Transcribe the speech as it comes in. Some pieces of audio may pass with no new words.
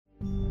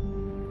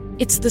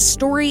It's the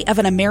story of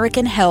an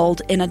American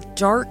held in a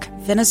dark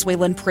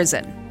Venezuelan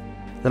prison.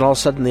 Then all of a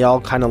sudden they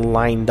all kind of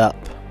lined up.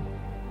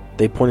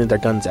 They pointed their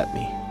guns at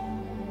me.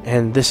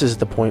 And this is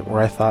the point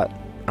where I thought,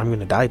 I'm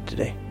going to die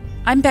today.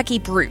 I'm Becky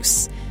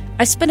Bruce.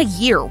 I spent a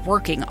year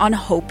working on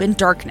Hope in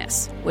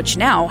Darkness, which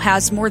now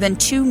has more than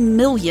 2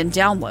 million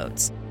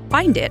downloads.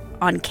 Find it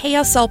on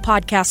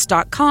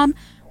kslpodcast.com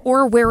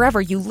or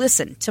wherever you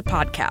listen to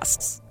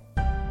podcasts.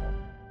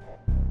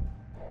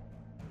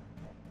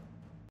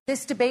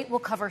 This debate will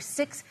cover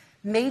 6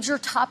 major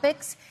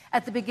topics.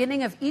 At the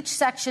beginning of each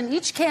section,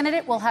 each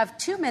candidate will have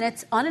 2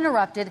 minutes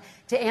uninterrupted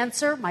to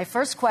answer my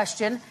first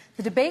question.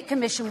 The debate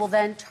commission will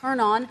then turn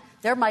on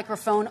their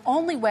microphone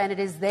only when it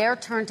is their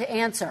turn to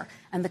answer,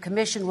 and the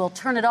commission will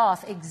turn it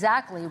off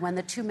exactly when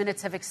the 2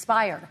 minutes have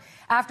expired.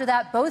 After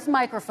that, both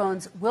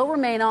microphones will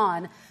remain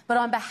on, but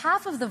on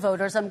behalf of the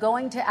voters, I'm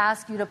going to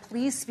ask you to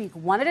please speak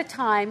one at a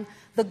time.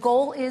 The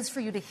goal is for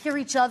you to hear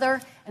each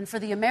other and for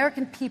the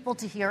American people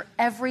to hear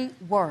every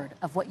word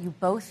of what you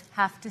both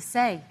have to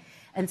say.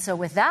 And so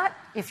with that,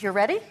 if you're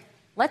ready,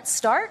 let's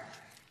start.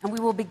 And we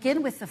will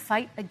begin with the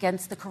fight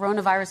against the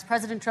coronavirus.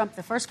 President Trump,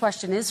 the first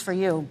question is for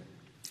you.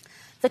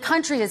 The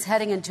country is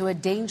heading into a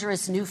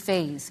dangerous new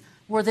phase.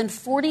 More than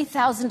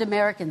 40,000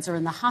 Americans are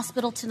in the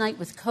hospital tonight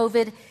with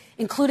COVID,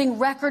 including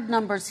record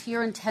numbers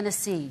here in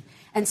Tennessee.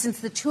 And since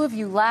the two of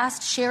you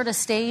last shared a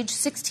stage,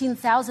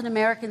 16,000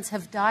 Americans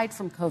have died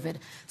from COVID.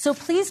 So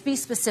please be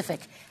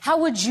specific. How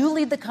would you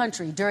lead the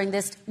country during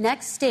this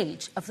next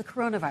stage of the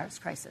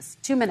coronavirus crisis?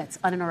 2 minutes,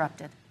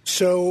 uninterrupted.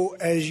 So,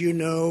 as you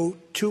know,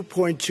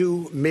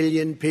 2.2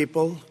 million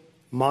people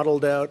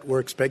modeled out were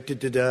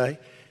expected to die.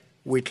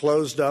 We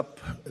closed up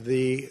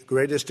the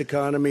greatest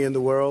economy in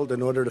the world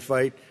in order to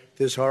fight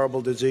this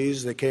horrible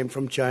disease that came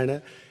from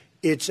China.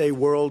 It's a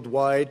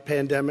worldwide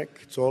pandemic.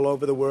 It's all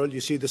over the world.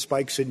 You see the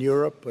spikes in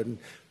Europe and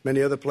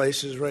many other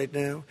places right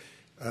now.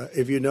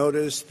 If you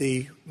notice,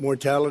 the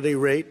mortality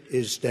rate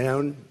is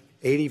down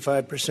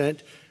 85%.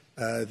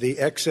 The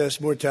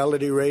excess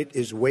mortality rate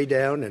is way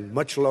down and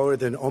much lower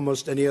than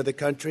almost any other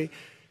country.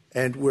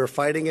 And we're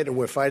fighting it, and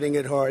we're fighting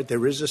it hard.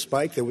 There is a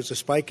spike. There was a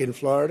spike in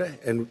Florida,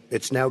 and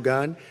it's now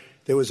gone.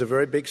 There was a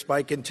very big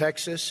spike in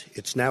Texas.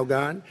 It's now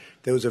gone.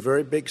 There was a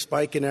very big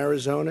spike in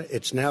Arizona.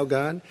 It's now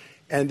gone.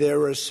 And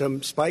there are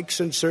some spikes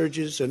and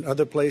surges in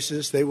other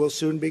places. They will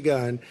soon be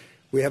gone.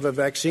 We have a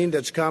vaccine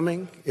that's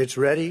coming. It's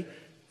ready.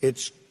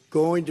 It's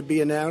going to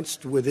be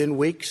announced within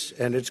weeks,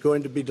 and it's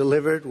going to be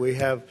delivered. We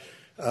have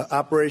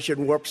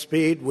Operation Warp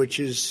Speed, which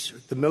is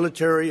the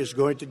military is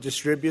going to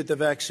distribute the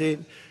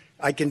vaccine.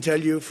 I can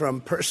tell you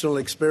from personal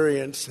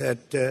experience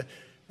that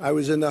I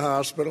was in the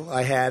hospital.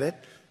 I had it,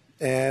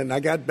 and I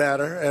got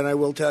better. And I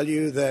will tell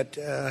you that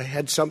I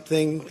had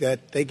something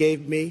that they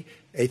gave me,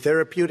 a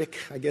therapeutic,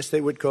 I guess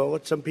they would call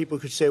it. Some people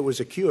could say it was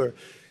a cure.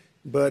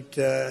 But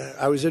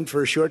I was in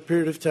for a short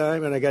period of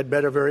time, and I got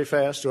better very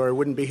fast, or I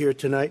wouldn't be here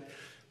tonight.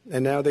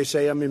 And now they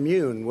say I'm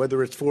immune.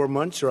 Whether it's 4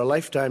 months or a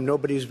lifetime,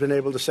 nobody's been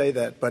able to say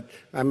that, but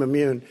I'm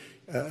immune.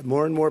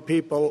 More and more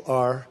people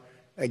are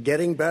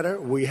getting better.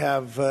 We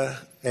have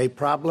a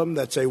problem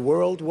that's a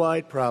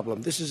worldwide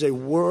problem. This is a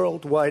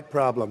worldwide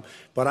problem.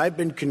 But I've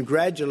been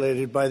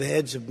congratulated by the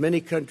heads of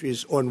many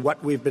countries on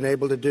what we've been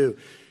able to do.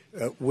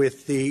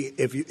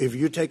 If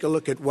you take a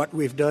look at what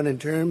we've done in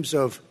terms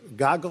of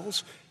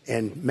goggles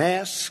and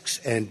masks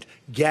and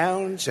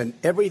gowns and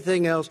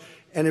everything else,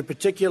 and in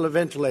particular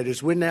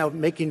ventilators. We're now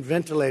making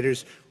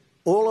ventilators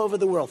all over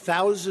the world,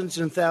 thousands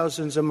and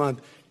thousands a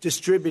month,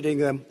 distributing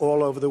them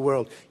all over the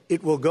world.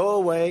 It will go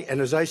away, and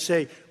as I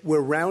say,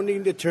 we're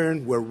rounding the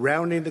turn, we're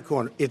rounding the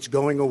corner. It's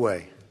going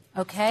away.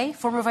 Okay.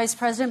 Former Vice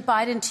President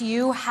Biden, to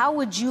you, how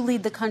would you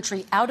lead the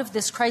country out of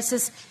this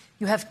crisis?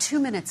 You have 2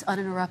 minutes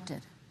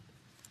uninterrupted.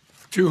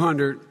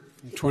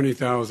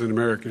 220,000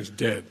 Americans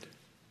dead.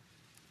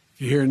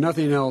 If you hear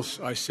nothing else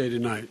I say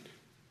tonight,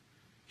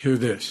 hear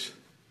this.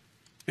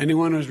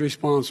 Anyone who's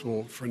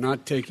responsible for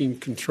not taking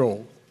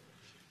control,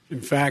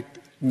 in fact,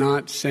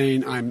 not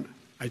saying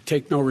I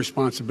take no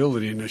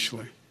responsibility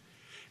initially,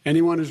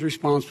 anyone who's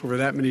responsible for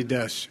that many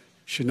deaths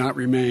should not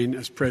remain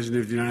as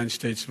President of the United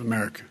States of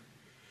America.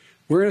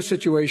 We're in a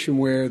situation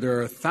where there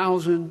are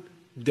 1,000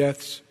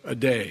 deaths a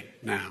day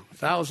now,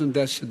 1,000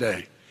 deaths a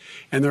day,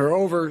 and there are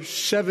over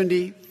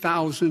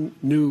 70,000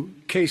 new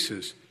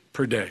cases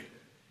per day.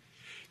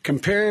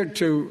 Compared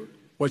to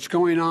what's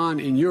going on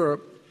in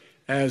Europe,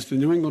 as the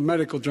New England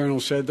Medical Journal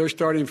said, they're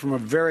starting from a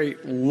very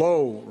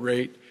low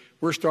rate.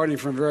 We're starting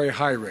from a very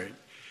high rate.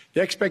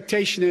 The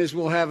expectation is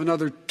we'll have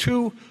another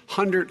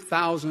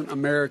 200,000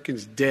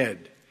 Americans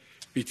dead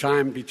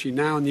between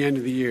now and the end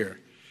of the year.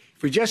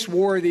 If we just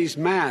wore these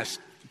masks,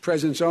 the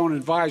president's own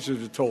advisors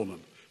have told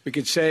him, we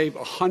could save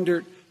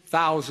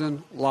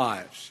 100,000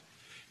 lives.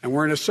 And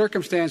we're in a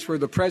circumstance where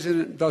the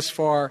president thus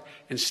far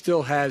and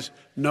still has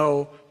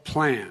no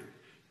plan,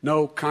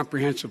 no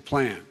comprehensive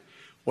plan.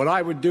 What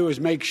I would do is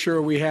make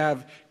sure we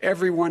have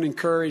everyone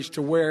encouraged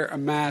to wear a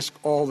mask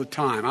all the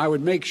time. I would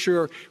make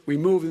sure we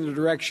move in the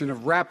direction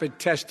of rapid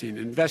testing,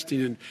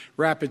 investing in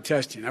rapid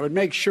testing. I would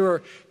make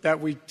sure that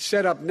we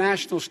set up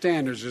national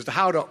standards as to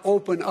how to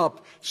open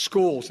up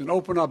schools and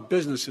open up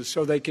businesses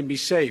so they can be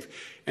safe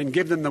and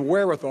give them the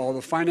wherewithal,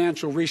 the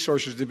financial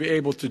resources to be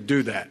able to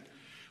do that.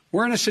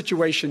 We're in a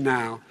situation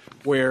now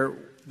where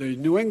the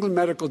New England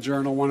Medical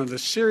Journal, one of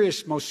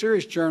the most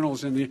serious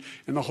journals in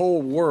the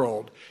whole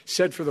world,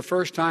 said for the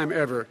first time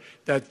ever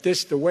that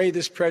the way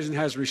this president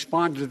has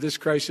responded to this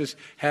crisis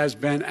has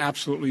been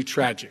absolutely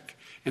tragic.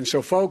 And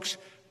so, folks,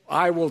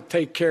 I will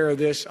take care of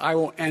this. I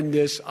will end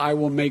this. I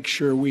will make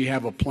sure we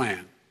have a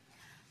plan.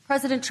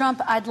 President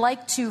Trump, I'd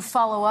like to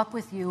follow up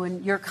with you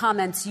in your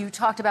comments. You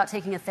talked about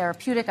taking a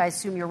therapeutic. I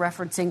assume you're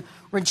referencing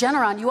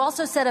Regeneron. You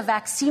also said a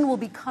vaccine will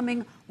be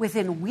coming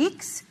within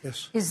weeks.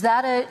 Yes. Is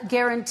that a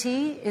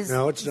guarantee?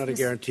 No, it's not a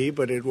guarantee,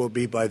 but it will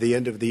be by the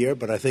end of the year.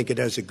 But I think it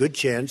has a good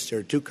chance. There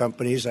are two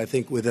companies, I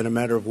think, within a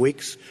matter of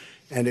weeks,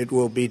 and it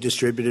will be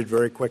distributed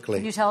very quickly.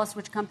 Can you tell us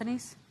which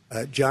companies?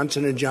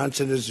 Johnson &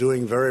 Johnson is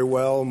doing very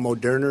well.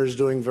 Moderna is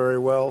doing very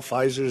well.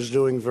 Pfizer is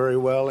doing very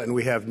well. And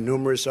we have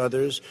numerous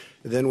others.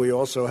 Then we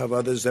also have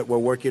others that we're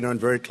working on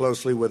very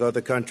closely with other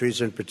countries,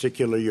 in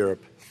particular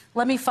Europe.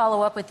 Let me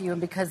follow up with you,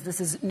 and because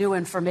this is new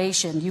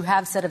information, you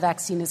have said a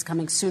vaccine is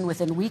coming soon,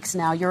 within weeks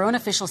now. Your own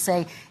officials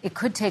say it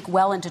could take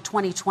well into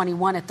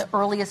 2021 at the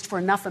earliest for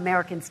enough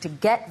Americans to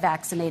get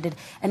vaccinated.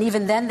 And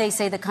even then, they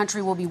say the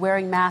country will be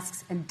wearing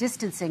masks and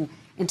distancing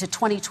into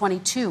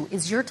 2022.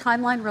 Is your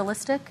timeline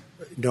realistic?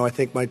 No, I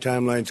think my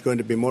timeline is going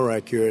to be more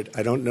accurate.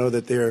 I don't know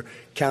that they're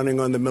counting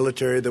on the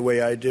military the way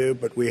I do,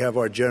 but we have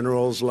our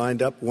generals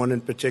lined up, one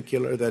in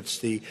particular that's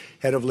the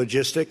head of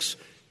logistics.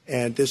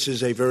 And this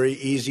is a very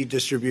easy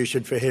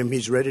distribution for him.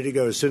 He's ready to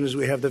go as soon as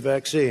we have the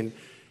vaccine.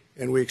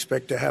 And we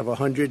expect to have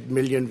 100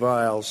 million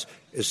vials.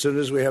 As soon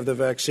as we have the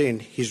vaccine,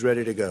 he's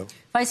ready to go.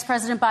 Vice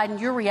President Biden,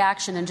 your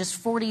reaction, and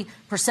just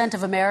 40%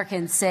 of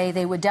Americans say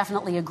they would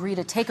definitely agree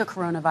to take a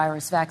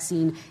coronavirus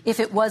vaccine if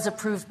it was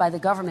approved by the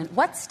government.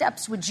 What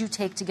steps would you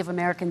take to give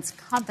Americans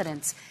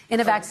confidence in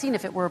a vaccine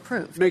if it were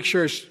approved? Make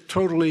sure it's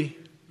totally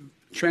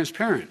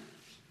transparent.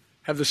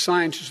 Have the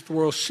scientists of the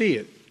world see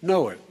it,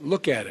 know it,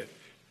 look at it,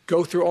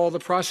 go through all the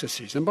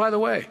processes. And by the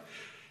way,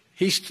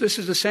 this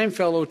is the same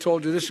fellow who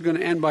told you this is going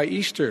to end by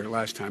Easter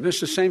last time. This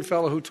is the same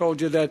fellow who told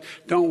you that,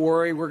 don't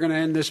worry, we're going to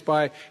end this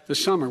by the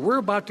summer. We're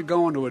about to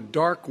go into a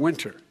dark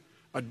winter.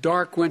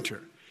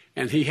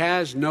 And he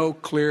has no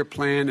clear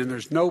plan, and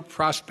there's no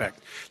prospect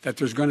that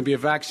there's going to be a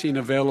vaccine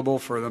available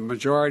for the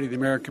majority of the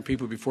American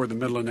people before the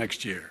middle of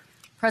next year.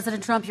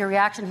 President Trump, your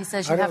reaction, he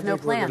says you have no plan. I don't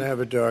think we're going to have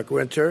a dark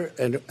winter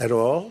at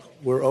all.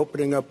 We're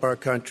opening up our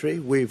country.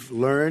 We've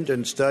learned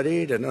and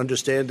studied and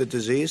understand the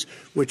disease,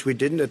 which we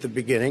didn't at the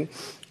beginning.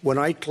 When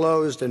I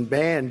closed and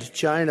banned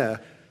China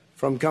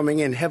from coming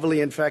in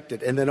heavily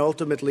infected, and then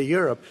ultimately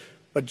Europe,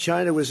 but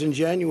China was in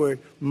January.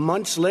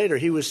 Months later,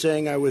 he was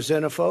saying I was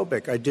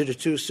xenophobic. I did it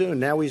too soon.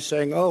 Now he's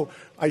saying,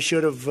 I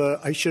should have,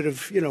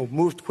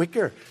 moved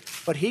quicker.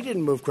 But he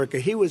didn't move quicker.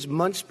 He was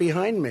months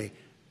behind me,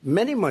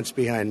 many months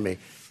behind me.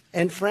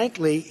 And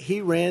frankly,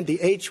 he ran the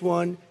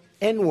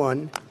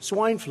H1N1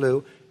 swine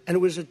flu, and it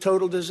was a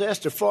total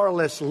disaster, far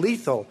less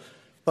lethal,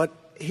 but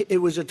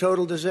it was a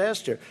total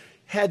disaster.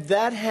 Had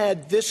that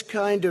had this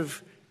kind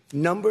of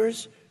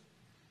numbers,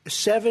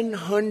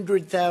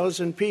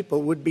 700,000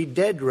 people would be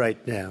dead right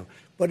now.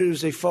 But it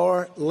was a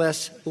far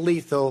less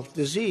lethal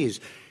disease.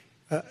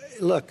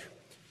 Look,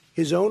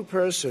 his own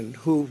person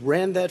who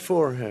ran that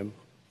for him,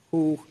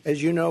 who,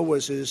 as you know,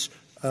 was his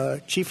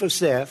chief of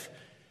staff,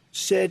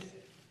 said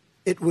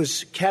it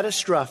was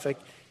catastrophic.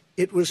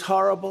 It was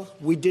horrible.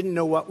 We didn't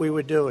know what we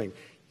were doing.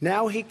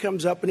 Now he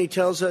comes up and he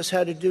tells us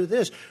how to do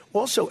this.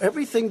 Also,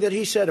 everything that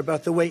he said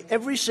about the way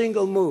every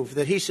single move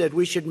that he said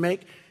we should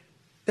make,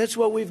 that's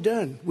what we've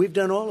done. We've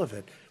done all of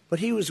it. But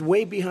he was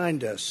way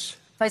behind us.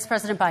 Vice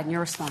President Biden,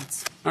 your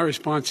response. My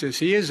response is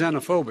he is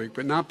xenophobic,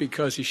 but not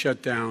because he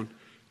shut down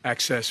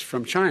access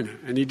from China.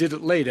 And he did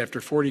it late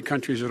after 40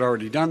 countries had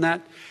already done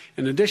that.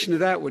 In addition to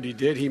that, what he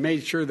did, he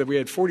made sure that we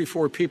had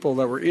 44 people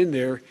that were in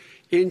there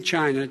in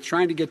China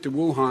trying to get to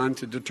Wuhan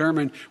to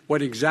determine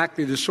what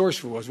exactly the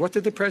source was. What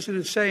did the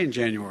president say in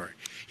January?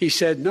 He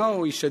said,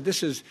 no, he said,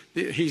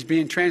 he's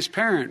being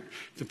transparent.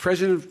 The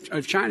president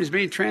of China is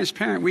being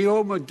transparent. We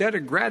owe him a debt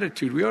of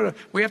gratitude.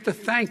 We have to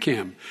thank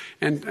him.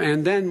 And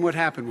then what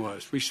happened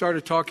was we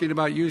started talking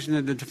about using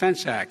the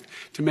Defense Act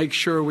to make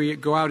sure we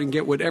go out and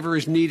get whatever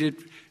is needed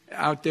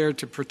out there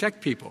to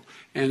protect people.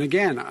 And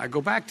again, I go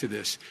back to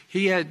this.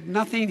 He had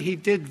nothing. He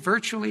did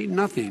virtually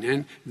nothing.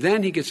 And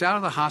then he gets out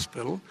of the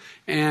hospital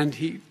and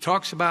he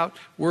talks about,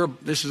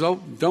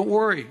 don't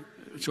worry,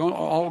 it's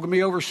all going to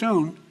be over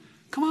soon.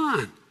 Come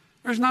on.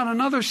 There's not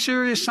another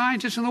serious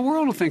scientist in the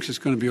world who thinks it's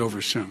going to be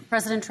over soon.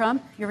 President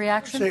Trump, your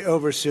reaction? I say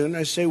over soon.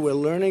 I say we're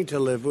learning to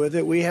live with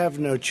it. We have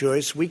no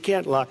choice. We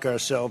can't lock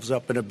ourselves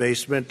up in a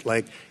basement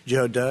like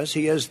Joe does.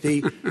 He has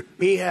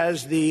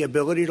the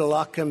ability to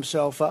lock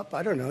himself up.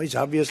 I don't know. He's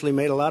obviously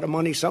made a lot of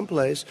money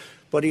someplace.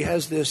 but he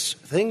has this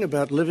thing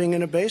about living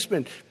in a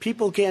basement.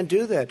 People can't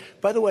do that.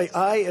 By the way,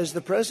 I, as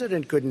the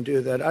president, couldn't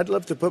do that. I'd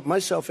love to put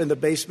myself in the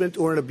basement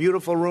or in a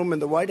beautiful room in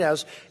the White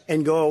House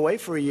and go away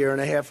for a year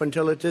and a half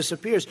until it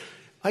disappears.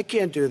 I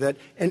can't do that.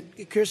 And,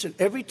 Kirsten,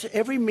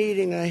 every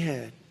meeting I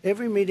had,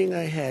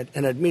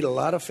 and I'd meet a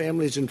lot of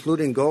families,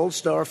 including Gold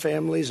Star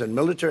families and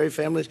military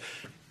families,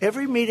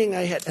 every meeting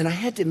I had, and I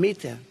had to meet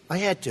them. I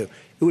had to. It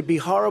would be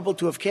horrible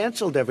to have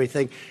canceled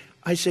everything.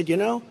 I said,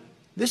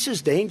 this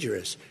is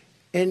dangerous.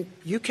 And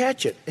you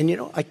catch it. And,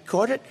 I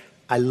caught it.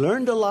 I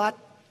learned a lot.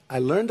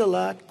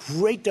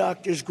 Great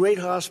doctors, great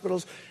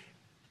hospitals.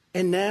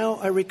 And now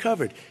I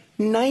recovered.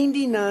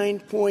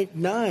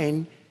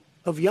 99.9%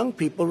 of young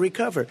people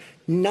recover.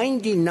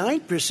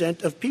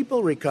 99% of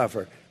people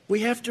recover. We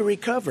have to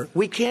recover.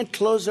 We can't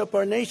close up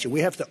our nation.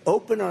 We have to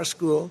open our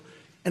school,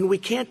 and we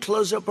can't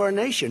close up our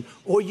nation,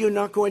 or you're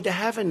not going to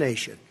have a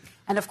nation.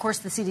 And, of course,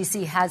 the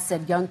CDC has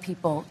said young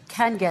people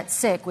can get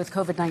sick with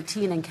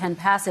COVID-19 and can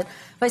pass it.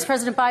 Vice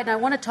President Biden, I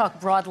want to talk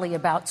broadly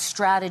about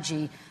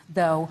strategy,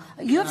 though.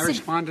 Can I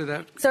respond to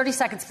that? 30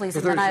 seconds, please,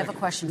 and then I have a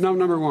question. No,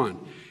 number one,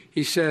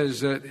 he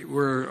says that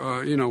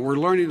we're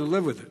learning to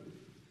live with it.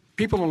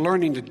 People are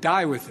learning to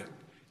die with it.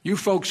 You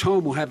folks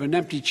home will have an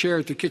empty chair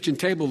at the kitchen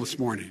table this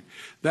morning.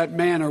 That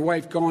man or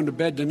wife going to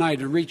bed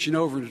tonight and reaching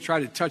over to try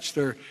to touch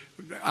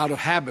out of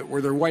habit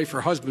where their wife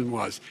or husband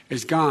was,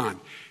 is gone.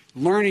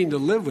 Learning to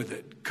live with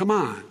it. Come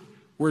on.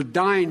 We're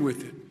dying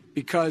with it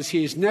because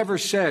he has never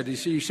said,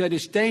 you said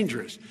it's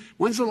dangerous.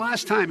 When's the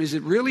last time? Is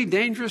it really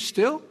dangerous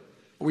still?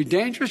 Are we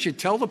dangerous? You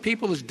tell the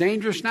people it's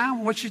dangerous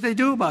now? What should they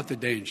do about the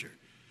danger?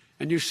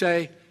 And you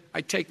say,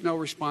 I take no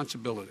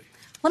responsibility.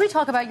 Let me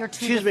talk about your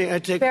two. Excuse me, I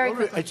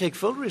take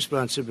full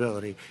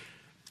responsibility.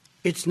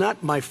 It's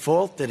not my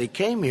fault that he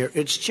came here.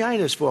 It's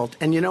China's fault.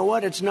 And you know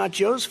what? It's not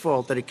Joe's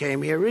fault that he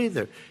came here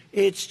either.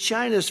 It's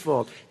China's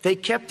fault. They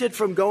kept it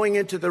from going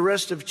into the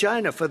rest of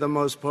China for the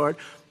most part,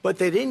 but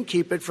they didn't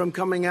keep it from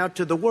coming out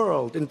to the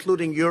world,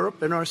 including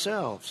Europe and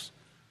ourselves.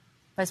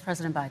 Vice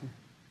President Biden.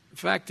 The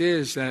fact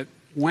is that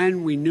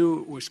when we knew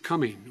it was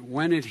coming,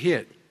 when it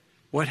hit,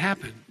 what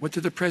happened? What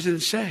did the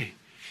president say?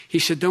 He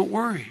said, don't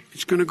worry.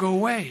 It's going to go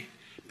away.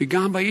 Be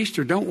gone by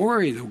Easter. Don't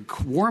worry. The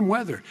warm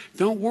weather.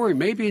 Don't worry.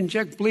 Maybe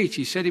inject bleach.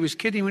 He said he was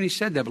kidding when he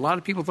said that, but a lot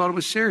of people thought it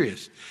was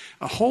serious.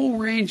 A whole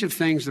range of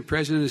things the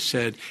president has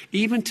said.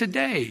 Even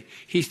today,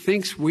 he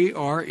thinks we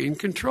are in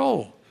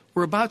control.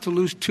 We're about to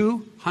lose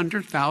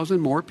 200,000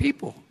 more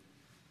people.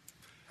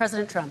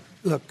 President Trump.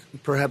 Look,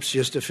 perhaps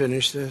just to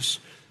finish this,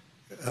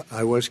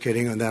 I was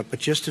kidding on that, but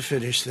just to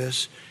finish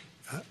this,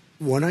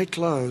 when I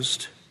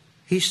closed,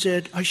 he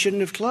said I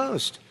shouldn't have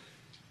closed.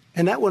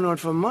 And that went on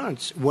for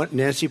months.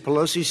 Nancy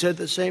Pelosi said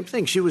the same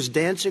thing. She was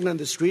dancing on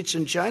the streets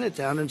in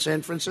Chinatown in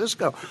San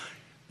Francisco.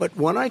 But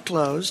when I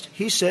closed,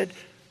 he said,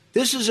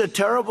 this is a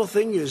terrible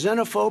thing. You're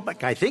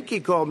xenophobic. I think he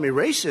called me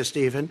racist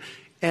even.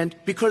 And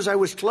because I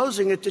was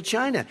closing it to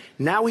China.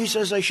 Now he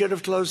says I should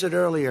have closed it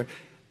earlier.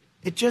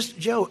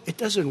 Joe, it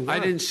doesn't work. I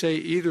didn't say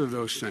either of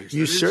those things.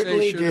 You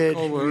certainly did.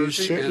 You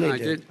certainly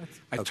did.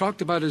 I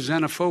talked about a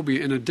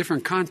xenophobia in a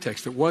different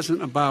context. It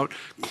wasn't about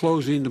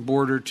closing the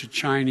border to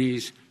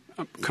Chinese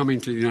coming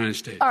to the United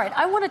States. All right,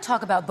 I want to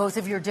talk about both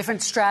of your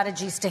different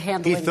strategies to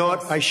handling this. He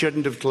thought this. I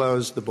shouldn't have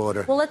closed the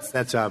border. Well,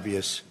 that's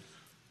obvious.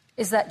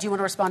 Do you want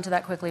to respond to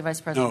that quickly,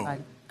 Vice President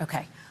Biden?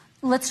 Okay.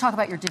 Let's talk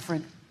about your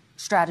different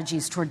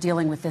strategies toward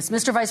dealing with this.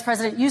 Mr. Vice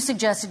President, you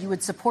suggested you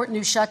would support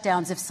new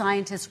shutdowns if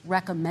scientists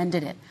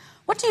recommended it.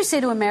 What do you say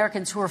to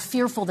Americans who are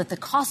fearful that the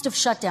cost of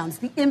shutdowns,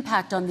 the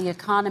impact on the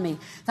economy,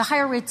 the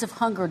higher rates of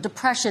hunger,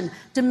 depression,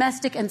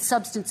 domestic and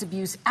substance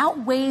abuse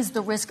outweighs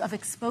the risk of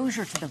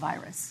exposure to the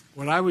virus?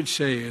 What I would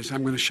say is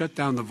I'm going to shut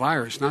down the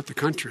virus, not the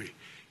country.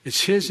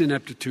 It's his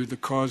ineptitude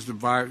that caused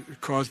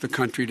the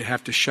country to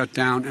have to shut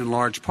down in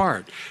large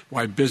part.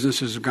 Why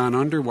businesses have gone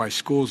under, why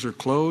schools are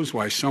closed,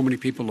 why so many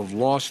people have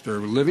lost their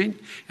living,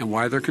 and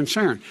why they're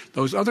concerned.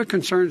 Those other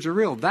concerns are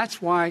real.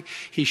 That's why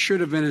he should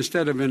have been,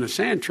 instead of in a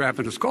sand trap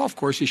in a golf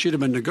course, he should have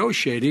been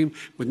negotiating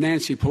with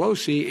Nancy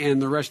Pelosi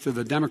and the rest of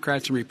the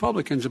Democrats and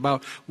Republicans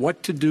about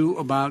what to do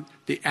about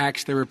the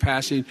acts they were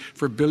passing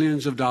for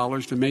billions of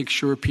dollars to make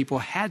sure people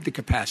had the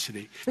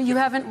capacity. But you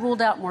haven't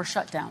ruled out more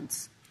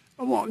shutdowns.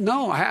 Well,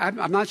 no,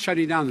 I'm not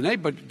shutting down the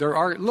name, but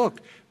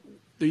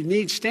you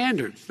need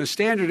standards. The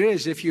standard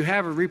is if you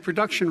have a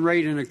reproduction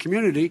rate in a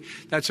community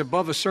that's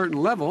above a certain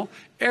level,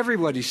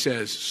 everybody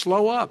says,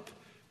 slow up,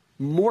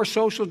 more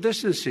social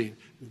distancing,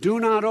 do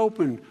not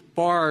open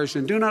bars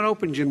and do not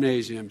open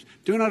gymnasiums,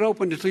 do not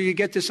open until you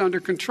get this under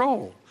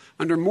control,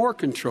 under more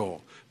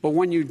control. But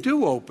when you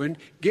do open,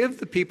 give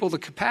the people the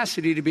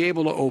capacity to be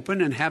able to open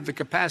and have the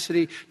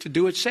capacity to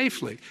do it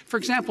safely. For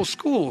example,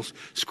 schools.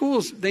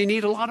 Schools, they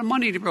need a lot of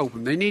money to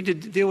open. They need to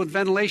deal with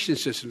ventilation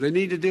systems. They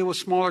need to deal with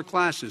smaller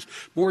classes,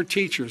 more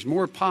teachers,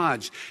 more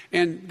pods.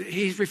 And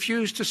he's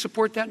refused to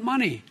support that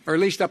money, or at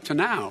least up to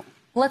now.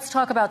 Let's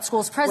talk about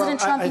schools. President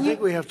Trump, I think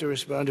we have to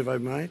respond, if I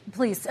might.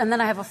 Please, and then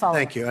I have a follow-up.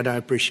 Thank you, and I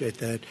appreciate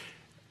that.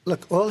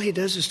 Look, all he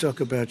does is talk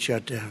about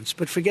shutdowns.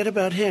 But forget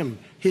about him.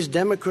 His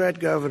Democrat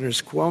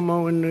governors,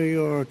 Cuomo in New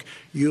York,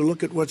 you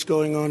look at what's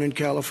going on in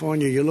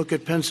California, you look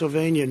at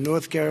Pennsylvania,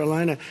 North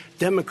Carolina,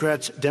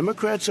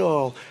 Democrats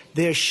all,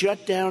 they're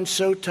shut down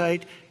so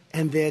tight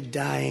and they're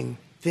dying.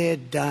 They're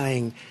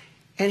dying.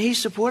 And he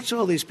supports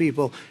all these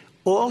people.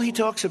 All he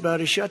talks about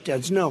is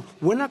shutdowns. No,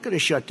 we're not going to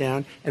shut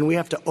down, and we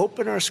have to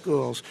open our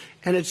schools.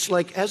 And it's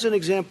like, as an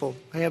example,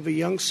 I have a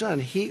young son.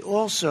 He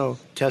also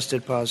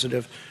tested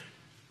positive.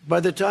 By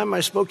the time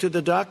I spoke to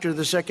the doctor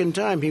the second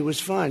time, he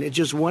was fine. It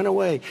just went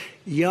away.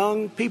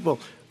 Young people,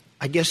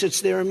 I guess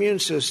it's their immune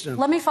system.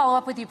 Let me follow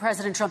up with you,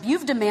 President Trump.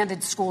 You've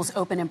demanded schools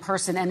open in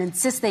person and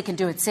insist they can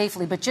do it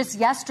safely. But just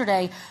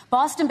yesterday,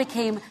 Boston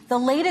became the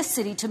latest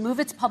city to move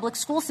its public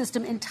school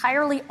system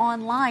entirely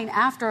online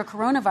after a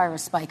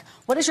coronavirus spike.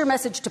 What is your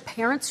message to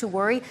parents who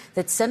worry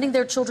that sending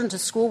their children to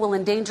school will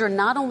endanger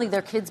not only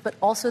their kids, but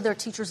also their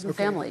teachers and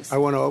families? I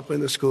want to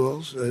open the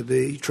schools.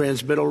 The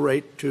transmittal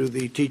rate to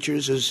the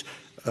teachers is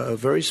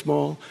very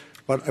small,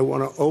 but I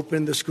want to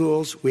open the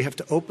schools. We have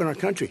to open our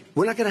country.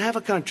 We're not going to have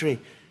a country.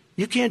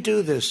 You can't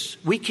do this.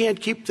 We can't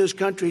keep this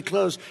country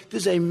closed.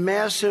 This is a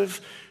massive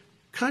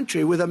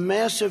country with a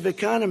massive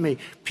economy.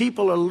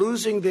 People are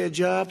losing their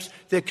jobs.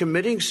 They're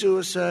committing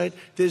suicide.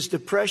 There's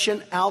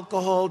depression,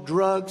 alcohol,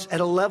 drugs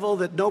at a level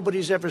that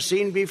nobody's ever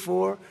seen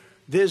before.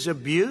 There's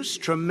abuse,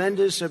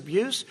 tremendous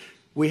abuse.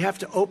 We have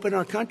to open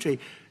our country.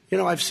 You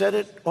know, I've said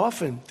it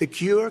often. The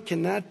cure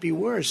cannot be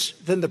worse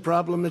than the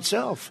problem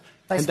itself.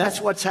 And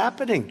that's what's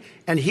happening.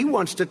 And he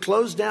wants to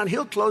close down.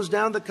 He'll close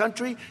down the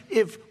country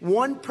if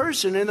one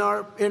person in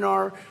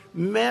our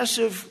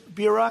massive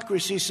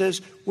bureaucracy says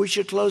we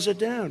should close it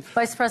down.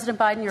 Vice President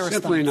Biden, your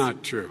response. Simply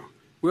not true.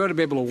 We ought to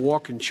be able to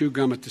walk and chew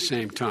gum at the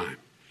same time.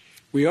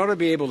 We ought to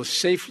be able to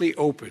safely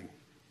open,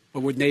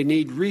 but when they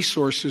need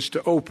resources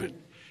to open.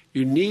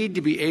 You need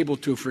to be able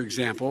to, for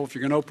example, if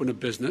you're going to open a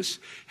business,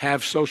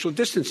 have social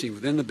distancing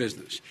within the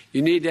business.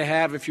 You need to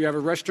have, if you have a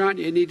restaurant,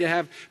 you need to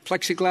have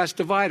plexiglass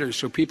dividers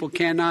so people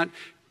cannot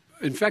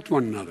infect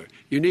one another.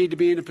 You need to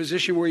be in a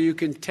position where you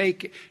can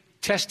take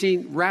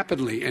testing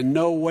rapidly and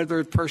know whether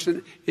a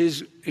person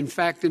is, in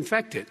fact,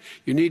 infected.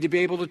 You need to be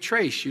able to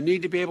trace. You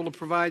need to be able to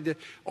provide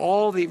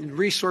all the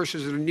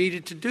resources that are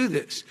needed to do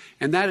this.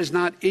 And that is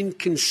not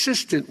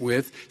inconsistent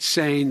with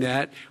saying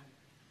that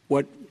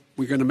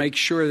we're going to make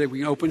sure that we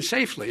can open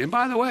safely. And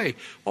by the way,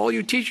 all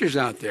you teachers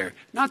out there,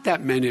 not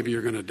that many of you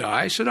are going to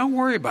die, so don't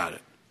worry about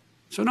it.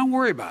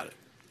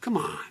 Come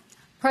on.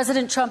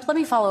 President Trump, let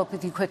me follow up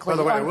with you quickly. By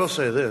the way, I will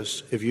say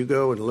this. If you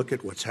go and look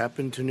at what's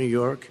happened to New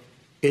York,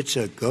 it's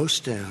a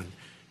ghost town.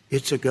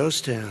 It's a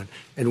ghost town.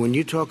 And when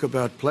you talk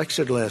about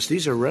plexiglass,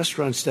 these are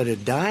restaurants that are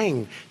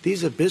dying.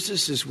 These are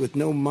businesses with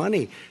no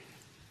money.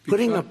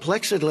 Putting up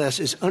plexiglass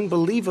is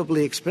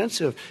unbelievably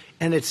expensive,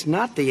 and it's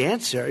not the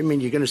answer. I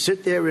mean, you're going to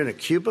sit there in a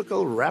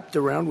cubicle wrapped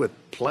around with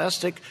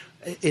plastic.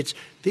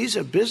 These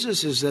are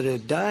businesses that are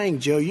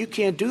dying, Joe. You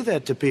can't do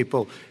that to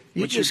people.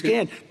 You just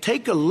can't.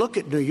 Take a look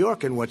at New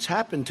York and what's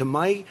happened to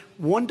my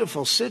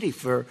wonderful city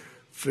for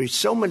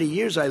so many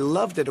years. I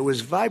loved it. It was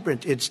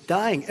vibrant. It's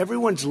dying.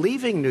 Everyone's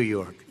leaving New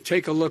York.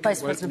 Take a look at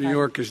what New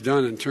York has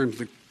done in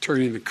terms of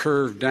turning the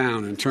curve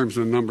down in terms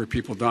of the number of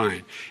people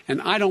dying.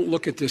 And I don't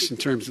look at this in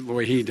terms of the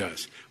way he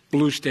does.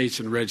 Blue states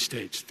and red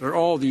states. They're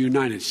all the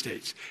United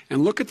States.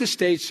 And look at the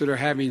states that are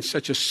having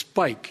such a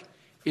spike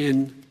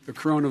in the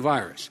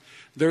coronavirus.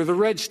 They're the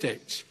red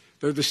states.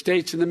 They're the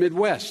states in the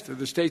Midwest. They're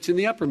the states in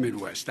the upper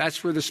Midwest.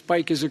 That's where the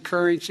spike is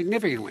occurring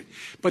significantly.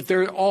 But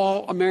they're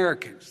all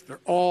Americans. They're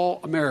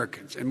all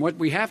Americans. And what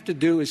we have to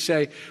do is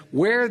say,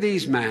 wear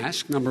these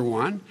masks, number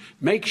one.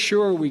 Make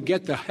sure we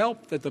get the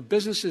help that the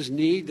businesses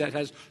need that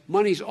has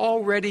money's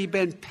already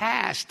been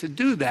passed to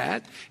do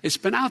that. It's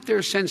been out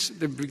there since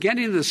the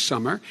beginning of the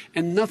summer,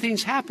 and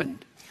nothing's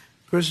happened.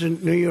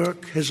 President, New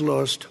York has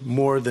lost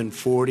more than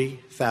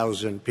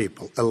 40,000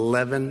 people,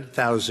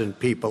 11,000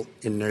 people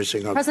in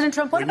nursing homes. President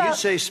Trump, what about... When you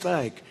say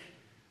spike,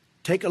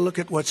 take a look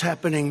at what's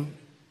happening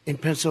in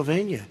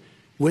Pennsylvania,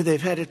 where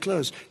they've had it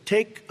closed.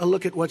 Take a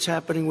look at what's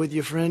happening with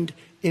your friend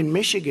in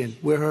Michigan,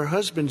 where her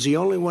husband's the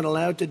only one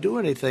allowed to do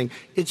anything.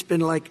 It's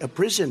been like a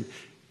prison.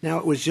 Now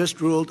it was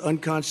just ruled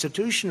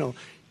unconstitutional.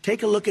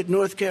 Take a look at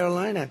North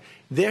Carolina.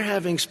 They're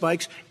having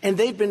spikes, and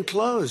they've been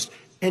closed.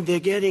 And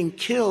they're getting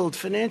killed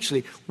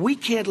financially. We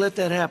can't let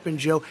that happen,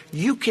 Joe.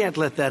 You can't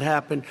let that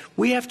happen.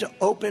 We have to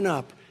open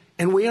up.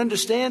 And we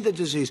understand the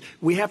disease.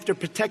 We have to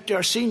protect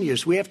our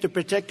seniors. We have to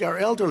protect our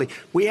elderly.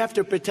 We have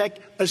to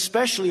protect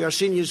especially our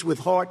seniors with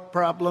heart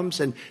problems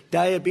and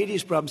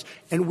diabetes problems.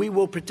 And we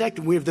will protect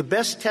them. We have the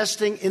best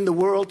testing in the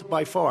world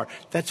by far.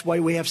 That's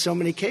why we have so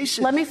many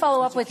cases. Let me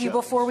follow up with you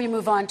before we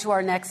move on to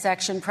our next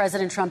section.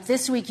 President Trump,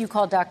 this week you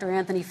called Dr.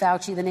 Anthony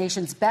Fauci, the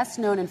nation's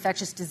best-known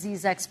infectious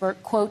disease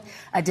expert, quote,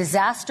 a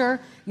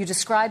disaster. You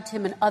described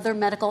him and other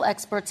medical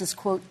experts as,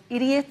 quote,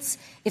 idiots.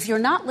 If you're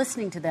not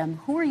listening to them,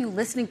 who are you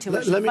listening to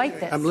as you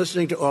fight this? I'm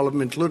listening to all of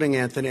them, including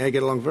Anthony. I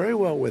get along very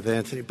well with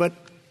Anthony. But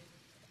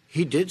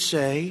he did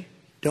say,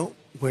 don't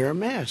wear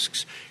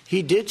masks.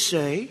 He did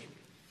say,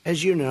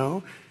 as you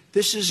know,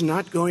 this is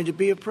not going to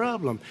be a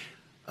problem.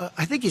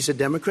 I think he's a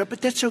Democrat,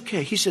 but that's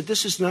okay. He said,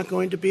 this is not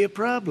going to be a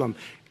problem.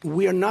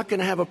 We are not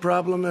going to have a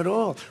problem at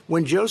all.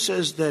 When Joe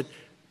says that,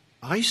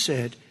 I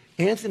said,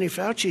 Anthony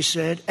Fauci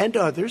said, and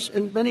others,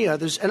 and many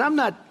others, and I'm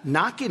not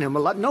knocking him a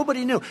lot.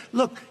 Nobody knew.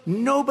 Look,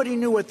 nobody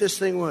knew what this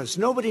thing was.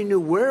 Nobody knew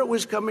where it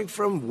was coming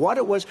from, what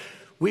it was.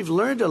 We've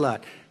learned a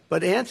lot.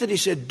 But Anthony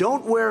said,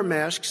 don't wear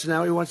masks.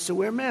 Now he wants to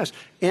wear masks.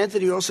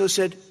 Anthony also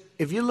said,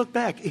 if you look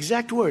back,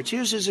 exact words,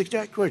 here's his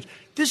exact words.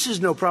 This is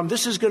no problem.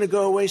 This is going to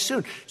go away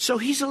soon. So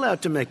he's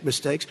allowed to make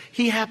mistakes.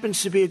 He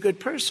happens to be a good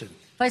person.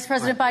 Vice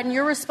President Biden,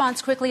 your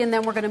response quickly, and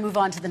then we're going to move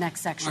on to the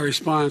next section. My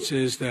response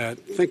is that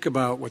think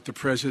about what the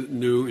president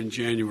knew in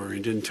January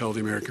and didn't tell the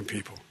American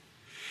people.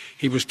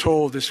 He was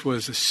told this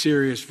was a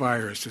serious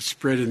virus that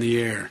spread in the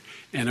air,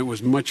 and it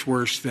was much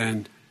worse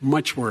than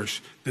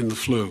the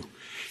flu.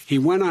 He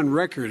went on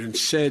record and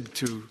said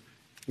to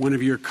one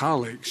of your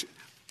colleagues,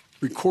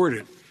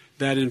 recorded,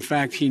 that, in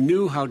fact, he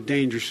knew how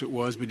dangerous it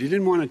was, but he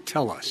didn't want to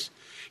tell us.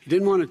 He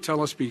didn't want to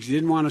tell us because he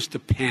didn't want us to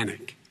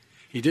panic.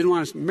 He didn't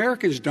want us.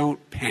 Americans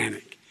don't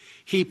panic.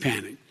 He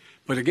panicked.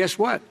 But guess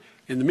what?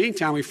 In the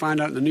meantime, we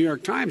find out in the New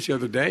York Times the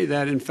other day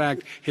that, in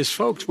fact, his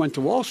folks went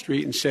to Wall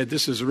Street and said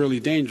this is a really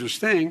dangerous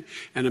thing.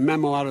 And a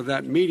memo out of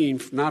that meeting,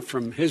 not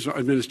from his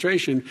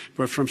administration,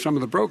 but from some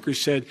of the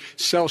brokers, said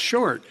sell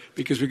short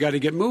because we got to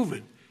get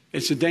moving.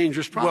 It's a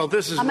dangerous problem. Well,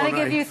 this is I'm going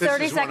to give you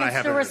 30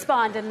 seconds to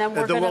respond, and then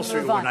we're going to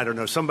move on. I don't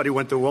know. Somebody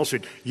went to Wall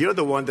Street. You're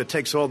the one that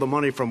takes all the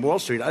money from Wall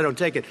Street. I don't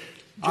take it.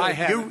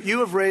 You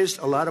have raised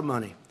a lot of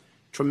money,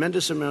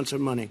 tremendous amounts of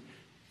money.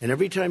 And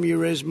every time you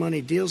raise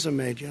money, deals are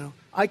made, Joe.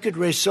 I could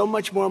raise so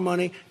much more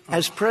money.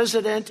 As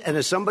president and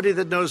as somebody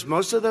that knows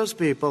most of those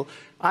people,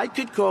 I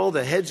could call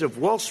the heads of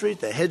Wall Street,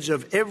 the heads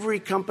of every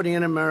company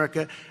in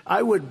America.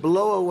 I would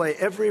blow away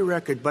every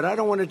record, but I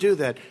don't want to do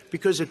that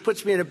because it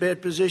puts me in a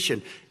bad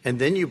position. And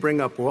then you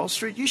bring up Wall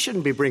Street. You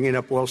shouldn't be bringing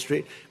up Wall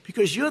Street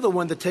because you're the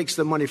one that takes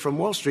the money from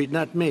Wall Street,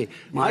 not me.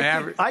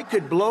 I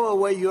could blow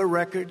away your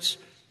records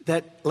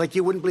that, like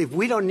you wouldn't believe.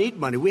 We don't need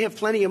money. We have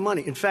plenty of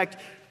money. In fact,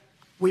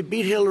 we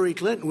beat Hillary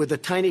Clinton with a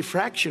tiny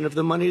fraction of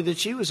the money that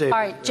she was able to.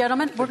 All right,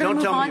 gentlemen, we're going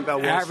to move on. Don't tell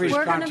me about Wall Street.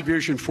 Average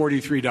contribution,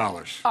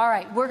 $43. All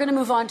right, we're going to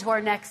move on to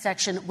our next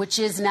section, which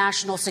is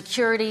national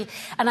security.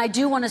 And I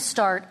do want to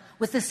start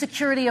with the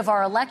security of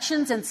our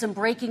elections and some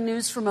breaking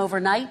news from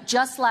overnight.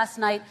 Just last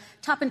night,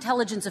 top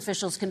intelligence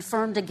officials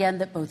confirmed again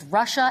that both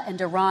Russia and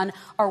Iran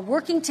are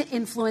working to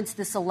influence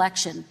this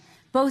election.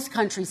 Both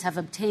countries have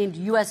obtained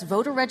U.S.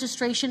 voter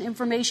registration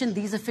information,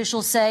 these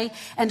officials say,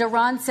 and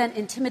Iran sent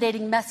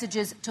intimidating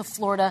messages to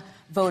Florida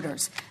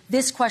voters.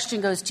 This question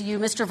goes to you,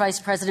 Mr.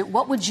 Vice President.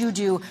 What would you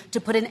do to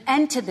put an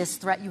end to this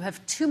threat? You have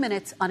 2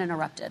 minutes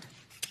uninterrupted.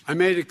 I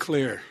made it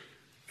clear,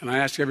 and I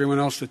ask everyone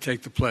else to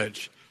take the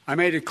pledge. I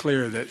made it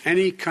clear that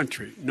any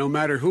country, no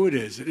matter who it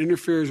is, that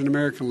interferes in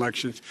American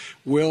elections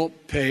will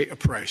pay a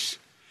price.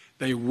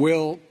 They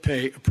will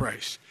pay a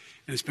price.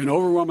 And it's been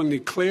overwhelmingly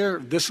clear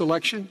this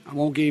election, I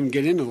won't even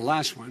get into the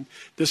last one,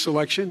 this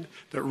election,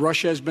 that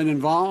Russia has been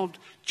involved,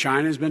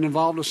 China has been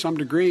involved to some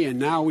degree, and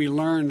now we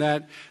learn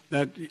that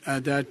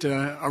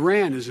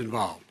Iran is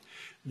involved.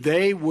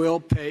 They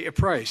will pay a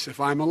price if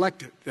I'm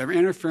elected. They're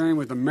interfering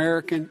with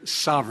American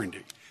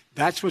sovereignty.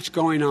 That's what's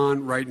going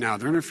on right now.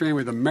 They're interfering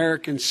with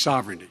American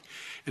sovereignty.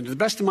 And to the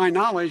best of my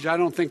knowledge, I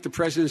don't think the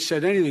president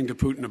said anything to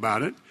Putin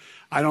about it.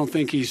 I don't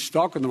think he's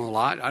talking to them a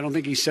lot. I don't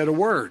think he said a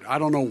word. I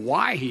don't know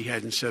why he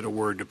hadn't said a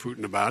word to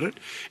Putin about it.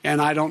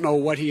 And I don't know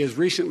what he has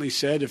recently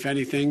said, if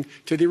anything,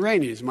 to the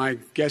Iranians. My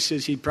guess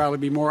is he'd probably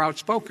be more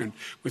outspoken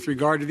with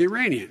regard to the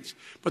Iranians.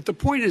 But the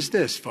point is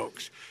this,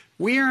 folks.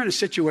 We are in a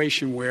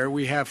situation where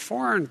we have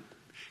foreign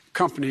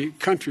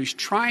countries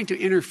trying to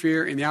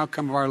interfere in the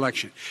outcome of our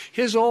election.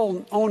 His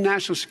own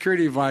national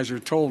security advisor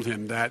told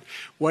him that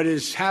what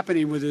is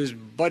happening with his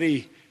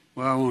buddy,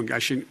 I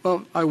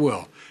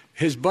will.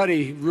 His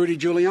buddy, Rudy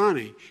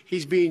Giuliani,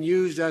 he's being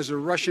used as a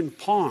Russian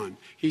pawn.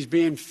 He's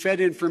being fed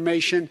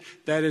information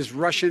that is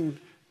Russian,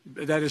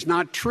 that is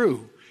not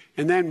true.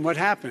 And then what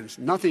happens?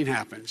 Nothing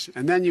happens.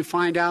 And then you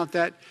find out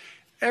that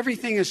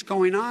everything that's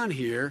going on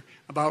here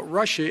about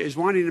Russia is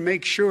wanting to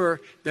make sure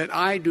that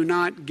I do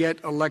not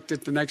get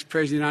elected the next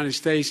president of the United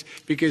States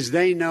because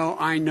they know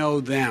I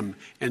know them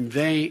and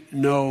they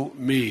know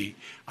me.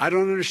 I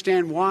don't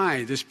understand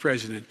why this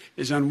president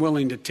is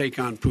unwilling to take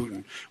on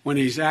Putin when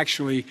he's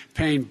actually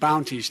paying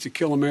bounties to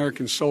kill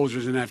American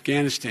soldiers in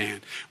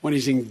Afghanistan, when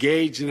he's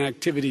engaged in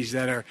activities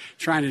that are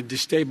trying to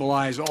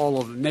destabilize all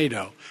of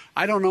NATO.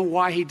 I don't know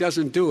why he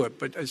doesn't do it,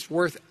 but it's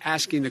worth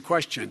asking the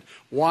question,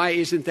 why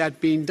isn't that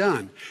being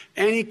done?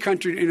 Any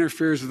country that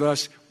interferes with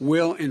us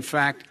will, in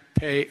fact,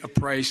 pay a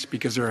price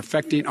because they're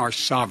affecting our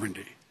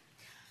sovereignty.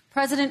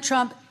 President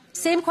Trump,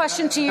 same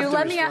question to you.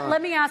 Let me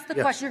ask the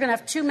question. You're going to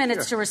have 2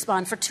 minutes to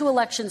respond. For 2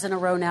 elections in a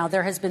row now,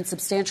 there has been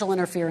substantial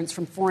interference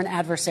from foreign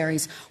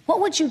adversaries. What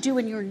would you do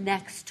in your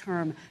next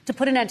term to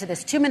put an end to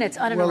this? 2 minutes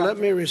uninterrupted. Well,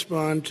 let me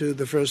respond to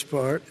the first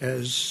part,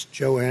 as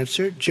Joe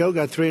answered. Joe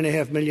got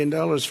 $3.5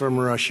 million from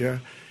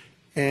Russia,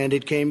 and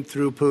it came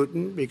through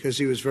Putin because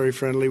he was very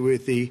friendly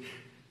with the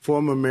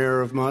former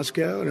mayor of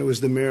Moscow, and it was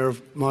the mayor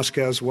of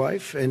Moscow's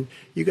wife, and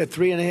you got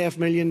 $3.5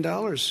 million.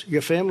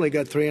 Your family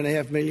got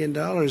 $3.5 million,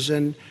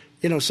 and,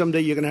 you know,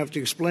 someday you're going to have to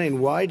explain,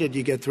 why did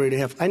you get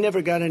 $3.5? I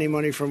never got any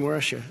money from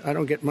Russia. I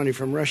don't get money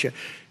from Russia.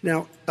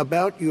 Now,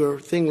 about your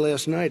thing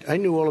last night, I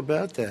knew all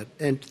about that,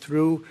 and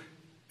through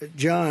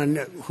John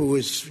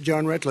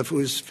Ratcliffe, who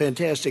is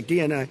fantastic,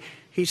 DNI,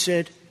 he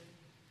said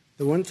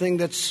the one thing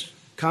that's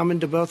common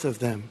to both of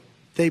them,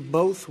 they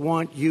both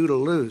want you to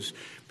lose,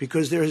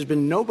 because there has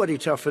been nobody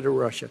tougher to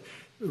Russia.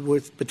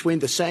 Between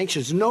the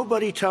sanctions,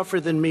 nobody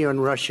tougher than me on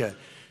Russia.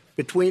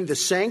 Between the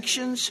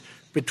sanctions,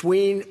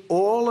 between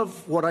all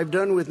of what I've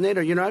done with NATO,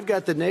 you know, I've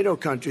got the NATO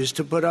countries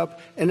to put up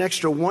an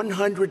extra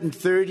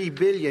 $130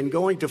 billion,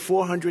 going to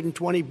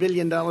 $420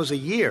 billion a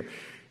year.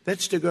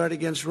 That's to guard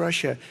against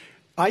Russia.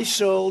 I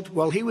sold,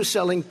 while he was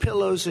selling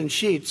pillows and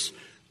sheets,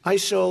 I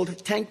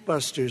sold tank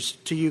busters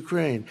to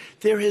Ukraine.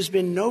 There has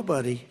been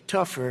nobody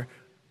tougher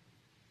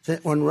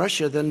on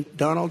Russia than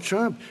Donald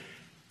Trump.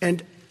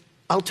 And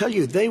I'll tell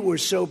you, they were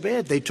so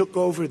bad. They took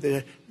over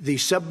the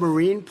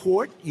submarine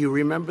port. You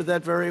remember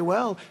that very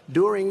well.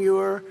 During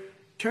your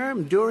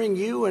term, during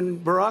you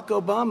and Barack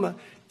Obama,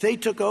 they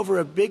took over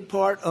a big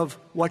part of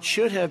what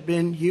should have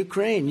been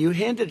Ukraine. You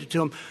handed it to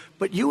them,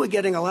 but you were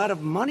getting a lot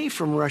of money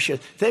from Russia.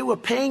 They were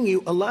paying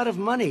you a lot of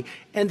money,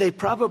 and they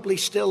probably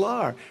still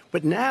are.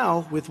 But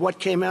now, with what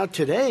came out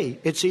today,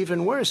 it's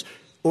even worse.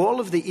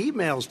 All of the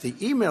emails,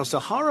 the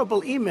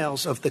horrible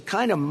emails of the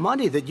kind of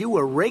money that you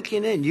were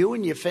raking in, you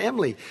and your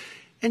family.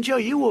 And, Joe,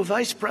 you were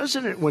vice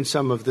president when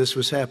some of this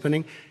was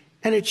happening,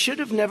 and it should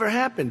have never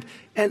happened.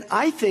 And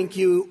I think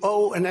you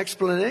owe an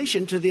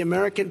explanation to the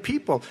American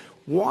people.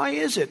 Why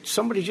is it?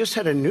 Somebody just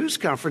had a news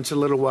conference a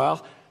little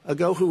while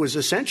ago who was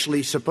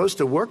essentially supposed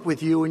to work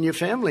with you and your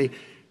family,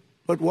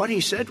 but what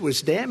he said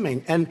was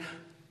damning. And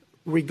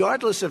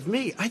regardless of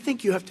me, I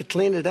think you have to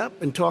clean it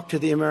up and talk to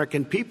the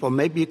American people.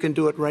 Maybe you can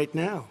do it right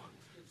now.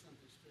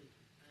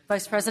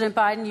 Vice President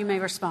Biden, you may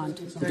respond.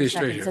 30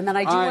 seconds. And then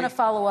I do want to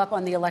follow up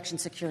on the election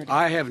security.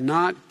 I have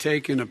not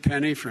taken a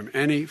penny from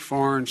any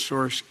foreign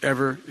source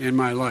ever in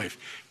my life.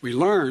 We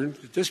learned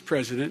that this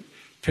president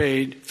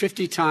paid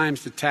 50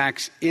 times the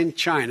tax in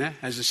China,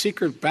 has a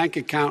secret bank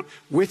account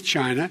with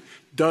China,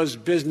 does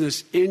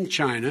business in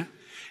China,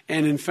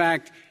 and in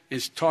fact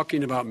is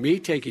talking about me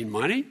taking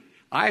money.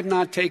 I have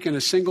not taken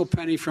a single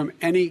penny from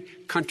any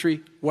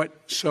country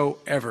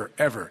whatsoever,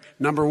 ever.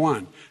 Number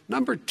one.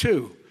 Number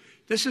two,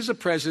 this is a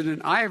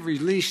president. I have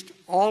released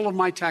all of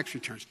my tax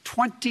returns.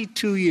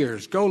 22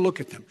 years. Go look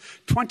at them.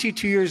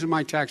 22 years of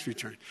my tax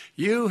return.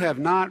 You have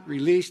not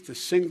released a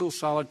single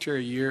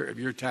solitary year of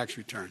your tax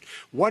return.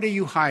 What are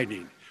you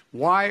hiding?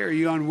 Why are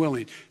you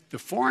unwilling? The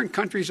foreign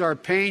countries are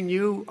paying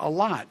you a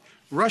lot.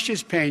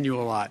 Russia's paying you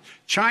a lot.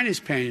 China's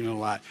paying you a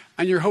lot.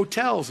 And your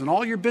hotels and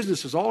all your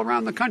businesses all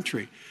around the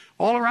country,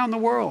 all around the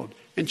world.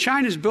 And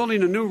China's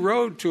building a new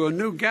road to a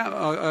new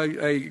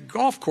a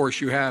golf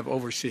course you have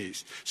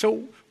overseas.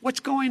 So what's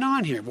going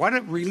on here? Why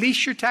don't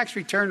release your tax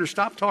return or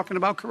stop talking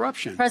about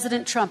corruption?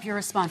 President Trump, your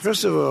response.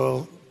 First of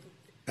all,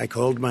 I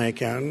called my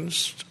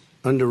accountants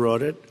under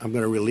audit. I'm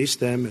going to release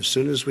them as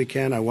soon as we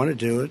can. I want to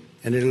do it,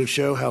 and it'll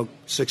show how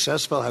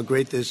successful, how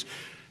great this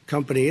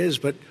company is.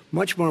 But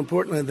much more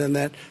importantly than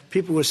that,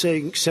 people were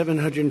saying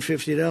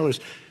 $750.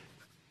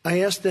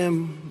 I asked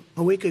them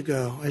a week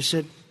ago, I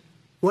said,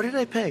 what did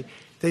I pay?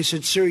 They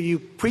said, sir, you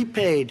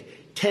prepaid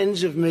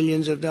tens of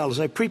millions of dollars.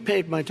 I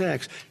prepaid my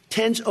tax.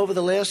 Tens over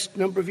the last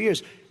number of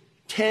years.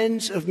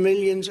 Tens of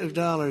millions of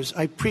dollars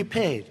I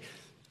prepaid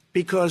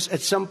because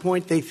at some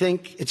point they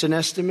think it's an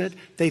estimate.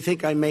 They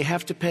think I may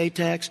have to pay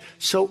tax.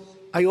 So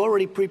I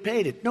already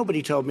prepaid it.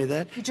 Nobody told me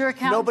that. Did your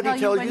accountant Nobody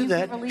tell told you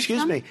that.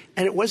 Excuse me.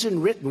 And it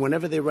wasn't written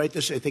whenever they write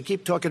this. They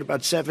keep talking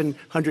about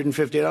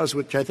 $750,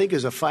 which I think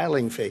is a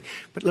filing fee.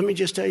 But let me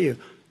just tell you,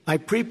 I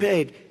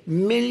prepaid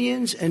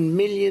millions and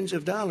millions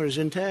of dollars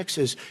in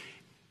taxes.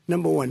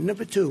 Number one.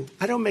 Number two,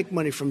 I don't make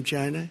money from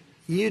China.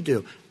 You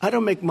do. I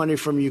don't make money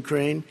from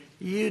Ukraine.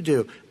 You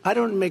do. I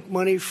don't make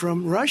money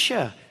from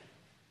Russia.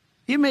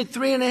 You made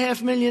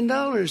 $3.5 million,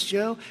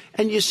 Joe,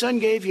 and your son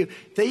gave you.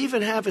 They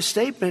even have a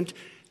statement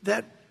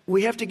that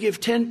we have to give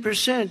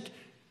 10%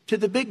 to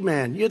the big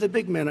man. You're the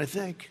big man, I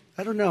think.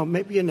 I don't know.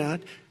 Maybe you're not.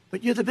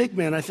 But you're the big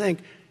man, I think.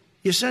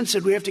 Your son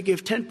said we have to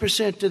give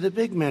 10% to the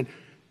big man.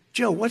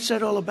 Joe, what's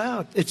that all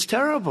about? It's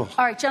terrible.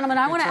 All right, gentlemen,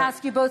 I want to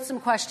ask you both some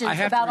questions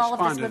about all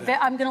of this, but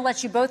I'm going to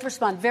let you both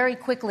respond very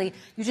quickly.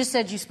 You just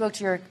said you spoke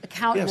to your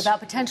accountant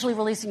about potentially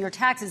releasing your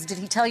taxes. Did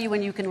he tell you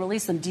when you can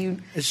release them? Do you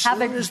have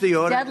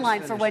a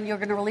deadline for when you're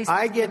going to release them?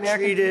 I get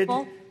treated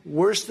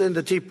worse than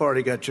the Tea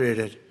Party got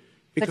treated.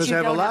 Because I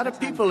have a lot of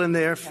people in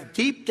there,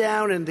 deep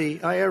down in the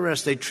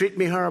IRS, they treat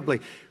me horribly.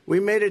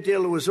 We made a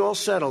deal. It was all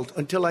settled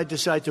until I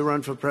decide to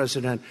run for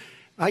president.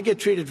 I get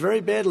treated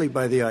very badly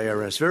by the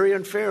IRS, very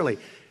unfairly.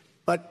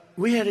 But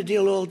we had a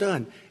deal all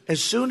done.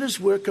 As soon as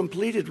we're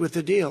completed with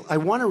the deal, I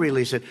want to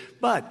release it.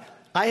 But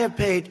I have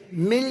paid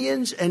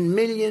millions and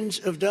millions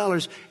of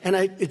dollars, and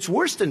it's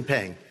worse than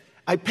paying.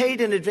 I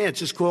paid in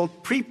advance. It's called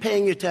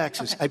prepaying your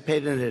taxes. Okay. I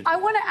paid in advance. I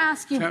want to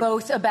ask you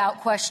both about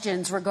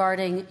questions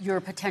regarding your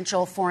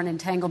potential foreign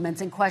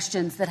entanglements and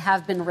questions that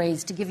have been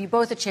raised to give you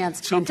both a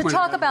chance to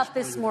talk about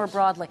this more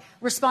broadly.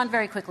 Respond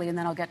very quickly, and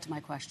then I'll get to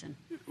my question.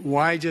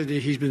 Why did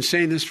he's been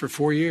saying this for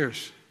 4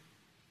 years?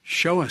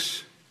 Show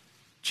us.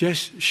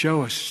 Just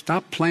show us.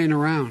 Stop playing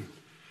around.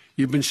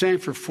 You've been saying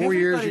for 4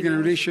 years you're going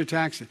to reduce your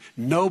taxes.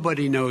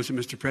 Nobody knows it,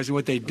 Mr. President.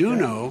 What they do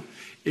know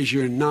is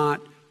you're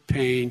not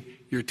paying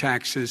your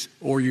taxes,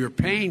 or you're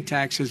paying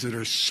taxes that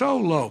are so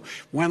low.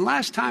 When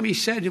last time he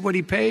said what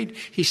he paid,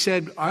 he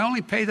said, I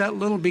only pay that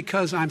little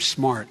because I'm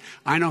smart.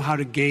 I know how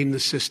to game the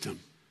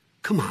system.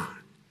 Come on.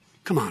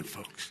 Come on,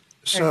 folks.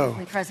 So,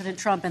 President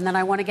Trump, and then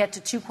I want to get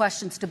to two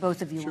questions to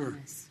both of you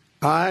on this.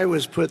 I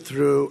was put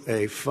through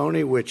a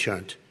phony witch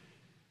hunt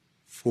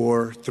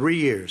for 3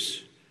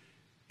 years.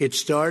 It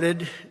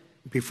started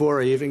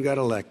before I even got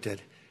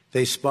elected.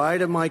 They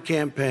spied on my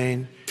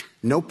campaign.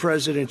 No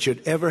president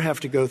should ever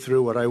have to go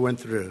through what I went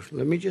through.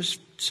 Let me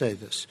just say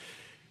this.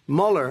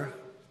 Mueller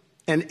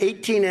and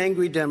 18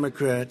 angry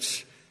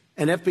Democrats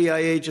and FBI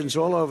agents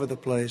all over the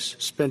place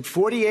spent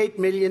 $48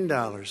 million.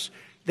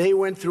 They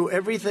went through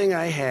everything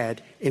I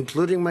had,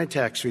 including my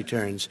tax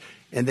returns,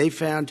 and they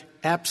found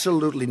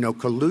absolutely no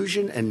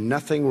collusion and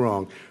nothing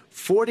wrong.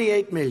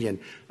 $48 million.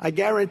 I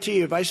guarantee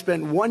you, if I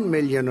spent $1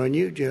 million on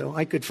you, Joe,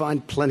 I could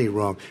find plenty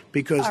wrong.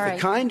 Because the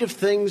kind of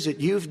things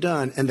that you've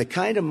done and the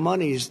kind of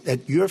monies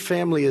that your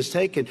family has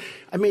taken,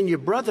 I mean, your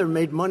brother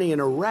made money in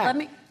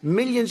Iraq.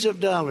 Millions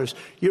of dollars.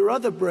 Your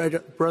other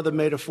brother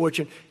made a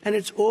fortune, and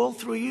it's all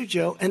through you,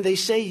 Joe. And they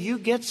say you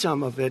get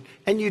some of it,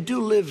 and you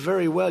do live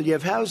very well. You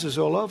have houses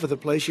all over the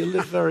place. You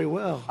live very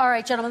well. All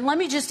right, gentlemen, let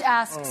me just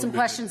ask some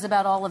questions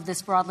about all of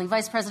this broadly.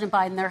 Vice President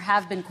Biden, there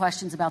have been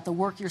questions about the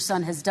work your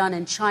son has done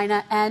in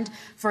China and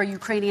for a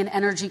Ukrainian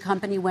energy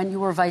company when you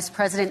were vice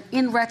president.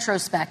 In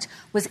retrospect,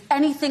 was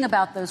anything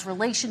about those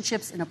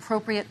relationships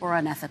inappropriate or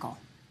unethical?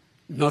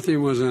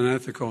 Nothing was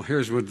unethical.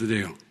 Here's what the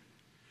deal.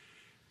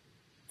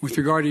 With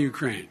regard to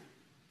Ukraine,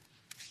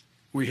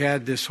 we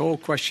had this whole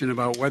question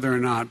about whether or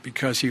not,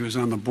 because he was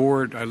on the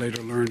board, I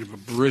later learned of a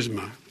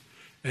Burisma,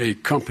 a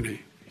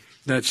company,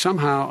 that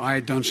somehow I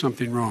had done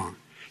something wrong.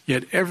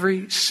 Yet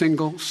every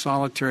single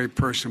solitary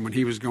person, when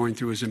he was going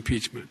through his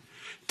impeachment,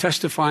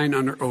 testifying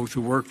under oath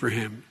who worked for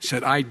him,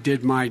 said, I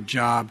did my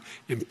job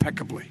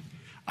impeccably.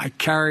 I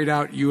carried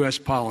out U.S.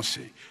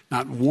 policy.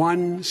 Not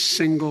one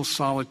single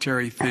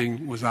solitary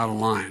thing was out of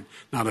line.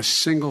 Not a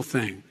single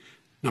thing,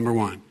 number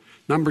one.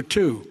 Number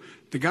two,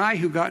 the guy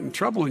who got in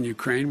trouble in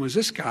Ukraine was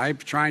this guy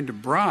trying to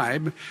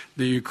bribe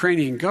the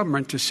Ukrainian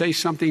government to say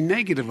something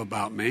negative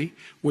about me,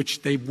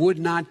 which they would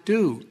not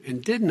do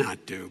and did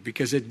not do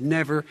because it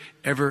never,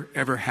 ever,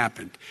 ever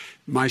happened.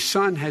 My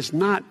son has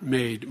not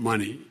made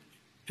money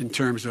in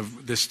terms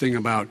of this thing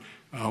about,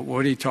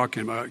 what are you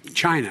talking about,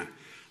 China.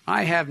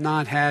 I have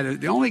not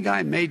had, the only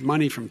guy made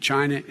money from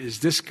China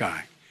is this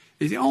guy.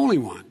 He's the only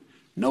one.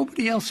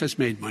 Nobody else has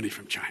made money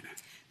from China.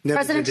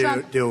 President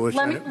Trump,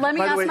 let me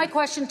ask my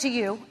question to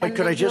you. But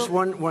could I just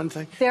one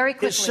thing? Very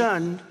quickly. His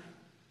son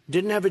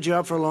didn't have a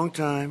job for a long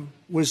time,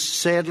 was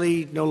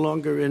sadly no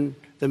longer in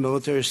the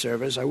military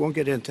service. I won't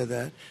get into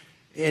that.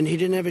 And he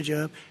didn't have a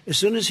job. As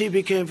soon as he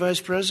became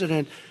vice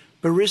president,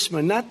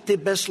 Burisma, not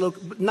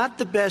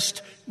the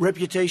best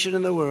reputation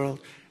in the world.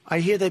 I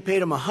hear they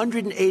paid him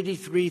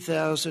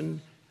 $183,000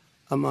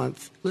 a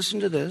month. Listen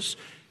to this.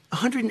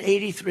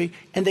 $183,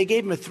 and they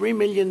gave him a $3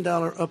 million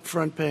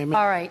upfront payment.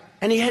 All right.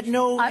 And he had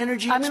no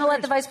energy. I'm going to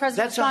let the Vice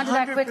President respond to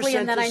that quickly,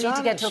 and then I need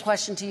to get to a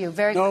question to you.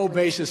 Very quickly. No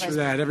basis for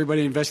that.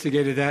 Everybody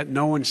investigated that.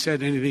 No one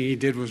said anything he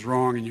did was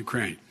wrong in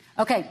Ukraine.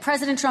 Okay,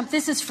 President Trump,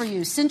 this is for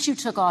you. Since you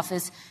took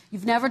office,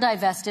 you've never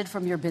divested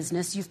from your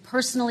business. You've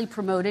personally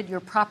promoted your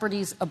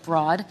properties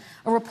abroad.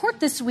 A report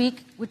this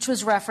week, which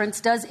was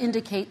referenced, does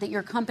indicate that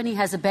your company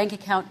has a bank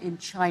account in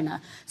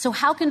China. So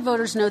how can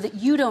voters know that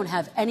you don't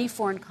have any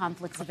foreign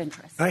conflicts of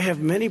interest? I have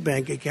many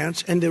bank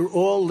accounts, and they're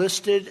all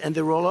listed, and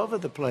they're all over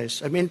the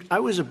place. I mean, I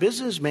was a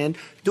businessman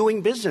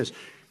doing business.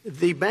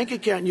 The bank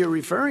account you're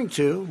referring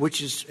to,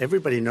 which is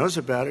everybody knows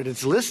about it,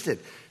 it's listed.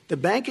 The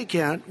bank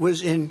account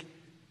was in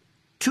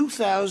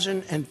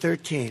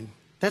 2013.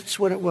 That's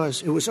what it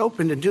was. It was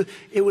opened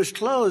it was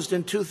closed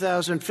in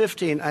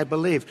 2015, I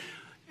believe.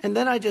 And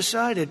then I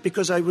decided,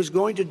 because I was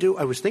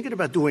thinking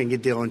about doing a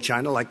deal in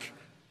China like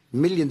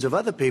millions of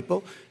other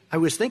people. I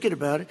was thinking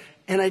about it,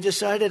 and I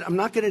decided I'm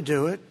not going to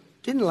do it.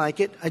 Didn't like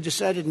it. I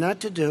decided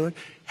not to do it.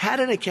 Had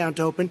an account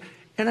open,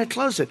 and I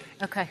closed it.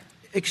 Okay.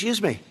 Excuse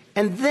me.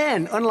 And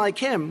then, unlike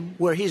him,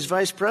 where he's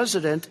vice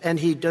president and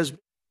he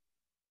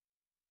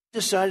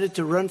decided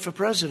to run for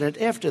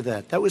president after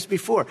that. That was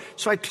before.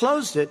 So I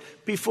closed it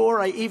before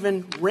I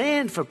even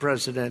ran for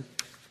president,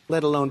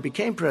 let alone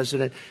became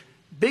president.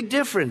 Big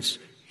difference.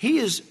 He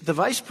is the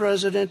vice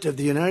president of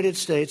the United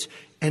States,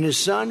 and his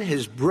son,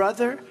 his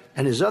brother,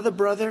 and his other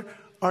brother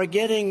are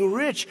getting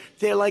rich.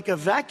 They're like a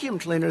vacuum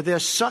cleaner. They're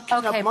sucking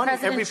up money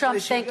every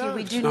place he goes. President Trump, thank you.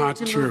 We do need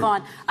to move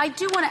on. I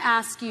do want to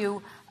ask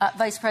you,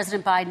 Vice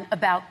President Biden,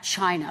 about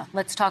China.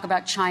 Let's talk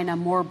about China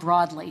more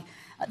broadly.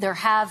 There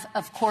have,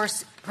 of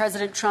course,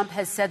 President Trump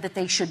has said that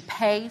they should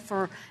pay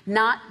for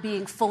not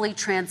being fully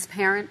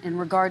transparent in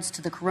regards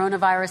to the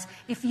coronavirus.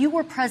 If you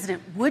were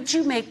president, would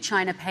you make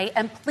China pay?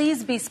 And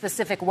please be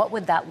specific. What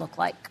would that look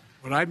like?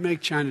 What I'd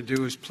make China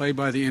do is play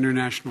by the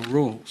international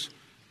rules,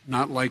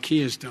 not like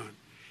he has done.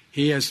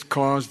 He has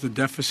caused the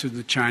deficit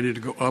of China to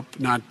go up,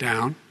 not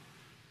down,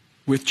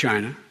 with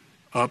China,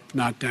 up,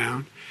 not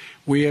down.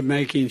 We are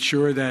making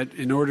sure that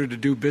in order to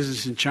do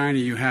business in China,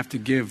 you have to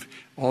give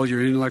all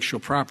your intellectual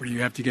property.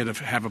 You have to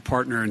have a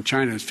partner in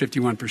China. It's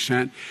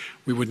 51%.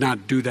 We would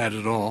not do that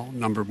at all,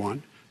 number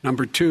one.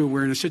 Number two,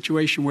 we're in a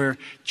situation where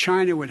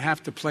China would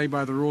have to play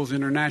by the rules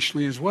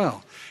internationally as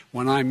well.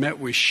 When I met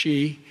with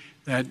Xi,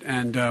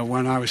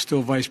 when I was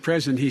still vice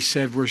president, he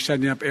said we're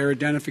setting up air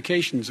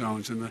identification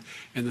zones in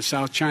the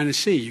South China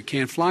Sea. You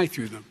can't fly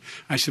through them.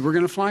 I said we're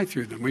going to fly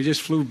through them. We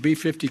just flew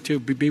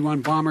B-52,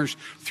 B-1 bombers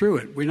through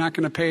it. We're not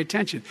going to pay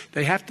attention.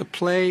 They have to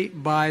play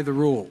by the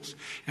rules.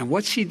 And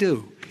what's he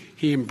do?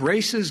 He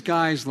embraces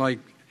guys like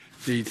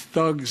the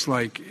thugs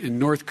like in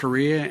North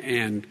Korea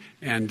and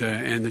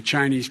the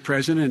Chinese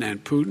president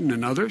and Putin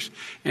and others,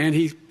 and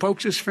he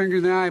pokes his finger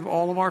in the eye of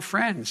all of our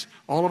friends,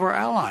 all of our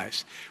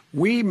allies.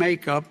 We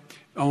make up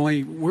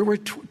we're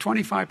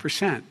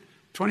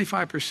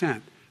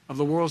 25% of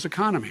the world's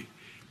economy.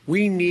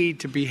 We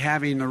need to be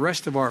having the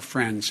rest of our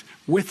friends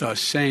with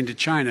us saying to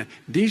China,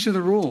 these are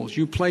the rules.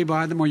 You play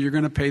by them or you're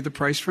going to pay the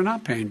price for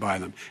not paying by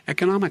them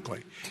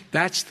economically.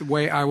 That's the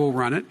way I will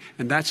run it.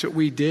 And that's what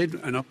we did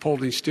in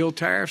upholding steel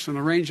tariffs and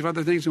a range of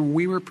other things when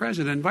we were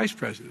president and vice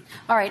president.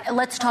 All right.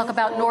 Let's talk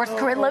about North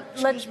Korea.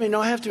 Excuse me.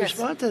 No, I have to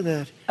respond to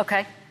that.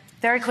 Okay.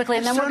 Very quickly,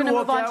 and then we're going to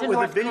move on to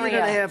North Korea. With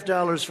 $1.5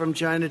 billion from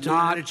China to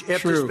manage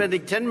after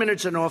spending 10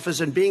 minutes in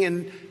office and being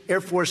in Air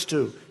Force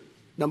Two,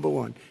 number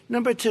one.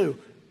 Number two,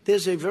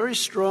 there's a very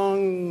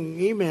strong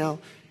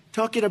email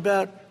talking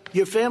about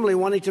your family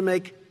wanting to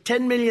make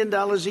 $10 million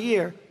a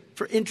year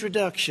for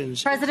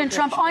introductions. President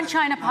Trump, on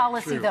China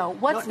policy, though,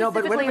 what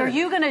specifically are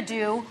you going to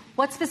do?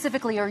 What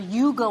specifically are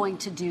you going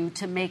to do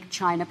to make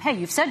China pay?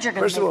 You've said you're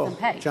going to make them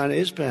pay. China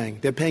is paying.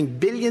 They're paying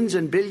billions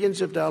and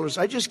billions of dollars.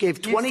 I just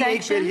gave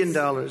 $28 billion.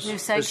 New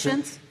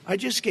sanctions? I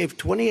just gave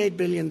 $28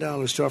 billion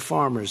to our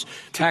farmers.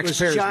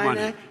 Taxpayers'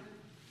 money.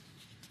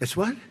 It's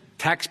what?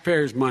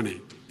 Taxpayers'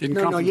 money. Didn't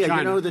come from China.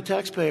 You know the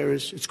taxpayer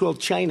it's called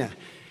China.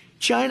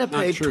 China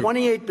paid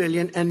 $28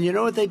 billion, and you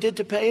know what they did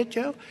to pay it,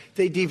 Joe?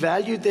 They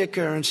devalued their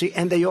currency,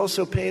 and they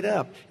also paid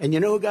up. And you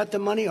know who got the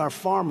money? Our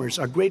farmers,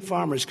 our great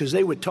farmers, because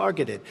they were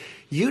targeted.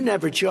 You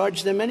never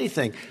charged them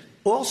anything.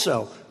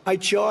 Also, I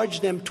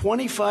charged them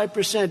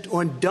 25%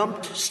 on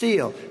dumped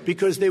steel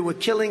because they were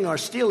killing our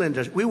steel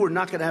industry. We were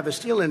not going to have a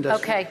steel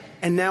industry. Okay.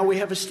 And now we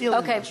have a steel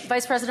industry. Okay.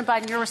 Vice President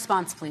Biden, your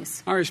response,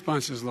 please. Our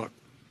response is, look,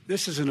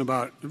 this isn't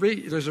about –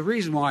 there's a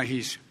reason why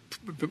he's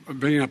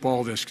bringing up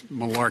all this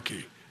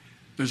malarkey.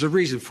 There's a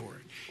reason for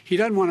it. He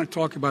doesn't want to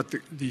talk about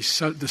the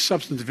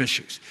substantive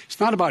issues.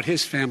 It's not about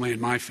his family and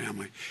my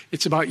family.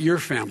 It's about your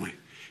family.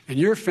 And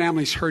your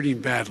family's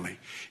hurting badly.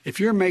 If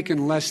you're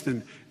making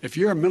if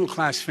you're a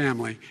middle-class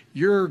family,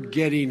 you're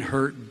getting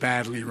hurt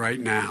badly right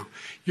now.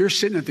 You're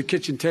sitting at the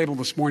kitchen table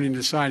this morning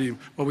deciding,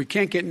 well, we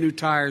can't get new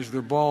tires,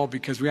 they're bald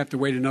because we have to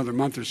wait another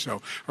month or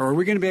so. Or are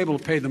we going to be able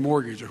to pay the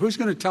mortgage? Or who's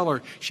going to tell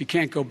her she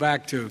can't go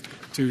back to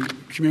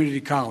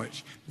community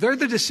college? They're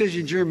the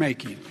decisions you're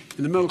making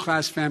in the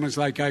middle-class families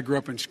like I grew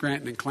up in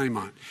Scranton and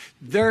Claymont.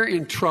 They're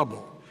in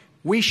trouble.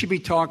 We should be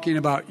talking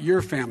about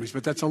your families,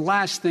 but that's the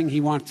last thing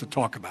he wants to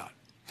talk about.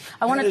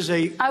 I want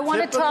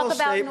to talk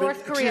about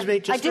North Korea.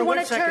 Excuse me, I do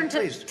want to turn to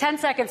please. 10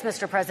 seconds,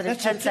 Mr. President.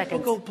 That's 10 a seconds.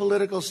 typical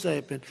political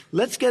statement.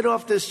 Let's get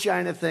off this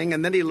China thing,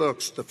 and then he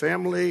looks, the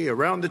family,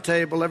 around the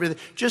table, everything.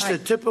 Just a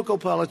typical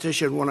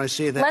politician when I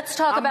see that. Let's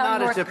talk about North Korea.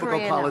 I'm not a typical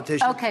Korea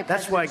politician. Okay,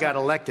 that's why I got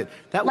elected.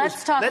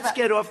 Let's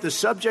get off the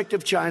subject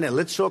of China.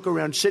 Let's talk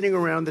sitting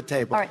around the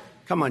table. All right.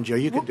 Come on, Joe,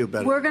 you can do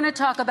better. We're going to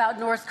talk about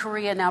North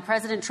Korea now.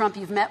 President Trump,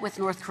 you've met with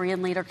North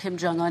Korean leader Kim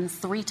Jong-un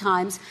 3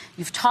 times.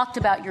 You've talked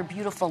about your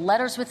beautiful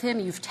letters with him.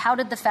 You've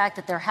touted the fact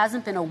that there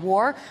hasn't been a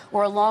war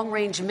or a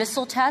long-range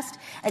missile test.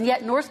 And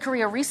yet North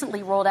Korea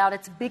recently rolled out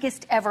its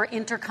biggest ever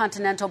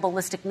intercontinental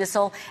ballistic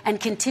missile and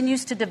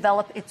continues to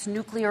develop its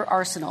nuclear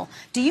arsenal.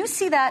 Do you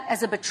see that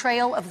as a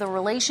betrayal of the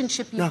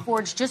relationship you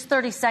forged? Just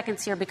 30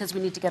 seconds here because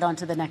we need to get on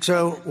to the next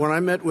So when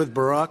I met with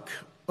Barack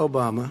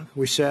Obama,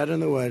 we sat in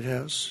the White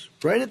House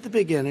right at the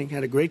beginning,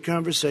 had a great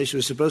conversation. It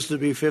was supposed to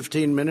be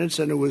 15 minutes,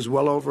 and it was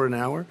well over an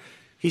hour.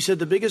 He said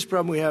the biggest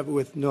problem we have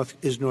with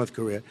North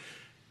Korea.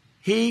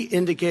 He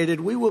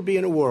indicated we will be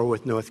in a war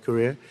with North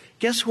Korea.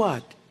 Guess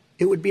what?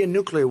 It would be a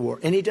nuclear war,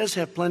 and he does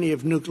have plenty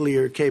of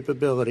nuclear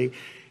capability.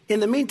 In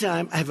the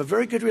meantime, I have a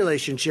very good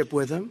relationship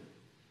with him.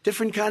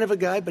 Different kind of a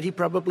guy, but he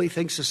probably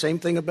thinks the same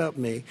thing about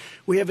me.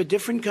 We have a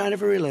different kind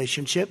of a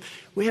relationship.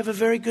 We have a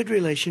very good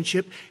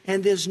relationship,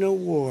 and there's no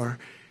war.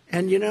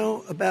 And, you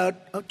know,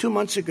 about 2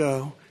 months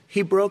ago,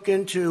 he broke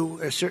into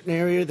a certain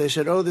area. They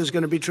said, oh, there's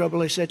going to be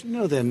trouble. I said,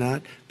 no, they're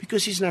not,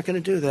 because he's not going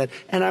to do that.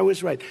 And I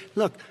was right.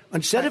 Look,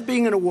 instead of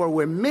being in a war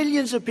where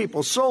millions of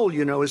people, Seoul,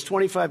 you know, is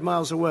 25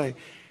 miles away,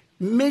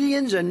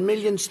 Millions and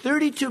millions,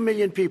 32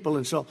 million people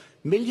in Seoul.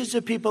 Millions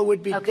of people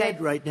would be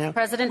dead right now.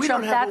 President we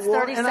Trump, don't have that's a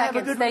war, 30 and seconds. I have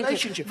a good Thank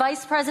relationship. You.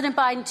 Vice President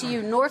Biden, to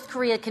you, North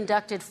Korea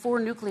conducted 4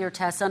 nuclear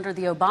tests under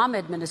the Obama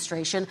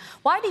administration.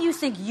 Why do you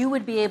think you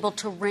would be able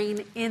to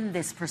rein in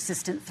this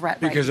persistent threat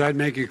Because right now? I'd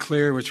make it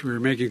clear, which we were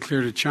making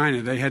clear to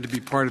China, they had to be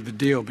part of the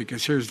deal.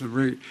 Because here's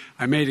the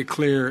I made it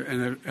clear,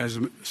 and as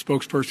a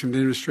spokesperson of the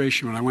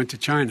administration when I went to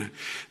China,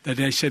 that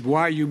they said,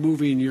 why are you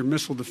moving your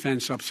missile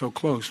defense up so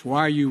close?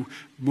 Why are you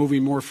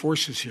moving more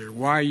forces here?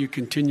 Why are you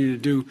continuing to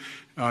do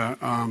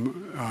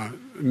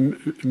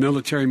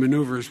military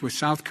maneuvers with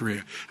South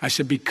Korea? I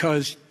said,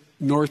 because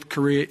North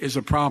Korea is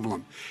a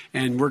problem,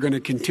 and we're going to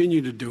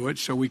continue to do it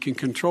so we can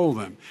control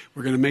them.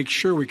 We're going to make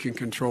sure we can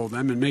control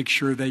them and make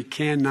sure they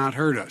cannot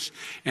hurt us.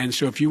 And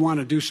so if you want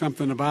to do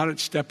something about it,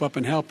 step up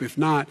and help. If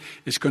not,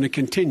 it's going to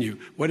continue.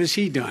 What has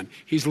he done?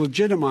 He's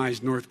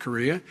legitimized North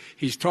Korea.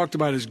 He's talked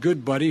about his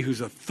good buddy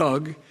who's a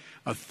thug,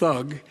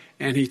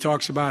 and he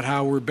talks about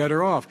how we're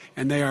better off.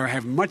 And they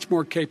have much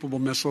more capable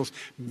missiles,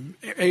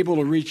 able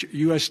to reach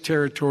U.S.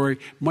 territory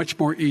much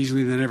more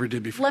easily than ever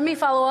did before. Let me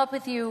follow up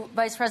with you,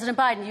 Vice President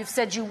Biden. You've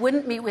said you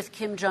wouldn't meet with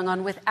Kim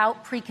Jong-un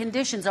without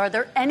preconditions. Are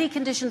there any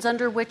conditions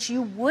under which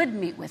you would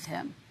meet with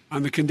him?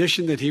 On the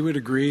condition that he would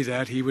agree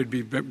that he would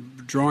be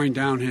drawing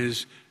down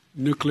his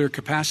nuclear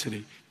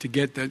capacity to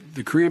get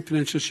the Korean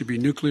Peninsula should be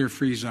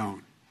nuclear-free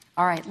zone.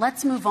 All right,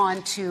 let's move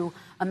on to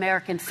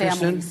American families.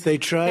 Kristen, they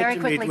tried Very to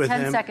quickly, meet with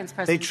 10 him. seconds,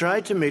 President. They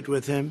tried to meet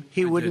with him.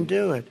 He wouldn't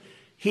do it.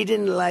 He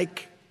didn't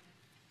like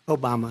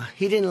Obama.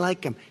 He didn't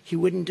like him. He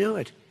wouldn't do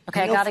it.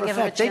 Okay, I got to give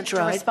him a chance to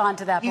respond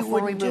to that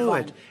before we move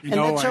on. And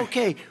that's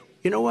okay.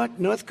 You know what,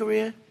 North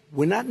Korea,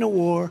 we're not in a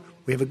war.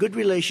 We have a good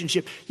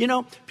relationship. You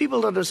know,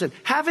 people don't understand.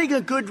 Having a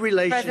good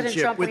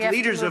relationship with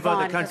leaders of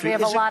other countries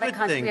is a good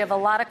thing. We have a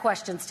lot of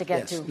questions to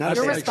get to.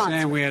 Your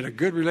response. We had a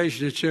good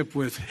relationship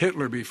with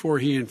Hitler before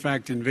he, in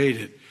fact,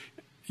 invaded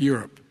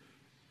Europe,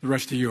 the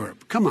rest of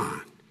Europe. Come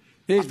on.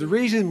 The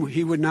reason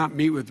he would not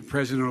meet with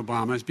President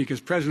Obama is because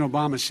President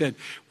Obama said,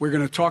 we're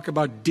going to talk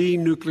about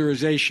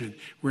denuclearization.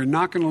 We're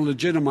not going to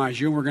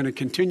legitimize you, and we're going to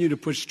continue to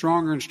put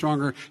stronger and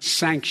stronger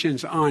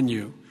sanctions on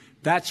you.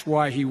 That's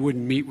why he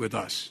wouldn't meet with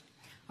us.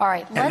 All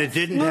right, let's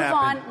move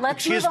on.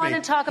 Let's move on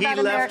and talk about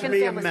American families.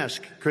 He left me a mess,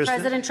 Kristen.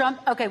 President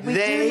Trump, okay, we do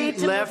need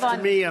to move on. They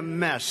left me a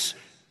mess.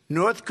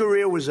 North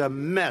Korea was a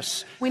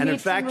mess. And in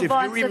fact, if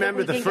you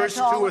remember the first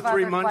 2 or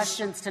 3 months,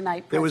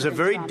 there was a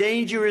very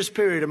dangerous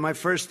period in my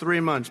first 3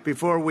 months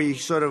before we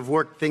sort of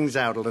worked things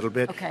out a little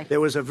bit. Okay. There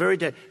was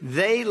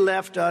they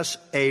left us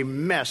a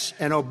mess.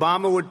 And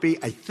Obama would be,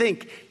 I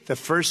think, the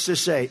first to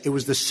say it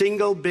was the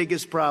single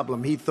biggest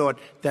problem he thought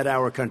that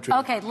our country had.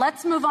 Okay,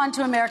 let's move on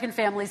to American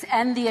families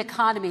and the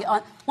economy.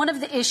 One of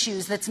the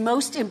issues that's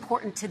most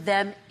important to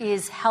them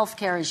is health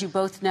care, as you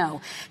both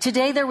know.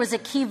 Today, there was a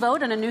key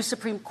vote on a new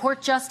Supreme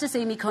Court Justice,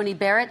 Amy Coney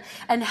Barrett,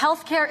 and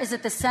health care is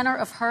at the center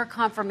of her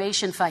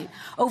confirmation fight.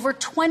 Over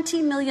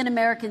 20 million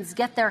Americans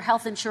get their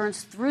health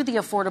insurance through the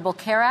Affordable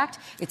Care Act.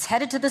 It's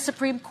headed to the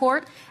Supreme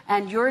Court,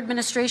 and your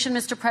administration,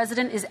 Mr.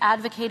 President, is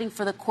advocating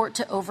for the court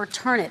to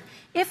overturn it.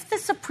 If the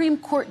Supreme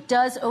Court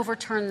does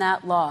overturn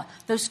that law,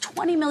 those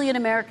 20 million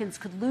Americans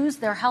could lose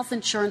their health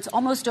insurance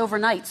almost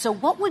overnight. So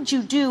what would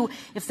you do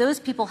if those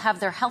people have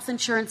their health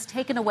insurance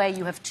taken away?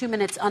 You have 2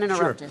 minutes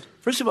uninterrupted. Sure.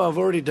 First of all, I've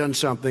already done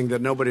something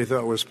that nobody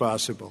thought was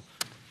possible.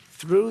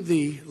 Through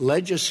the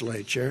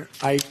legislature,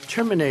 I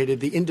terminated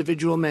the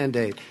individual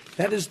mandate.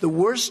 That is the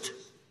worst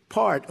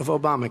part of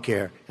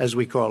Obamacare, as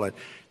we call it.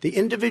 The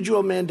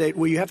individual mandate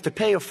where you have to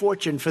pay a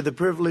fortune for the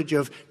privilege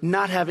of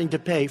not having to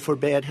pay for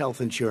bad health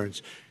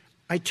insurance.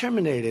 I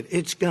terminated.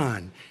 It's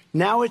gone.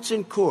 Now it's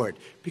in court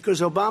because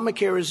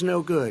Obamacare is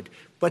no good.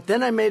 But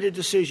then I made a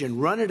decision.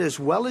 Run it as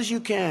well as you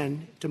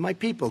can to my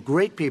people,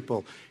 great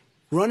people.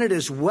 Run it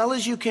as well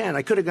as you can.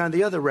 I could have gone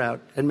the other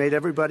route and made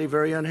everybody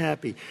very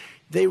unhappy.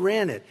 They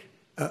ran it.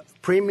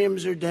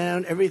 Premiums are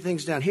down.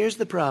 Everything's down. Here's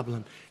the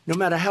problem. No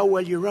matter how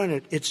well you run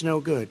it, it's no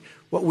good.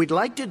 What we'd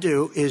like to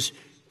do is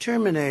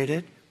terminate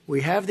it.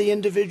 We have the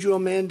individual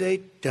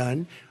mandate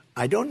done.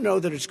 I don't know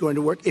that it's going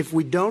to work. If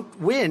we don't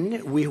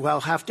win, we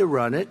will have to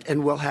run it,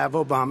 and we'll have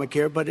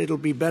Obamacare, but it'll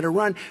be better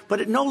run. But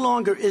it no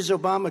longer is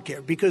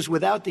Obamacare, because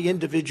without the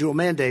individual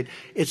mandate,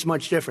 it's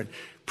much different.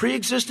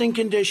 Pre-existing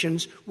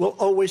conditions will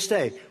always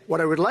stay. What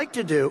I would like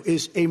to do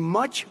is a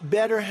much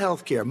better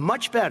health care,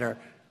 much better,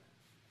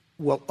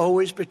 will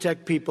always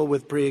protect people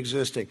with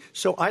pre-existing.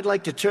 So I'd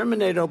like to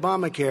terminate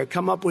Obamacare,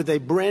 come up with a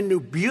brand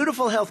new,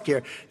 beautiful health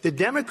care. The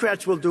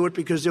Democrats will do it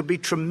because there'll be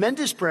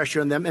tremendous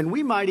pressure on them, and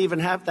we might even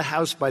have the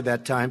House by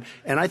that time,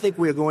 and I think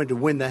we're going to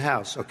win the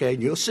House, okay?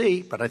 You'll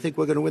see, but I think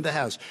we're going to win the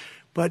House.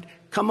 But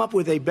come up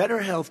with a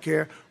better health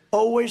care,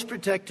 always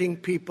protecting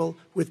people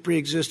with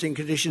pre-existing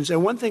conditions.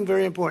 And one thing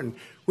very important,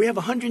 we have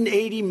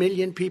 180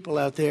 million people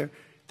out there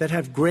that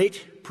have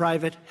great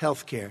private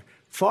health care.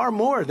 Far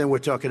more than we're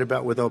talking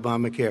about with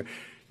Obamacare.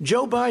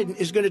 Joe Biden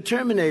is going to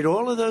terminate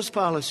all of those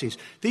policies.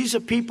 These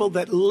are people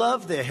that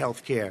love their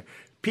health care,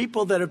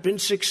 people that have been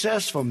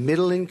successful,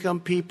 middle-income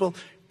people,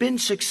 been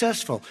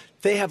successful.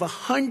 They have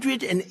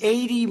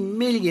 180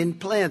 million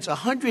plans,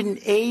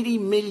 180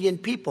 million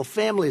people,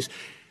 families,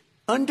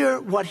 under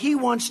what he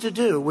wants to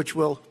do, which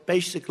will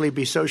basically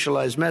be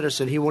socialized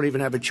medicine. He won't even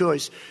have a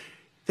choice.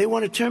 They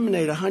want to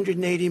terminate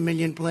 180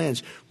 million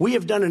plans. We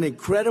have done an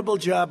incredible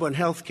job on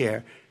health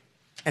care,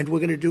 and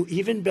we're going to do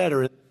even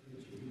better.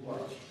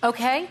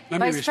 Okay.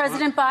 Vice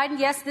President Biden,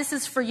 yes, this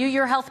is for you.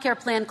 Your health care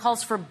plan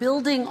calls for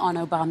building on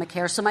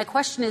Obamacare. So my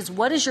question is,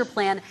 what is your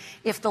plan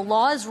if the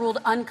law is ruled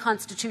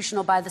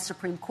unconstitutional by the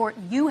Supreme Court?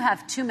 You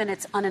have 2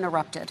 minutes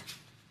uninterrupted.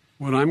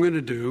 What I'm going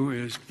to do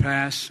is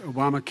pass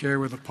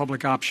Obamacare with a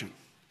public option.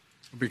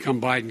 It'll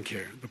become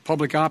Biden-care. The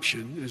public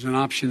option is an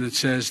option that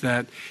says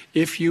that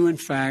if you, in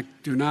fact,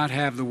 do not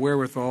have the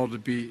wherewithal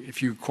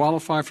if you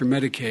qualify for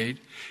Medicaid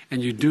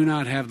and you do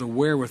not have the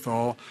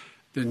wherewithal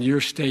in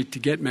your state to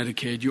get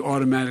Medicaid, you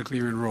automatically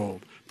are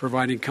enrolled,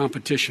 providing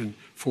competition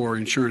for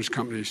insurance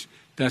companies.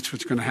 That's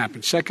what's going to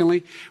happen.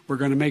 Secondly, we're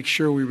going to make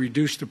sure we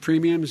reduce the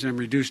premiums and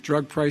reduce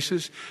drug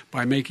prices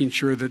by making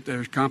sure that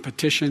there's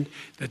competition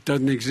that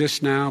doesn't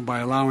exist now by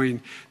allowing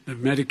the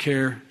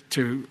Medicare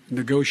to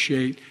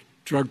negotiate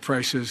drug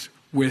prices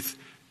with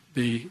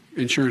the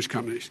insurance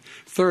companies.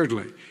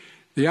 Thirdly,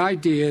 the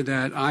idea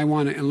that I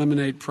want to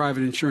eliminate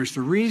private insurance,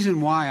 the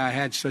reason why I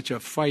had such a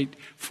fight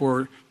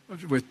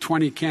with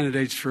 20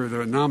 candidates for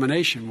the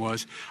nomination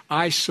was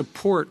I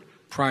support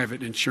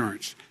private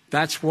insurance.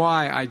 That's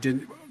why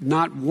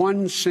not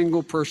one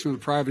single person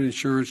with private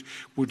insurance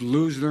would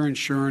lose their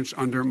insurance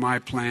under my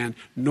plan,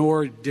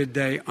 nor did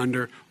they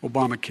under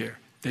Obamacare.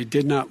 They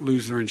did not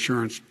lose their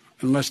insurance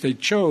unless they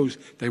chose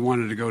they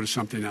wanted to go to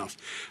something else.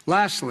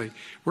 Lastly,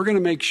 we're going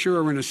to make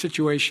sure we're in a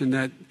situation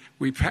that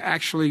we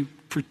actually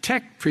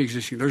protect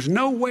pre-existing. There's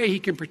no way he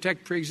can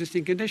protect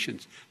pre-existing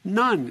conditions.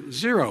 None.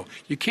 Zero.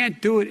 You can't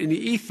do it in the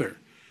ether.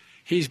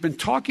 He's been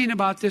talking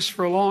about this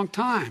for a long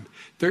time.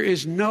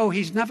 He's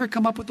never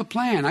come up with a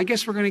plan. I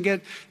guess we're going to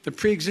get the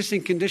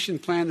pre-existing condition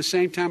plan the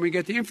same time we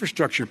get the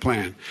infrastructure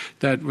plan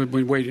that we've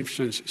been waiting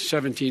since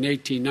 17,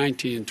 18,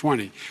 19, and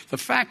 20.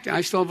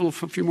 I still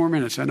have a few more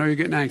minutes. I know you're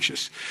getting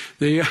anxious.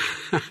 The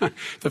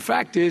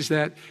fact is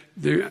that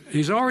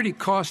he's already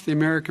cost the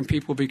American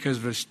people, because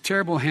of his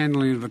terrible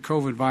handling of the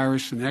COVID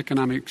virus and the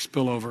economic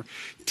spillover,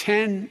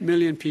 10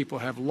 million people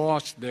have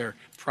lost their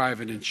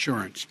private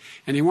insurance.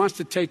 And he wants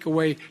to take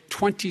away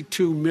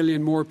 22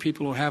 million more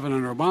people who have it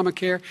under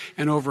Obamacare,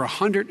 and over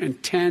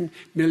 110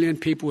 million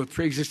people with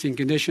pre-existing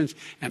conditions.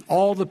 And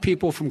all the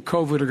people from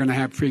COVID are going to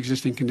have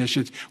pre-existing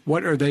conditions.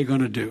 What are they going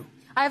to do?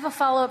 I have a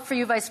follow-up for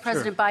you, Vice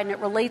President Biden. It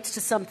relates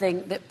to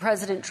something that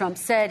President Trump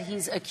said.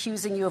 He's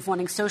accusing you of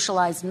wanting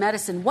socialized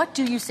medicine. What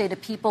do you say to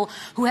people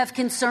who have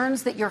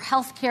concerns that your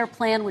health care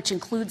plan, which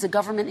includes a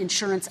government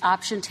insurance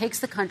option, takes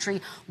the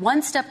country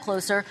one step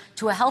closer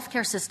to a health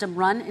care system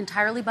run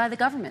entirely by the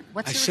government?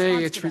 What's your response to them? I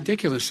say it's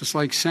ridiculous. It's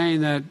like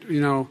saying that,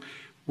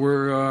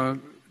 we're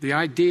the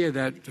idea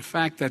that the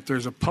fact that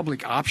there's a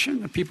public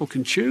option that people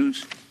can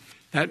choose,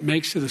 that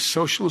makes it a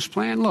socialist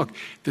plan. Look,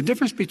 the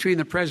difference between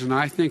the president,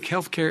 I think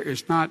health care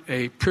is not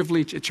a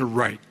privilege, it's a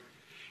right.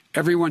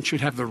 Everyone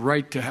should have the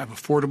right to have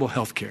affordable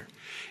health care.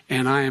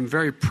 And I am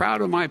very proud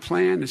of my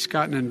plan. It's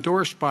gotten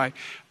endorsed by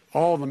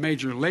all the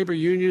major labor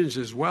unions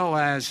as well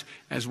as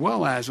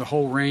a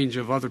whole range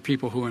of other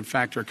people who, in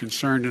fact, are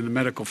concerned in the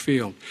medical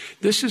field.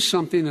 This is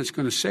something that's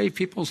going to save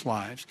people's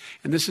lives,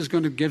 and this is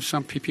going to give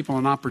some people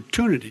an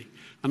opportunity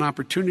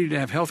to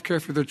have health care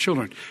for their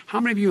children.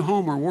 How many of you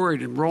home are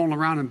worried and rolling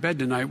around in bed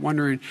tonight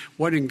wondering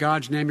what in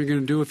God's name you're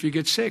going to do if you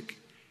get sick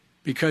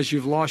because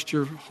you've lost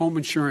your home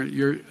insurance,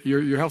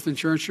 your health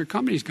insurance your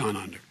company's gone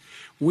under?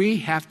 We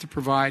have to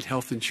provide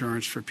health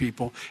insurance for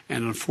people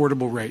at an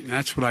affordable rate, and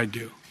that's what I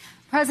do.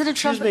 President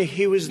Trump, excuse me,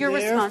 he was there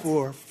response.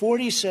 For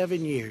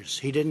 47 years.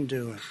 He didn't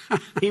do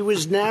it. He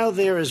was now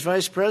there as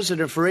vice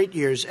president for 8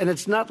 years, and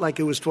it's not like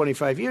it was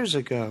 25 years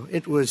ago.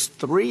 It was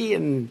 3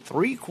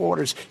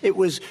 3/4. It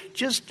was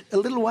just a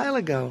little while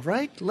ago,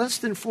 right? Less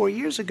than 4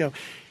 years ago.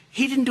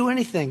 He didn't do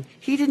anything.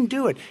 He didn't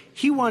do it.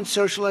 He wants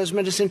socialized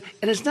medicine,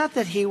 and it's not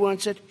that he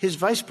wants it. His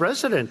vice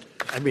president,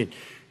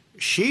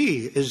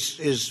 she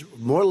is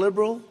more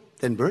liberal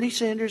than Bernie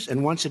Sanders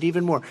and wants it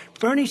even more.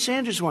 Bernie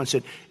Sanders wants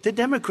it. The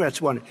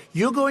Democrats want it.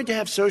 You're going to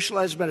have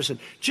socialized medicine,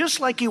 just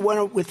like he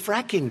went with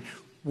fracking.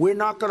 We're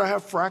not going to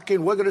have fracking.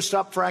 We're going to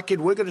stop fracking.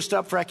 We're going to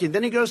stop fracking.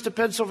 Then he goes to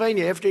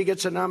Pennsylvania after he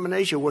gets a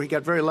nomination, where he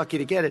got very lucky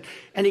to get it.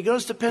 And he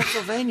goes to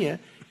Pennsylvania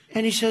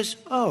and he says,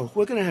 oh,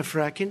 we're going to have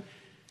fracking.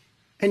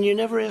 And you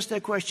never asked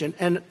that question.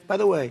 And by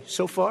the way,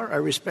 so far, I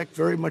respect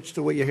very much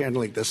the way you're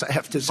handling this, I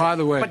have to say. By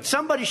the way. But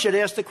somebody should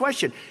ask the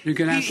question. You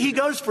can ask. He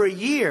goes for a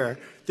year.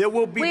 There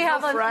will be no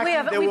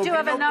fracking.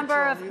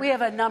 We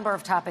have a number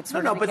of topics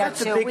we're going to get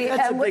to.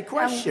 That's a big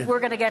question. We're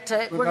going to get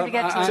to.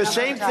 It's the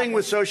same thing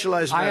with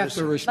socialized medicine. I have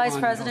to respond. Vice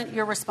President,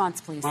 your response,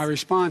 please. My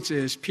response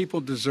is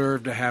people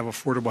deserve to have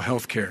affordable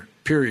health care,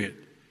 period.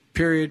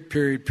 Period,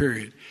 period,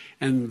 period.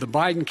 And the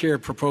Biden care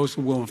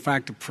proposal will, in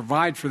fact,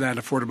 provide for that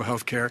affordable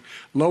health care,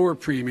 lower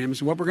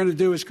premiums. What we're going to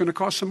do is going to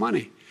cost some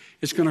money.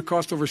 It's going to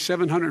cost over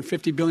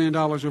 $750 billion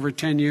over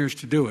 10 years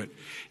to do it.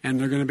 And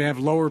they're going to have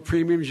lower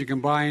premiums. You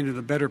can buy into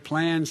the better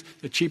plans,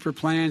 the cheaper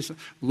plans,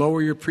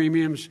 lower your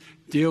premiums,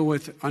 deal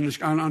with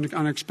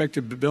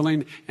unexpected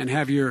billing, and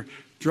have your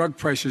drug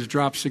prices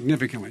drop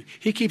significantly.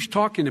 He keeps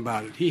talking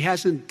about it. He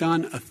hasn't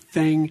done a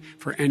thing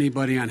for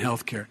anybody on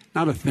health care.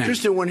 Not a thing.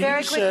 Tristan, when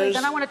Very he quickly, says,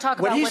 then I want to talk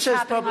when about he what's says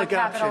happening on public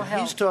Capitol option,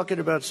 Hill. he's talking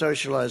about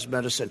socialized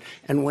medicine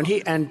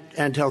and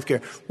and health care.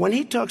 When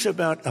he talks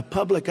about a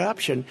public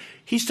option,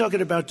 he's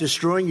talking about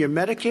destroying your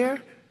Medicare,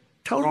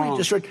 totally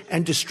destroying,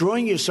 and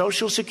destroying your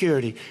Social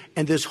Security.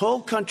 And this whole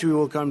country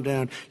will come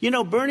down. You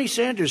know, Bernie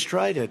Sanders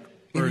tried it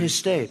in his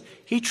state.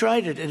 He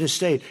tried it in his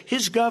state.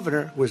 His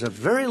governor was a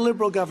very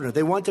liberal governor.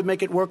 They wanted to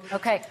make it work.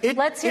 Okay,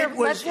 let's let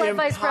Vice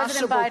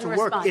President Biden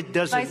respond. It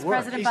doesn't Vice work.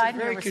 President He's Biden a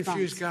very responds.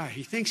 confused guy.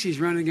 He thinks he's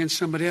running against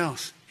somebody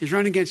else. He's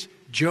running against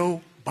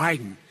Joe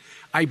Biden.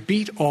 I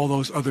beat all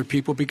those other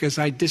people because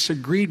I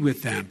disagreed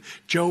with them.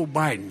 Joe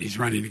Biden he's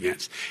running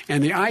against.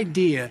 And the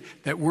idea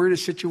that we're in a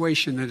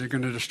situation that they're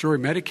going to destroy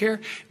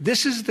Medicare,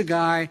 this is the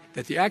guy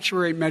that the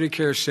actuary at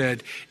Medicare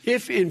said,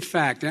 if in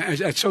fact,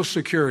 at Social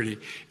Security,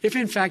 if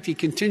in fact he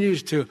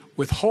continues to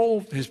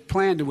withhold his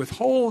plan to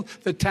withhold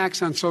the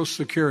tax on Social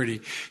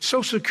Security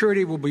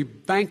will be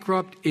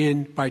bankrupt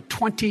by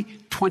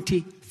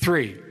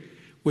 2023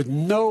 with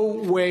no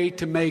way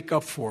to make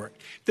up for it.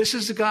 This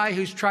is the guy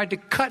who's tried to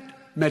cut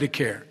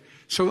Medicare.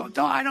 So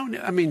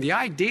the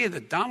idea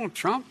that Donald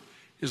Trump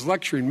is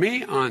lecturing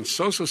me on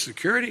Social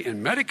Security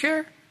and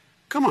Medicare,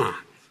 come on.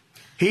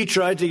 He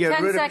tried to get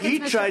rid of, he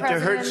tried to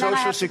hurt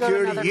Social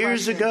Security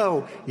years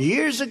ago.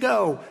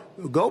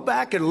 Go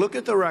back and look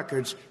at the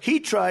records.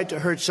 He tried to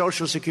hurt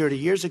Social Security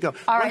years ago.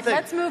 All right,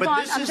 let's move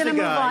on. I'm going to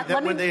move on.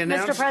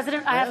 Mr.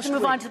 President, I have to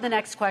move on to the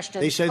next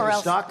question. They say the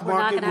stock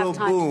market will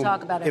boom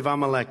if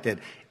I'm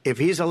elected. If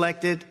he's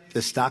elected,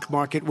 the stock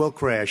market will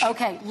crash.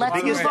 Okay,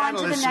 let's move on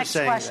to the next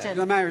question.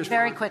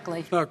 Very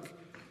quickly. Look,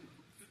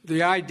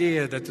 the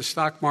idea that the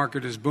stock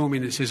market is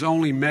booming is his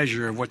only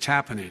measure of what's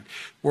happening.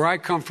 Where I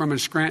come from in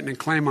Scranton and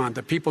Claymont,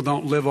 the people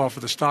don't live off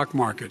of the stock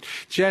market.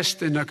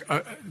 Just in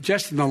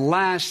the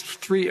last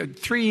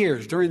three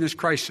years during this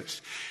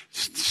crisis,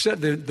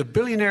 the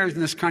billionaires in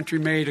this country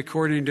made,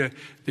 according to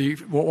the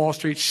Wall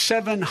Street,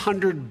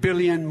 $700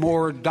 billion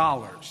more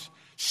dollars.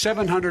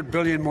 $700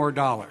 billion more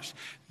dollars.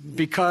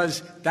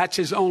 Because that's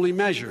his only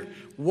measure.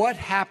 What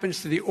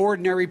happens to the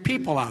ordinary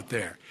people out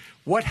there?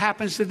 What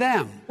happens to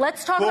them?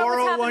 Let's talk about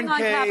what's happening on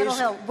Capitol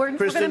Hill. We're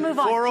going to move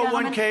on.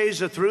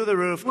 401ks are through the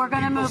roof. We're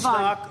going to move on.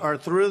 Stock are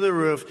through the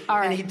roof. All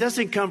right. And he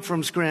doesn't come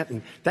from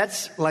Scranton.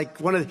 That's like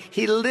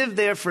he lived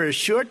there for a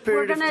short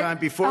period of time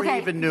before he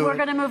even knew it. We're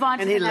going to move on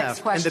to the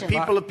next question. And the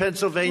people of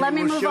Pennsylvania Let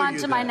me will show move you on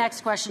to my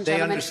next question,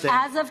 gentlemen. They understand.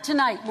 As of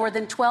tonight, more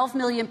than 12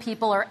 million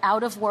people are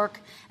out of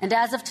work. And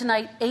as of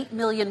tonight, 8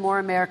 million more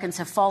Americans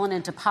have fallen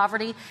into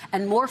poverty.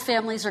 And more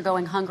families are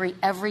going hungry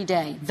every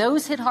day.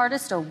 Those hit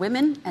hardest are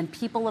women and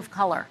people of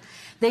color.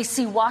 They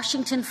see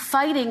Washington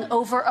fighting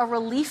over a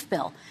relief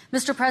bill.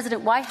 Mr.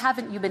 President, why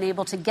haven't you been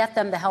able to get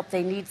them the help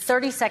they need?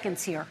 30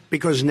 seconds here.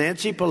 Because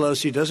Nancy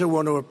Pelosi doesn't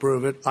want to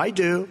approve it. I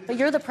do. But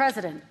you're the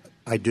president.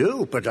 I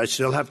do, but I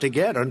still have to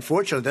get.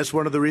 Unfortunately, that's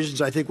one of the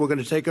reasons I think we're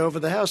going to take over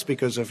the House,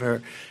 because of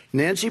her.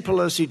 Nancy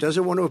Pelosi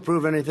doesn't want to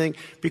approve anything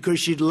because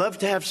she'd love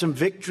to have some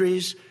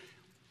victories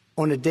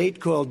on a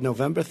date called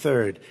November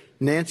 3rd.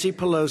 Nancy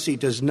Pelosi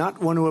does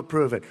not want to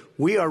approve it.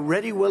 We are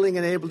ready, willing,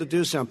 and able to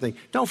do something.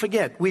 Don't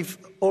forget, we've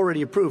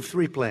already approved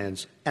 3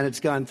 plans, and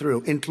it's gone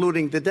through,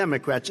 including the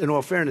Democrats, in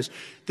all fairness.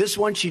 This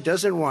one she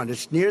doesn't want.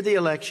 It's near the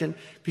election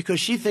because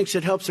she thinks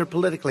it helps her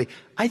politically.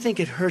 I think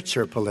it hurts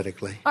her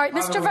politically. All right,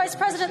 Mr. Vice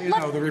President.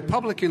 The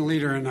Republican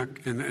leader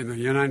in the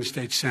United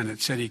States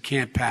Senate said he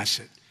can't pass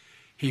it.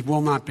 He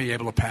will not be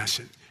able to pass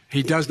it.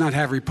 He does not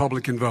have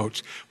Republican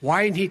votes.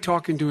 Why isn't he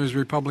talking to his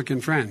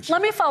Republican friends?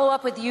 Let me follow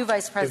up with you,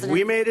 Vice President. If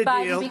we made a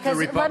Biden, deal, because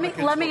the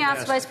Republicans let me ask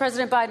pass Vice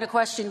President Biden a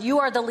question. You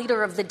are the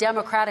leader of the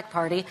Democratic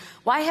Party.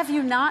 Why have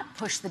you not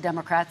pushed the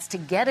Democrats to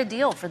get a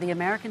deal for the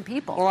American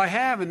people? Well, I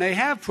have, and they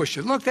have pushed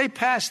it. Look, they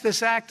passed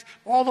this act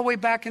all the way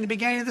back in the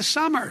beginning of the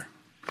summer.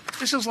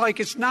 This is like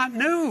it's not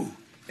new.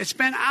 It's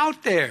been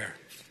out there.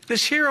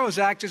 This HEROES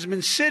Act has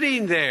been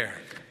sitting there.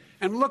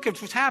 And look at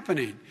what's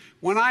happening.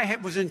 When I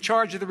was in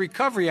charge of the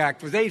Recovery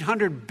Act with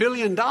 $800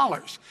 billion,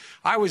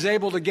 I was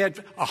able to get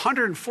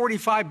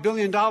 $145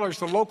 billion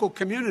to local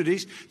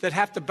communities that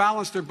have to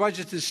balance their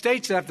budgets and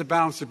states that have to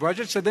balance their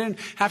budgets, so then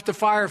have to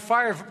fire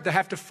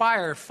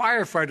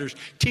firefighters,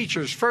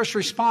 teachers, first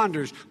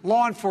responders,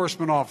 law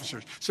enforcement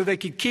officers, so they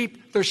could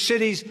keep their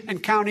cities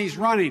and counties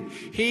running.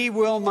 He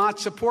will not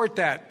support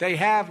that. They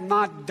have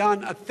not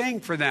done a thing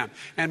for them.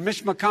 And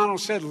Mitch McConnell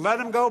said, let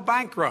them go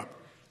bankrupt.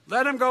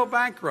 Let them go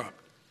bankrupt.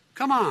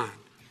 Come on.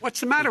 What's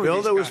the matter with these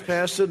guys? The bill that was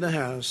passed in the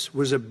House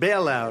was a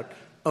bailout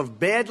of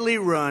badly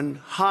run,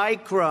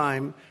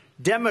 high-crime,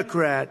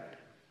 Democrat,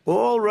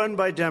 all run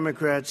by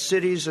Democrats,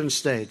 cities and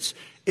states.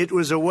 It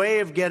was a way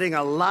of getting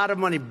a lot of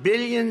money,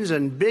 billions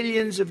and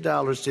billions of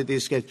dollars to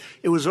these states.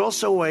 It was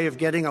also a way of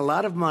getting a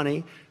lot of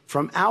money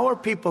from our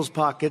people's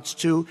pockets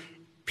to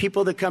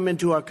people that come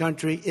into our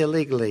country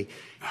illegally.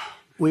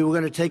 We were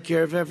going to take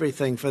care of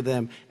everything for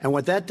them. And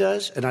what that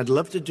does, and I'd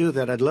love to do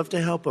that, I'd love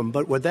to help them,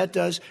 but what that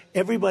does,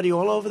 everybody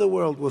all over the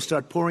world will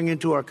start pouring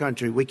into our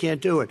country. We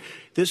can't do it.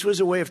 This was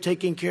a way of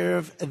taking care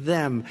of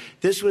them.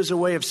 This was a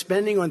way of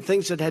spending on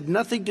things that had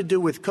nothing to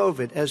do with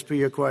COVID, as per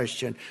your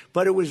question.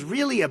 But it was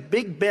really a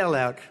big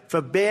bailout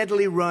for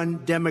badly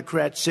run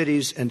Democrat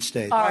cities and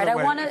states. All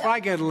right, If I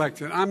get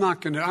elected, I'm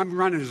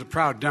running as a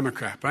proud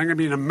Democrat, but I'm going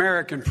to be an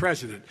American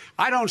president.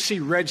 I don't see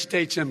red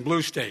states and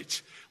blue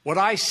states. What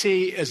I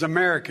see is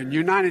American,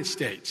 United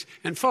States.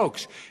 And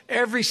folks,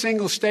 every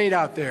single state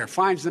out there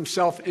finds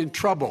themselves in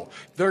trouble.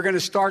 They're going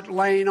to start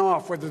laying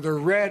off, whether they're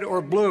red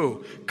or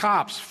blue,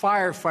 cops,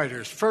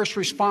 firefighters, first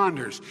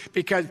responders,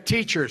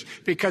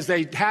 because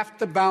they have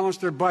to balance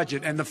their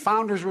budget. And the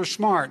founders were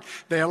smart.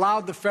 They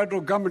allowed the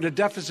federal government to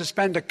deficit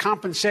spend to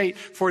compensate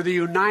for the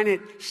United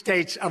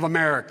States of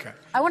America.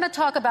 I want to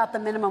talk about the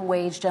minimum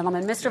wage,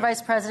 gentlemen. Mr.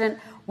 Vice President,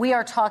 we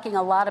are talking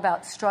a lot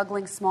about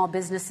struggling small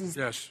businesses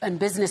and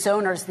business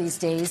owners these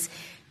days.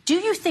 Do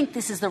you think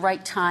this is the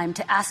right time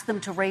to ask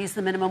them to raise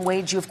the minimum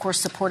wage? You, of course,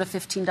 support a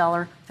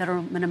 $15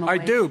 federal minimum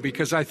wage. I do,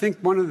 because I think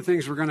one of the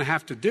things we're going to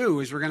have to do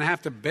is we're going to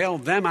have to bail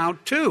them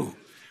out, too.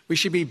 We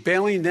should be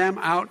bailing them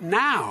out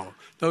now,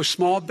 those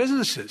small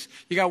businesses.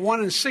 You got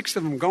 1 in 6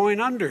 of them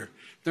going under.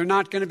 They're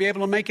not going to be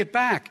able to make it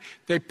back.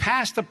 They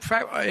passed a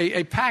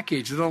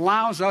package that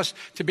allows us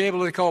to be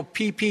able to call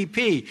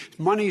PPP.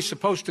 Money is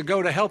supposed to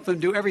go to help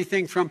them do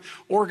everything from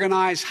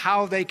organize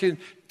how they can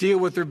deal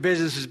with their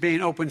businesses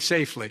being open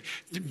safely.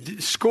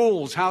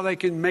 Schools, how they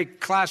can make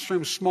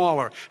classrooms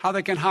smaller, how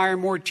they can hire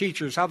more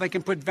teachers, how they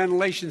can put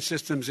ventilation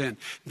systems in.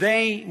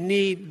 They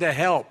need the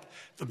help.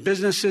 The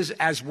businesses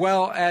as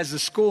well as the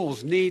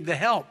schools need the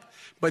help.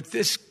 But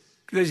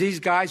these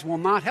guys will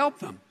not help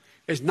them.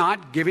 Is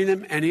not giving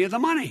them any of the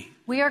money.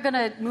 We are going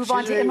to move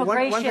on to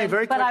immigration, one thing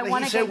very but I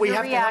want to get your reaction. We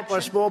have to help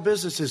our small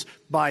businesses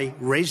by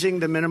raising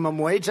the minimum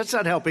wage. That's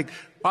not helping.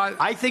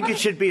 I think it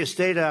should be a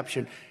state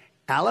option.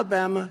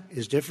 Alabama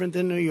is different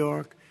than New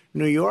York.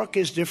 New York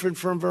is different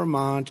from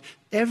Vermont.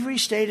 Every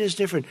state is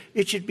different.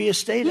 It should be a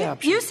state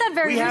option. You said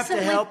very recently. We have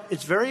to help.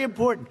 It's very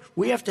important.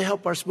 We have to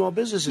help our small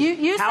businesses.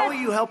 How are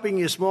you helping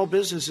your small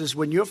businesses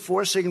when you're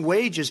forcing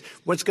wages?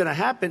 What's going to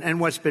happen,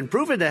 and what's been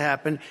proven to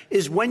happen,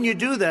 is when you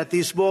do that,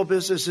 these small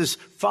businesses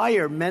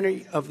fire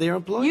many of their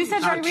employees. You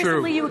said very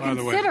recently you would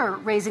consider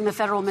raising the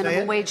federal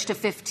minimum wage to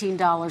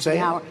 $15 an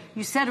hour.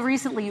 You said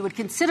recently you would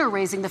consider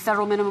raising the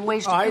federal minimum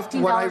wage to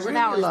 $15 an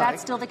hour. Is that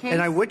still the case?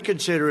 And I would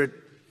consider it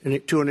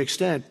to an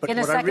extent, but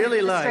what I really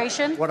like,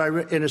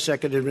 in a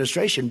second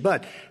administration,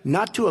 but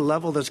not to a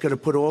level that's going to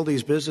put all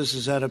these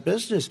businesses out of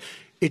business.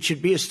 It should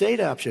be a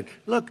state option.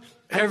 Look,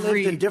 I've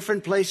lived in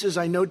different places.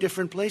 I know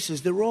different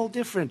places. They're all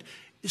different.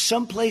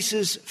 Some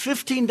places,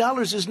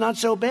 $15 is not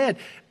so bad.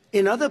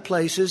 In other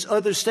places,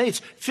 other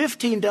states,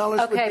 $15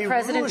 would be Okay,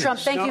 President ruinous. Trump,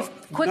 thank you.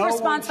 Quick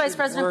response, Vice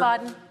President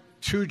Biden.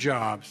 2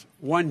 jobs,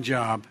 1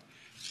 job,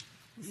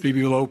 be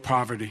below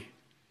poverty.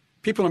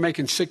 People are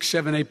making $6,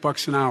 $7,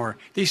 $8 an hour.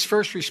 These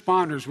first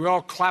responders, we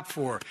all clap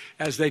for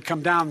as they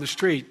come down the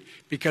street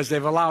because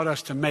they've allowed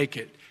us to make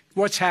it.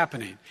 What's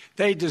happening?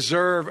 They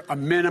deserve a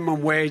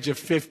minimum wage of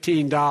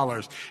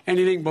 $15.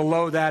 Anything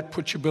below that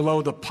puts you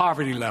below the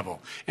poverty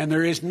level. And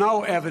there is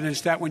no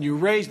evidence that when you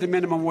raise the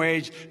minimum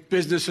wage,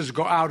 businesses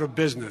go out of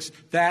business.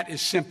 That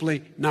is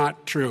simply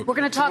not true. We're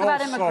going to talk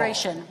about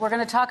immigration. We're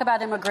going to talk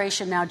about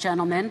immigration now,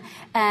 gentlemen,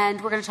 and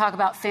we're going to talk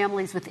about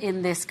families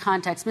within this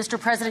context. Mr.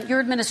 President,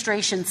 your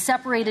administration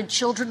separated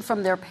children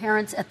from their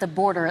parents at the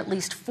border, at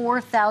least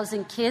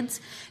 4,000 kids.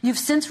 You've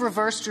since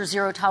reversed your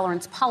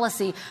zero-tolerance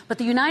policy, but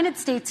the United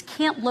States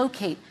can't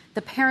locate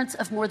the parents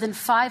of more than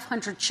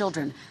 500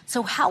 children.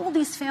 So how will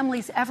these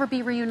families ever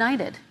be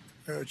reunited?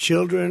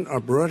 Children are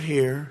brought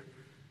here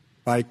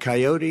by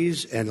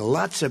coyotes and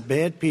lots of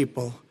bad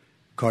people,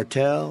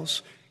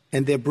 cartels,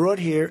 and they're brought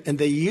here, and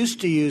they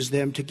used to use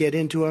them to get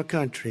into our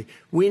country.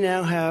 We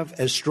now have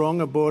as strong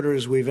a border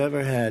as we've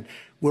ever had.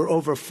 We're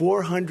over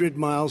 400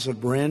 miles of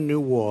brand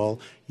new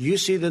wall. You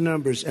see the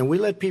numbers, and we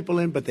let people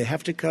in, but they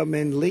have to come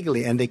in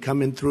legally, and they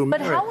come in through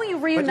merit. But how will you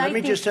reunite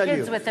these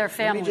kids with their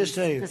families, Let me just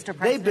tell you, Mr.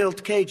 President? They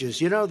built cages.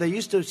 You know, they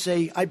used to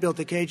say, I built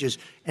the cages,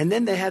 and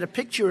then they had a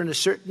picture in a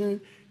certain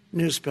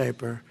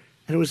newspaper,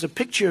 and it was a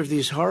picture of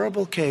these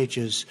horrible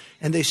cages,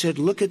 and they said,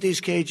 look at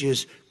these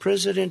cages.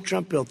 President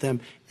Trump built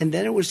them, and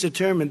then it was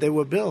determined they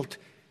were built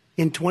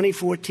in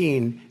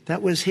 2014.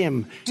 That was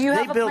him. Do you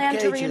have a plan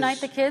to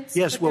reunite the kids?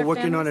 Yes, we're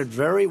working on it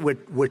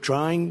we're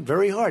trying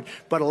very hard.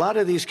 But a lot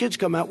of these kids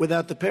come out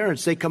without the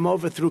parents. They come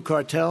over through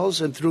cartels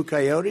and through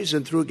coyotes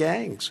and through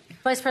gangs.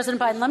 Vice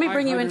President Biden, let me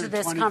bring you into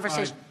this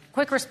conversation.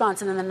 Quick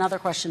response and then another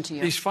question to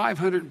you. These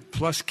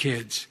 500-plus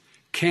kids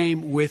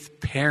came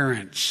with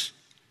parents.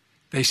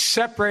 They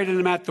separated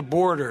them at the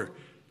border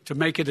to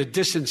make it a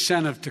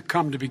disincentive to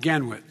come to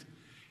begin with.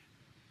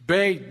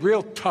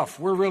 Real tough.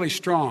 We're really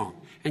strong.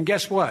 And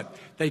guess what?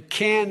 They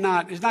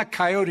cannot, it's not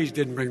coyotes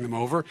didn't bring them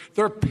over.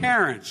 Their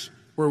parents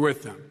were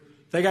with them.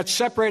 They got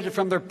separated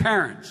from their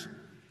parents.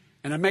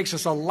 And it makes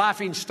us a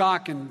laughing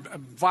stock and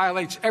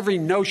violates every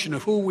notion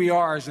of who we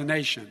are as a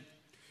nation.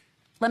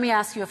 Let me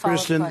ask you a follow-up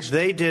Kristen, question.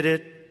 they did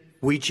it.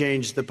 We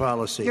changed the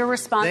policy. Your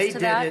response they to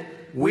that? They did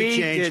it. We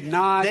changed. Did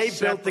not. They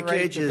built the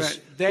cages.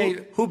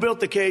 Who built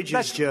the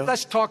cages, Joe?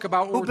 Let's talk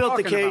about what Who we're built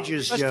the talking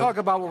cages, about. Joe? Let's talk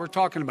about what we're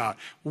talking about.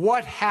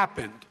 What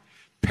happened?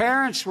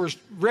 Parents were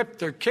ripped.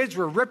 Their kids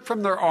were ripped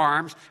from their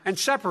arms and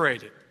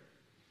separated.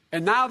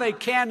 And now they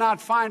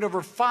cannot find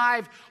over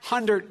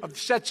 500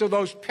 sets of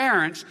those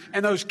parents,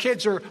 and those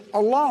kids are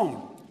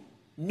alone.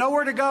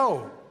 Nowhere to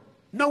go.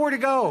 Nowhere to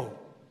go.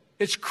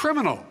 It's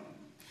criminal.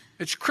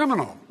 It's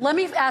criminal. Let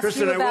me ask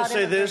Kristen, you about I will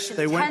say this. immigration.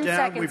 They went 10 down.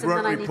 seconds, We and brought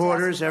then I need to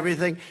reporters, ask you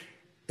everything.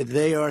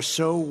 They are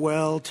so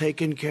well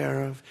taken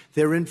care of.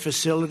 They're in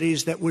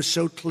facilities that were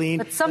so clean.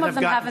 But some of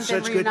them haven't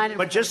been reunited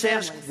But with just their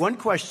ask families. one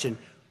question.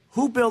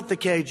 Who built the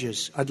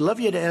cages? I'd love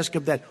you to ask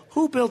him that.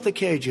 Who built the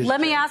cages?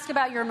 Let me ask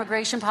about your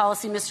immigration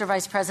policy, Mr.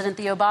 Vice President.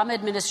 The Obama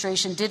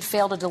administration did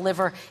fail to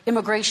deliver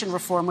immigration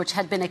reform, which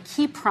had been a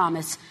key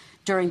promise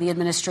during the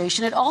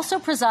administration. It also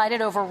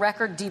presided over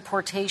record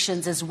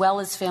deportations as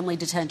well as family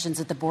detentions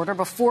at the border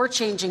before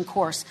changing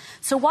course.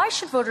 So why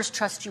should voters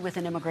trust you with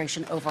an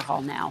immigration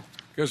overhaul now?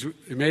 Because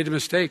we made a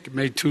mistake.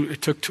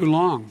 It took too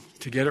long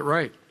to get it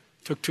right.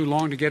 It took too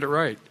long to get it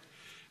right.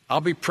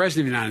 I'll be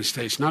president of the United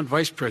States, not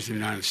vice president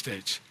of the United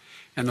States.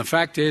 And the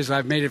fact is,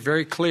 I've made it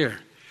very clear.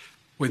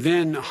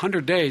 Within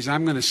 100 days,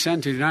 I'm going to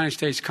send to the United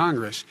States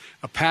Congress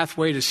a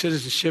pathway to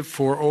citizenship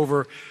for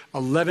over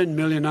 11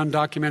 million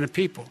undocumented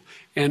people.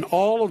 And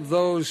all of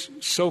those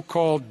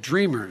so-called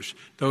dreamers,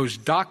 those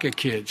DACA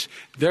kids,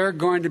 they're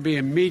going to be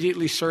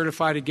immediately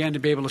certified again to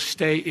be able to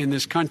stay in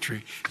this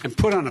country and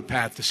put on a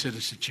path to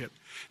citizenship.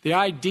 The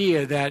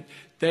idea that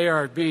they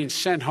are being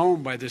sent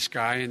home by this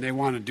guy, and they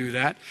want to do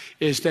that,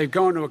 is they've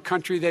gone to a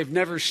country they've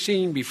never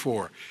seen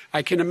before.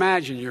 I can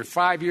imagine you're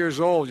 5 years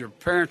old, your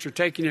parents are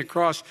taking you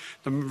across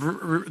the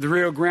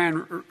Rio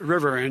Grande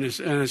River, and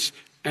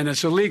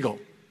it's illegal.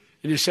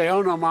 And you say,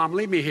 oh, no, Mom,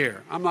 leave me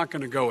here. I'm not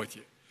going to go with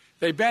you.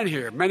 They've been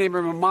here. Many of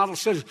them are model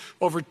citizens.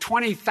 Over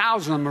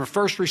 20,000 of them are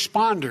first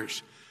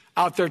responders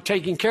out there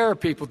taking care of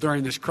people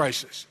during this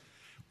crisis.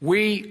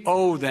 We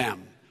owe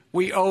them.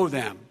 We owe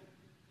them.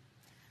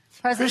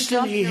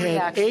 Kristen, he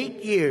had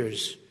 8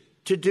 years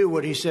to do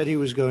what he said he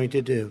was going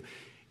to do.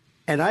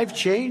 And I've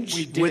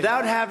changed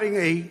without having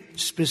a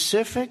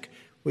specific.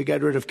 We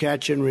got rid of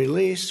catch and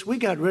release. We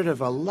got rid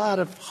of a lot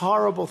of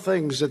horrible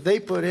things that they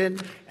put in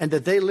and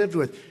that they lived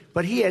with.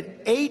 But he had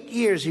 8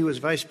 years he was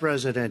vice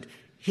president.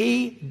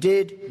 He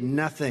did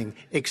nothing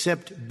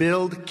except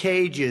build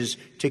cages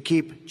to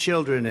keep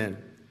children in.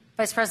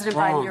 Vice President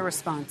Biden, your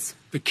response.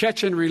 The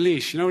catch and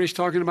release, you know what he's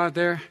talking about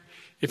there?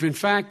 If, in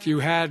fact, you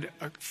had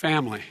a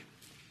family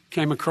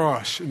came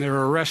across and they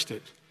were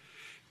arrested,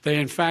 they,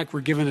 in fact,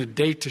 were given a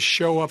date to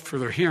show up for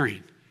their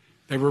hearing.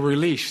 They were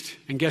released.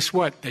 And guess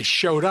what? They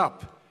showed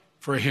up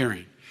for a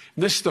hearing.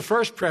 And this is the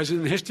first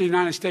president in the history of the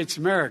United States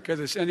of America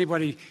that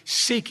anybody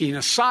seeking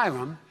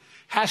asylum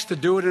has to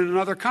do it in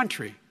another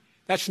country.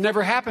 That's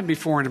never happened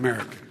before in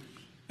America.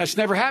 That's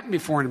never happened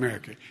before in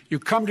America. You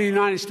come to the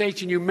United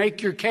States and you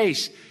make your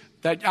case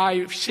that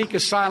I seek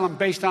asylum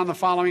based on the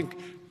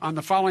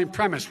following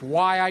premise,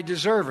 why I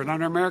deserve it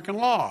under American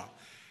law.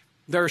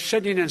 They're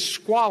sitting in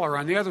squalor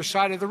on the other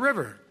side of the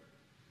river.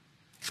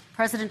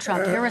 President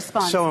Trump, your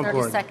response, so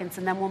 30 seconds,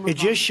 and then we'll move on. It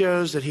just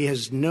shows that he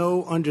has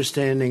no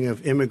understanding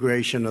of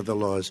immigration or the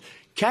laws.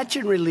 Catch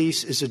and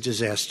release is a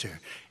disaster.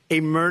 A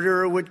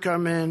murderer would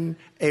come in,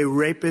 a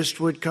rapist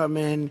would come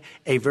in,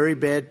 a very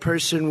bad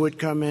person would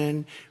come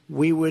in.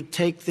 We would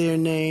take their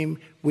name.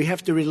 We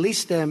have to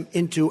release them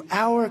into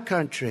our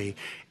country.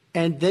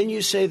 And then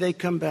you say they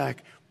come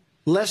back.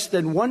 Less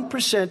than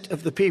 1%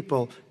 of the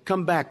people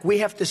come back. We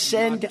have to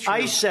send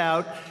ICE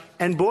out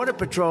and Border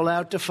Patrol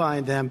out to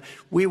find them.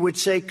 We would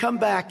say, come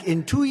back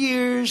in 2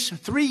 years,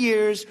 3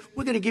 years.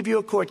 We're going to give you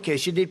a court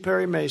case. You need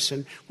Perry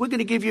Mason. We're going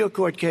to give you a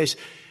court case.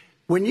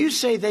 When you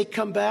say they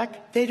come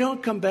back, they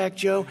don't come back,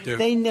 Joe.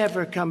 They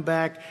never come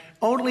back.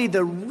 Only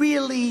the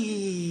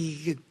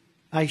really,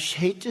 I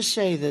hate to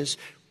say this,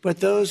 but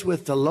those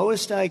with the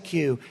lowest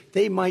IQ,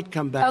 they might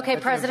come back. Okay,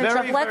 President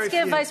Trump, let's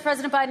give Vice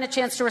President Biden a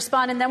chance to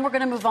respond, and then we're going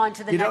to move on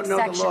to the next section. You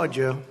don't know the law,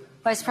 Joe.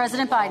 Vice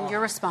President Biden,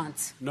 your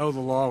response. Know the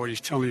law. What he's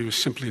telling you is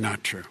simply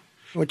not true.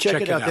 Well,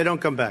 check it out. They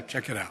don't come back.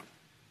 Check it out.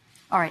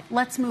 All right,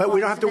 let's move on. But we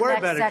don't have to worry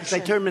about it because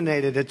they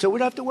terminated it, so we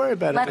don't have to worry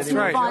about it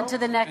anymore. Let's move on to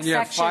the next and you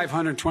have section.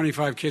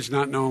 525 kids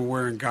not knowing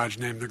where in God's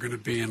name they're going to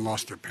be and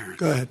lost their parents.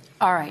 Go ahead.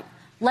 All right.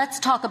 Let's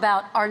talk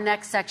about our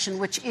next section,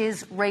 which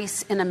is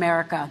race in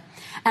America.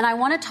 And I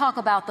want to talk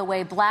about the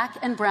way black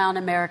and brown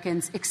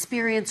Americans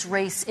experience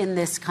race in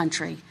this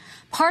country.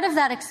 Part of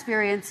that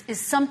experience is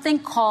something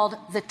called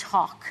the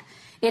talk.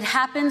 It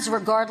happens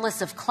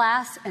regardless of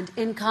class and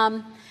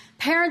income.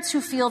 Parents who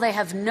feel they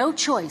have no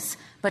choice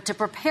but to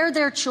prepare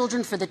their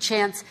children for the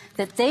chance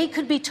that they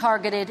could be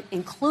targeted,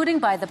 including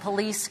by the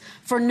police,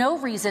 for no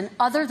reason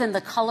other than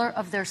the color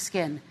of their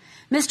skin.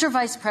 Mr.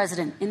 Vice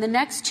President, in the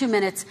next 2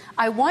 minutes,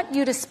 I want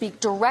you to speak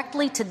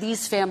directly to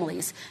these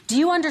families. Do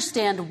you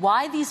understand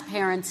why these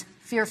parents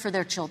fear for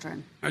their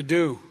children? I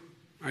do.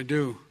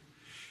 You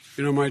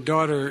know, my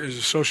daughter is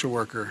a social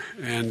worker,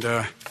 and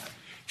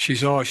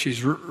she's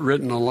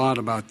written a lot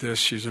about this.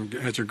 She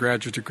has a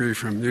graduate degree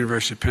from the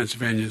University of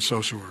Pennsylvania in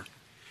social work.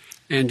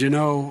 And, you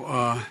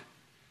know,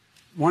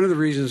 one of the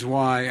reasons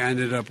why I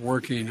ended up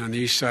working on the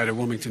east side of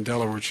Wilmington,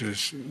 Delaware, which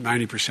is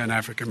 90%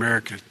 African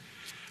American,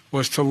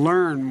 was to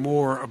learn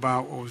more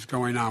about what was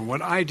going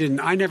on.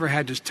 I never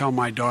had to tell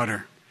my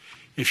daughter,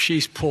 if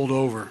she's pulled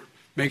over,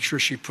 make sure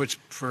she puts,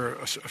 for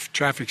a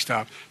traffic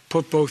stop,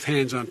 put both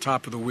hands on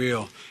top of the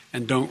wheel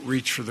and don't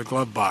reach for the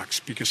glove box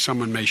because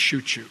someone may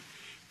shoot you.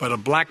 But a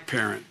black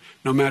parent,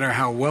 no matter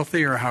how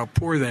wealthy or how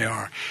poor they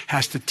are,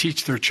 has to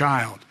teach their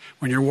child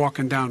when you're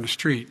walking down the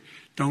street,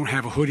 don't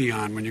have a hoodie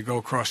on when you go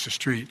across the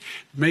street.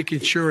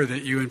 Making sure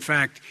that you, in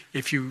fact,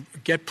 if you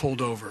get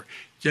pulled over,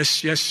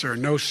 yes, sir,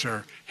 no,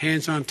 sir,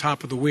 hands on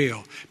top of the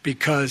wheel,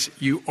 because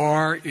you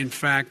are, in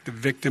fact, the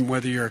victim,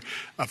 whether you're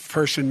a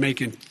person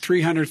making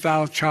child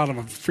of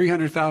a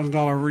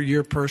 $300,000 a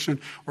year person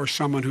or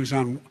someone who's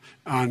on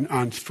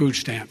food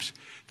stamps.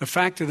 The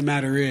fact of the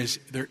matter is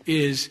there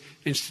is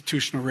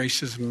institutional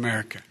racism in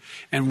America.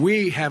 And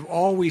we have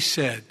always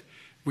said,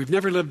 we've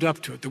never lived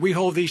up to it, that we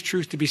hold these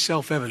truths to be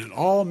self-evident.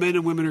 All men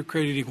and women are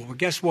created equal. But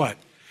guess what?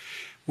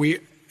 We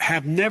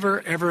have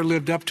never, ever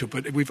lived up to it,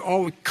 but we've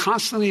always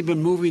constantly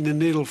been moving the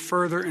needle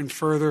further and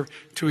further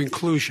to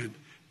inclusion,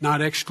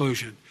 not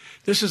exclusion.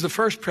 This is the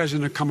first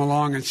president to come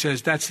along and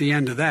says, that's the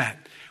end of that.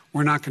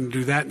 We're not going to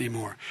do that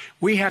anymore.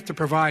 We have to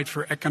provide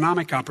for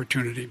economic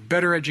opportunity,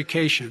 better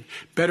education,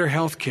 better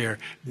health care,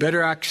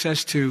 better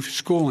access to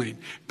schooling,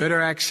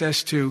 better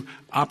access to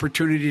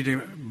opportunity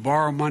to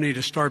borrow money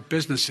to start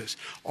businesses.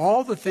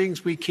 All the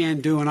things we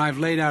can do, and I've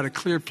laid out a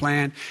clear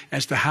plan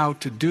as to how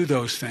to do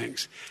those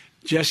things,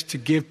 just to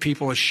give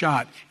people a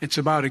shot. It's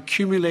about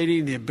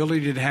accumulating the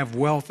ability to have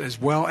wealth as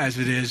well as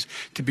it is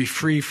to be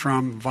free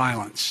from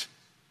violence.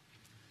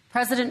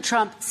 President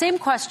Trump, same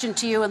question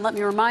to you, and let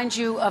me remind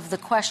you of the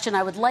question.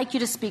 I would like you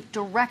to speak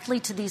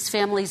directly to these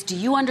families. Do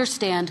you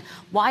understand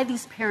why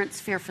these parents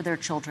fear for their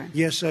children?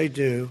 Yes, I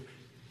do.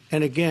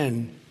 And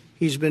again,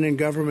 he's been in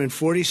government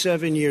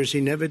 47 years.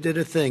 He never did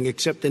a thing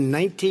except in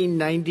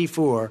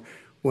 1994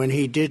 when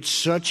he did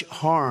such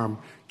harm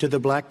to the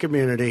black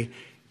community.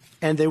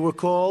 And they were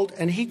called,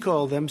 and he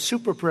called them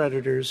super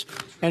predators.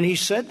 And he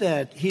said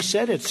that. He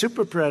said it,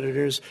 super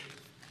predators.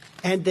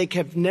 And they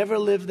have never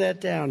lived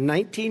that down.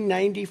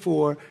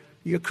 1994,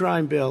 your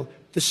crime bill,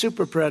 the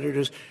super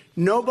predators.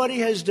 Nobody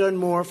has done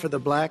more for the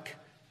black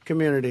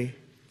community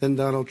than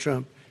Donald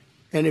Trump.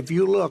 And if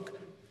you look,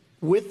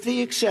 with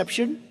the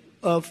exception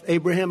of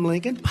Abraham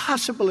Lincoln,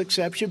 possible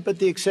exception, but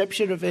the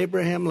exception of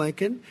Abraham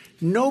Lincoln,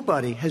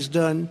 nobody has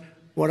done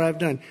what I've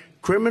done.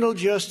 Criminal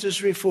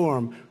justice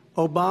reform.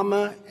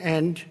 Obama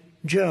and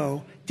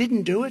Joe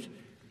didn't do it.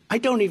 I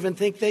don't even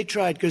think they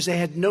tried because they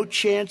had no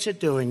chance at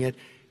doing it.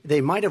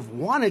 They might have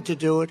wanted to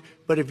do it,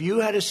 but if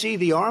you had to see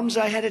the arms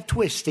I had to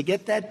twist to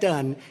get that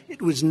done,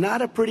 it was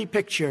not a pretty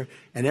picture,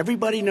 and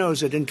everybody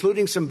knows it,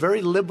 including some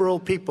very liberal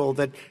people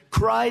that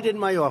cried in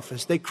my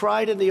office. They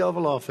cried in the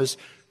Oval Office.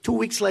 2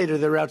 weeks later,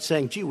 they're out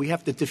saying, gee, we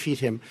have to defeat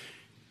him.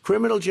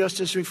 Criminal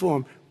justice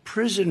reform,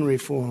 prison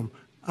reform,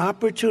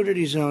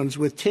 opportunity zones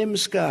with Tim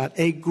Scott,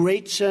 a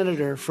great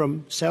senator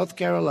from South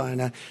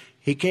Carolina.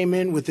 He came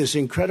in with this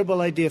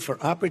incredible idea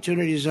for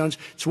opportunity zones.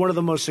 It's one of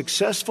the most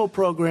successful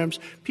programs.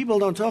 People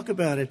don't talk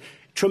about it.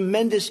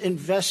 Tremendous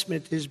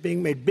investment is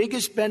being made.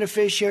 Biggest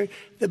beneficiary,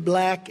 the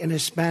black and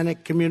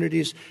Hispanic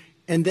communities,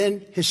 and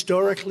then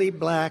historically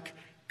black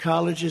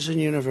colleges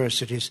and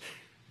universities.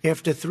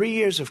 After 3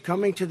 years of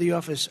coming to the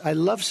office, I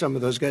love some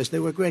of those guys. They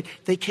were great.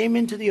 They came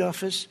into the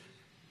office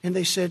and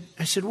they said,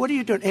 I said, what are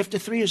you doing? After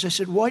 3 years, I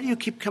said, why do you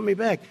keep coming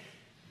back?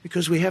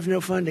 Because we have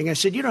no funding. I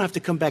said, you don't have to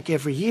come back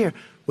every year.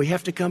 We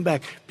have to come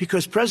back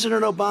because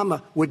President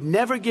Obama would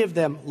never give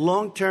them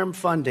long-term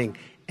funding,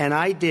 and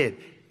I did.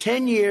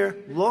 10-year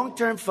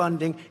long-term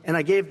funding, and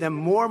I gave them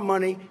more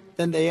money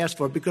than they asked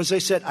for because they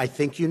said, I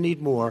think you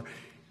need more.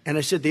 And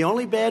I said, the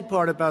only bad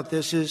part about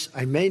this is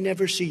I may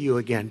never see you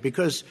again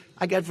because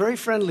I got very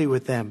friendly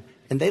with them,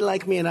 and they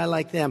like me and I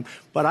like them.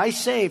 But I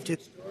saved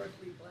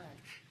historically black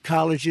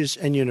colleges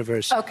and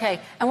universities. Okay,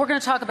 and we're going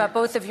to talk about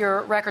both of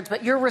your records,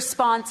 but your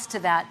response to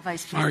that,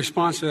 Vice President? My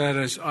response to that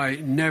is I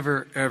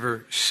never,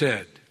 ever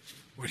said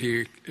what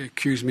he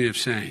accused me of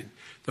saying.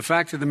 The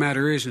fact of the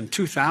matter is, in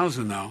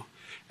 2000, though,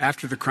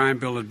 after the crime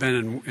bill had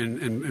been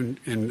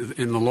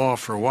in the law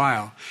for a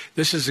while,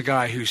 this is a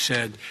guy who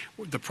said,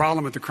 the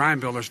problem with the crime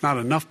bill, there's not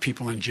enough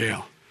people in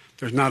jail.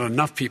 There's not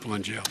enough people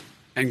in jail.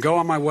 And go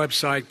on my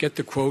website, get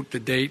the quote, the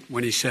date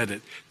when he said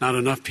it. Not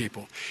enough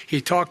people.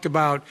 He talked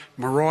about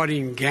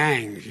marauding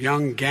gangs,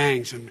 young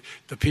gangs, and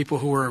the people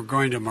who are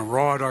going to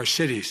maraud our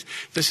cities.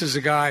 This is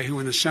a guy who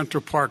in the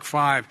Central Park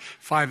five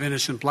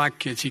innocent black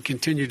kids, he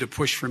continued to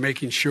push for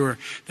making sure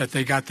that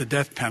they got the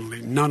death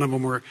penalty. None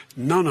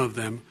of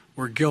them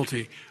were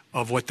guilty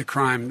of the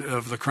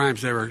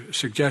crimes they were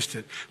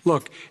suggested.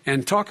 Look,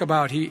 and talk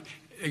about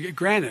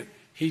granted,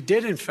 he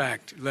did in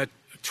fact let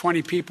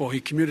 20 people,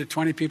 he commuted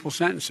 20 people's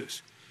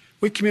sentences.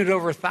 We commuted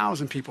over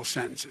 1,000 people's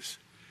sentences.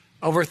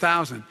 Over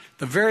 1,000.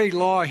 The very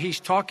law he's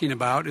talking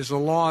about is a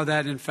law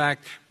that, in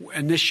fact,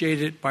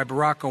 initiated by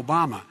Barack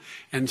Obama.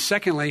 And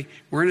secondly,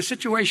 we're in a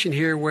situation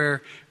here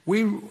where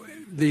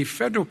the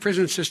federal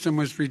prison system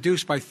was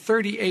reduced by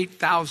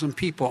 38,000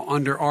 people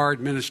under our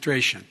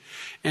administration.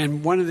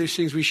 And one of these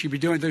things we should be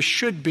doing, there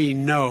should be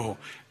no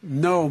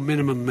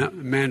minimum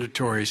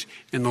mandatories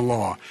in the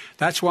law.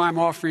 That's why I'm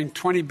offering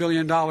 $20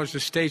 billion to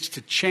states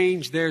to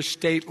change their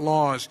state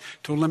laws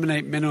to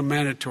eliminate minimum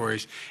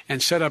mandatories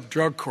and set up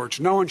drug courts.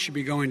 No one should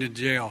be going to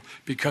jail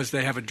because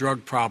they have a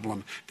drug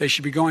problem. They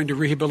should be going to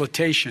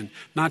rehabilitation,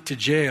 not to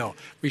jail.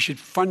 We should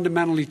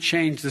fundamentally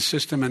change the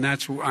system, and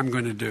that's what I'm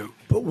going to do.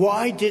 But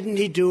why didn't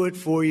he do it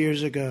 4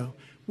 years ago?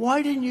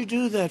 Why didn't you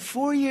do that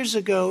 4 years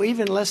ago,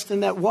 even less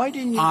than that? Why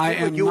didn't you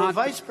do it? You were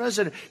vice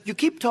president. You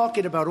keep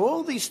talking about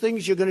all these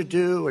things you're going to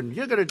do and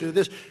you're going to do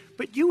this.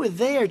 But you were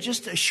there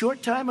just a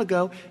short time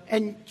ago,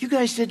 and you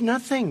guys did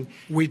nothing.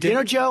 We did. You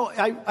know, Joe,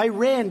 I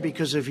ran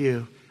because of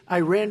you. I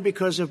ran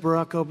because of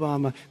Barack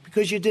Obama,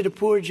 because you did a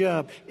poor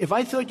job. If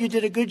I thought you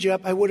did a good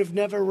job, I would have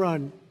never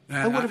run.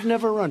 I would have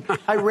never run.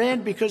 I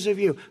ran because of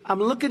you. I'm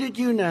looking at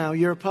you now.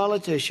 You're a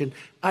politician.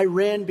 I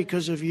ran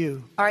because of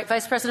you. All right,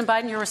 Vice President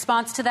Biden, your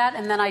response to that,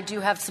 and then I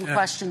do have some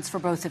questions for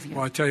both of you.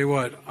 Well, I tell you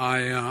what,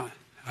 I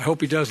hope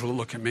he does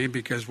look at me,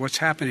 because what's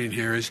happening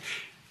here is,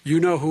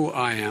 you know who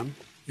I am.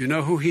 You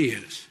know who he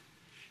is.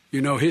 You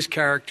know his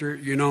character.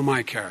 You know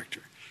my character.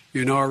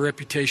 You know our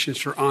reputations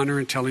for honor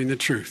and telling the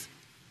truth.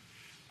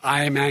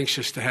 I am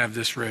anxious to have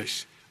this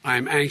race. I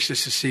am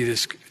anxious to see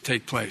this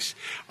take place.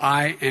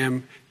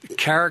 The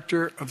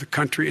character of the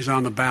country is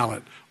on the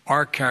ballot.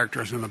 Our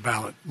character is on the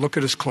ballot. Look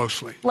at us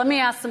closely. Let me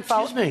ask some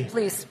follow-up.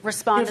 Please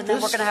respond, and then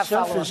we're going to have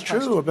follow-up questions. If this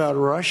stuff is true about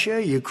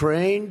Russia,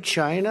 Ukraine,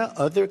 China,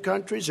 other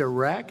countries,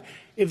 Iraq,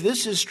 if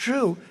this is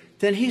true,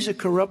 then he's a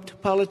corrupt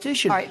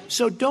politician. All right.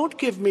 So don't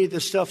give me the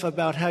stuff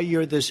about how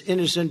you're this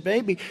innocent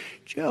baby.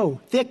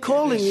 Joe, they're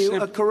calling you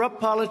a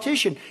corrupt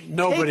politician.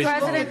 Nobody.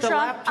 President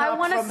Trump, I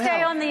want to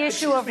stay on the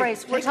issue of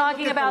race. We're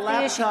talking about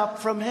the issue. Laptop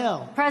from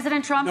hell.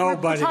 President Trump,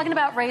 we're talking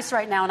about race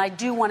right now, and I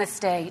do want to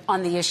stay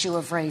on the issue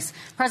of race.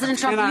 President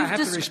Trump, I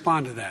have to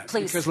respond to that.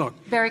 Please. Because,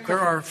 look, very quickly.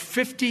 There are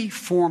 50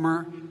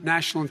 former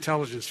national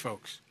intelligence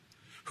folks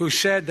who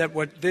said that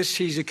what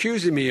he's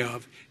accusing me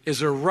of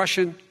is a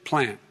Russian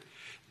plant.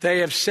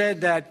 They have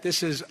said that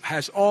this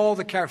has all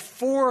the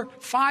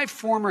five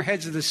former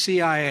heads of the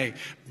CIA,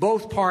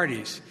 both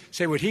parties,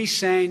 say what he's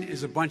saying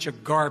is a bunch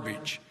of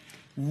garbage.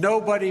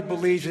 Nobody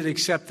believes it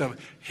except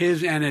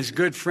his and his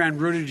good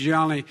friend Rudy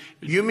Giuliani.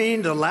 You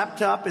mean the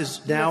laptop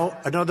is now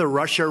another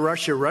Russia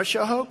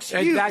hoax?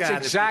 That's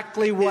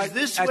exactly what. Is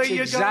this where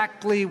you're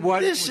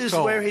going? This is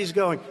where he's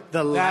going.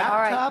 The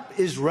laptop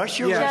is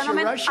Russia,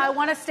 Gentlemen, Russia. I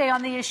want to stay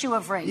on the issue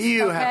of race.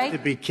 You have to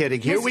be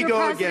kidding. Here we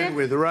go again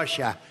with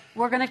Russia.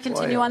 We're going to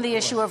continue on the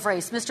issue of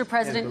race. Mr.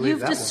 President,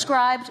 you've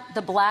described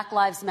the Black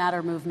Lives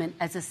Matter movement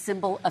as a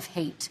symbol of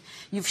hate.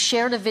 You've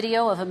shared a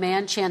video of a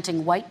man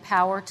chanting white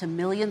power to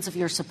millions of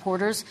your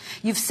supporters.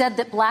 You've said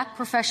that black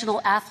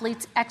professional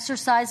athletes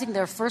exercising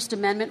their First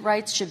Amendment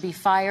rights should be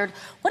fired.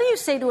 What do you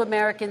say to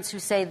Americans who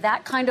say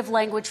that kind of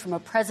language from a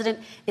president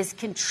is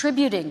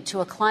contributing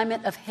to a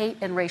climate of hate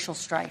and racial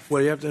strife?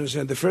 Well, you have to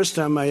understand, the first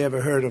time I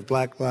ever heard of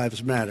Black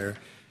Lives Matter,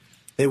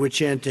 they were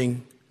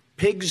chanting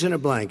pigs in a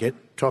blanket,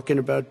 talking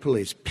about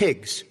police.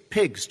 Pigs,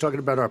 talking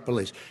about our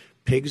police.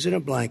 Pigs in a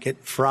blanket,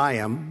 fry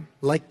them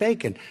like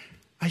bacon.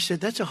 I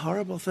said, that's a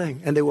horrible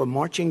thing. And they were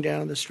marching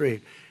down the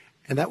street.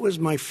 And that was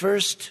my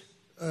first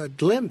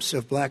glimpse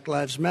of Black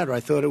Lives Matter. I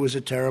thought it was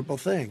a terrible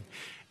thing.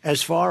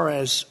 As far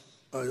as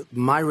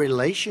my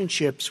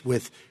relationships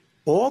with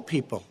all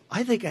people,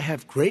 I think I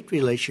have great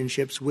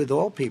relationships with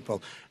all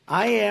people.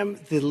 I am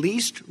the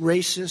least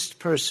racist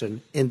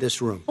person in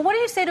this room. Well, what do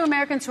you say to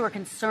Americans who are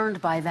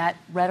concerned by that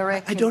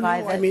rhetoric? I don't know.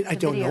 I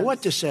don't know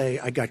what to say.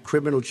 I got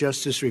criminal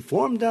justice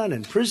reform done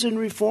and prison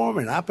reform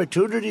and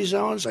opportunity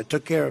zones. I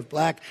took care of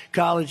black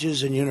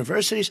colleges and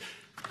universities.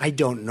 I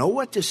don't know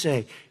what to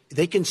say.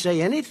 They can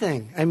say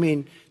anything.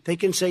 They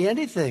can say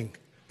anything.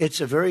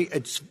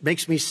 It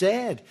makes me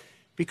sad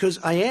because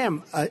I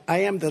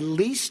am the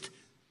least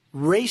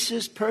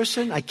racist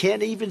person. I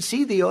can't even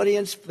see the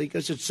audience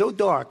because it's so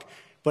dark.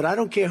 But I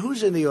don't care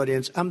who's in the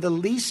audience. I'm the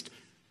least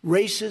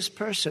racist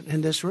person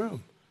in this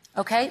room.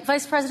 Okay.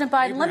 Vice President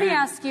Biden, let me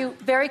ask you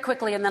very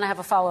quickly, and then I have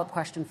a follow-up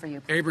question for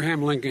you.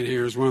 Abraham Lincoln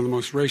here is one of the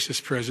most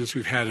racist presidents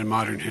we've had in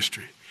modern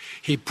history.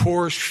 He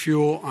pours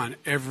fuel on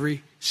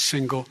every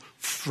single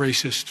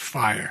racist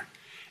fire.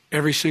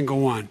 Every single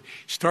one.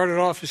 Started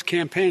off his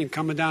campaign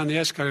coming down the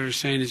escalator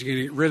saying he's going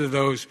to get rid of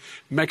those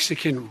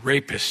Mexican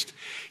rapists.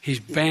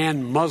 He's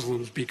banned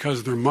Muslims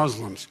because they're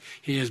Muslims.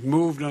 He has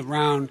moved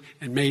around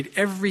and made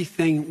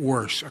everything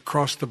worse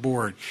across the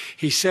board.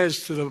 He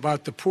says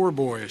about the poor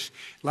boys,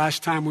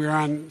 last time we were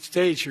on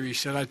stage here, he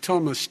said, I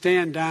told them to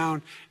stand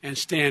down and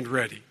stand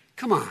ready.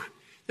 Come on.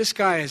 This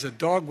guy has a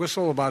dog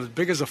whistle about as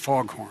big as a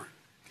foghorn.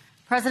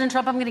 President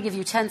Trump, I'm going to give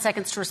you 10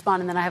 seconds to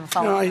respond, and then I have a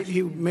follow-up. No,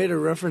 you made a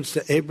reference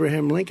to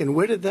Abraham Lincoln.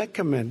 Where did that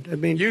come in? I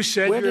mean, you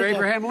said you're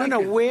Abraham Lincoln.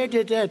 No, where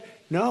did that?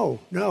 No.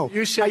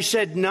 You said, I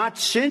said not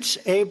since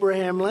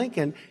Abraham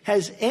Lincoln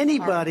has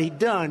anybody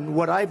done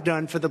what I've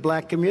done for the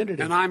black community.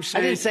 And I'm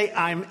saying, I didn't say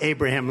I'm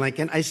Abraham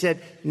Lincoln. I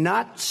said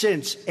not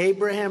since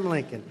Abraham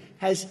Lincoln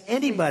has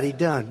anybody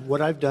done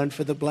what I've done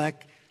for the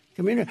black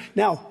community.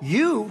 Now,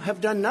 you have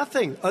done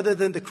nothing other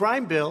than the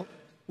crime bill,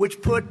 which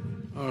put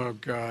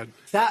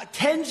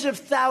tens of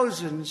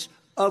thousands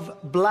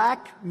of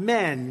black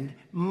men,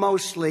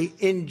 mostly,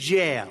 in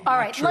jail. All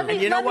right, let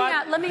me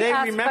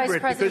ask remember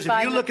it, because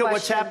if you look at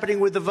what's happening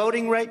with the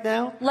voting right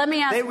now, let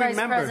me ask they Vice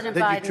remember President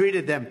that Biden you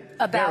treated them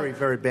very,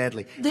 very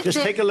badly. Just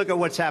take a look at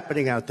what's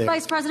happening out there.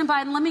 Vice President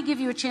Biden, let me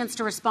give you a chance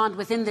to respond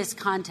within this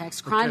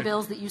context. Crime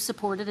bills that you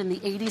supported in the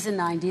 80s and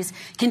 90s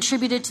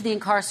contributed to the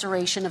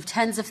incarceration of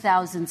tens of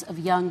thousands of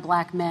young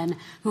black men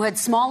who had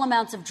small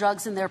amounts of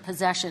drugs in their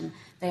possession.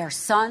 They are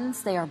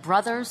sons, they are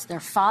brothers, they're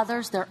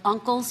fathers, they're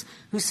uncles,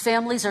 whose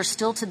families are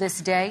still to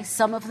this day,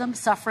 some of them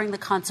suffering the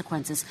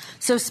consequences.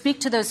 So speak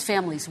to those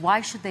families.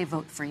 Why should they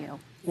vote for you?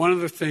 One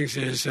of the things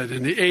is that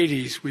in the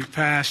 80s, we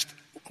passed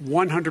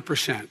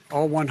 100%,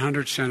 all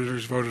 100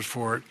 senators voted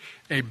for it,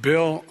 a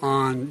bill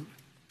on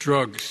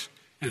drugs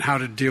and how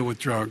to deal with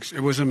drugs.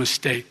 It was a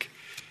mistake.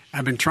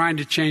 I've been trying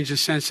to change the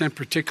since then,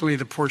 particularly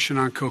the portion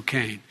on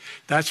cocaine.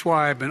 That's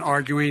why I've been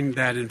arguing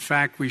that, in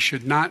fact, we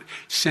should not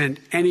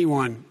send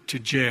anyone to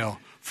jail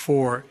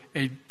for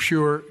a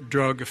pure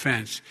drug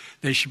offense.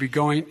 They should be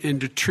going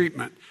into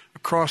treatment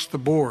across the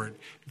board.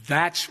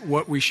 That's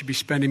what we should be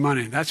spending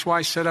money on. That's why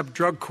I set up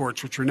drug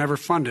courts, which were never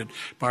funded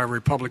by our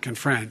Republican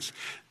friends.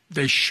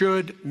 They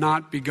should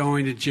not be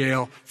going to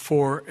jail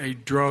for a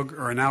drug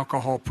or an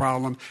alcohol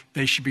problem.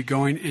 They should be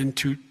going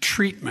into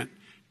treatment.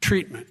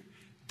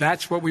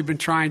 That's what we've been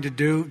trying to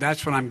do.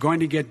 That's what I'm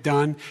going to get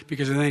done,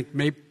 because I think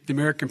the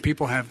American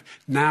people have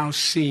now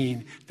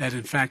seen that,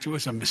 in fact, it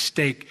was a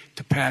mistake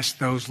to pass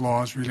those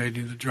laws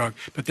relating to drug.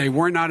 But they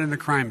were not in the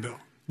crime bill.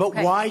 But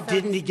why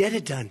didn't he get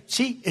it done?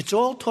 See, it's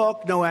all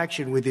talk, no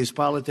action with these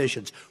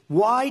politicians.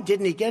 Why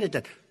didn't he get it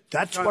done?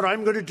 That's what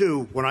I'm going to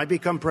do when I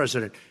become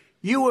president.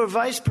 You were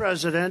vice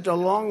president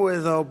along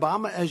with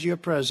Obama as your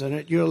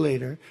president, your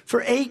leader,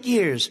 for 8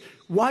 years.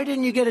 Why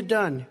didn't you get it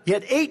done? You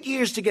had 8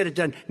 years to get it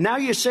done. Now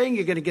you're saying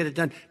you're going to get it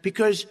done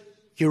because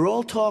you're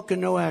all talk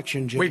and no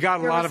action, Jim. We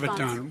got a lot of it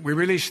done. We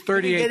released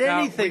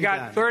 38,000. We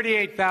got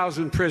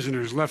 38,000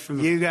 prisoners left from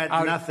the. You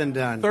got nothing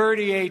done.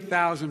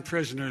 38,000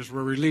 prisoners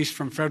were released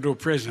from federal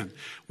prison.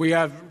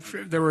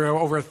 There were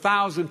over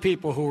 1,000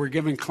 people who were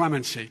given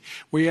clemency.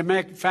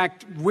 In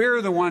fact,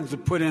 we're the ones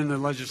that put in the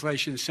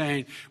legislation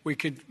saying we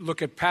could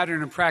look at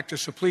pattern and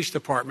practice of police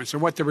departments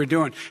and what they were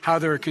doing, how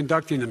they were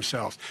conducting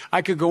themselves.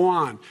 I could go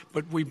on,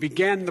 but we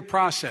began the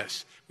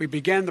process.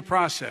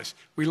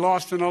 We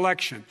lost an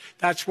election.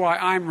 That's why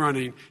I'm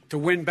running to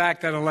win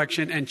back that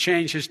election and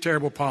change his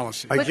terrible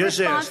policy. I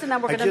just asked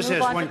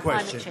one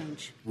question.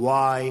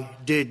 Why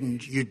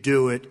didn't you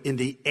do it in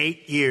the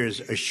 8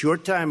 years, a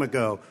short time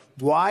ago?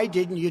 Why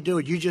didn't you do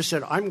it? You just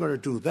said, I'm going to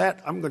do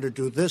that. I'm going to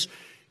do this.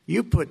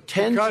 You put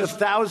tens of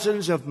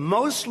thousands of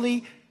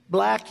mostly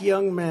black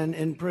young men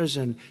in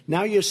prison.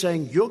 Now you're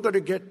saying you're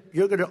going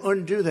to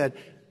undo that.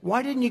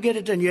 Why didn't you get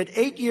it done? You had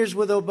 8 years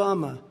with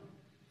Obama.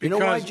 You know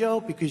why,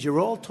 Joe? Because you're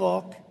all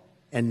talk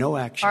and no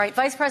action. All right,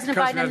 Vice President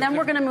Biden, and then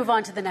we're going to move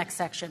on to the next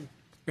section.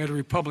 We had a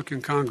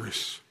Republican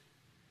Congress.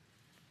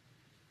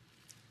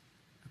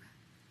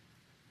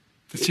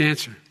 That's the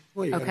answer.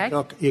 Well, you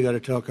got to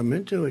talk them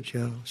into it,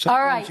 Joe. Sometimes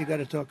all right. You got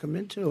to talk them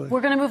into it. We're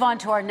going to move on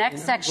to our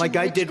next section, like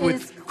I did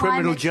with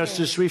criminal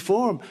justice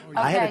reform.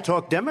 I had to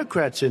talk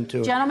Democrats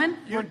into it. Gentlemen,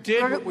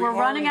 we're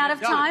running out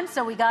of time,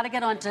 so we got to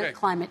get on to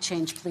climate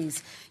change,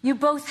 please. You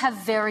both have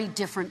very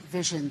different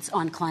visions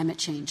on climate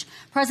change.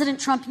 President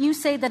Trump, you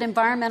say that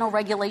environmental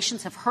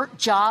regulations have hurt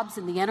jobs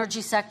in the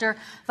energy sector.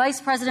 Vice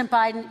President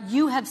Biden,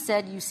 you have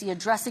said you see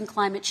addressing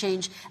climate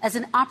change as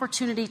an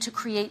opportunity to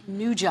create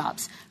new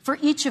jobs. For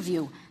each of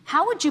you,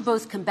 how would you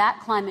both combat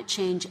climate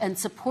change and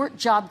support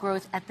job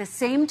growth at the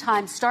same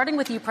time? Starting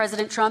with you,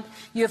 President Trump,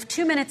 you have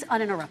 2 minutes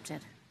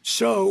uninterrupted.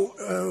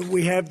 So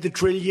we have the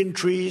Trillion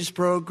Trees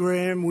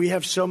program. We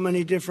have so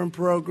many different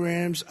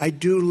programs. I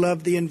do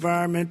love the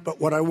environment,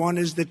 but what I want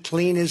is the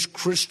cleanest,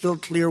 crystal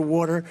clear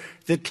water,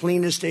 the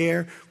cleanest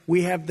air.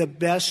 We have the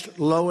best,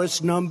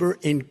 lowest number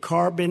in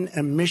carbon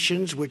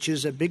emissions, which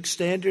is a big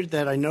standard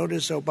that I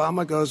notice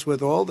Obama goes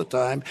with all the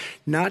time.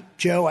 Not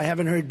Joe. I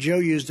haven't heard Joe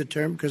use the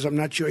term because I'm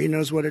not sure he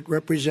knows what it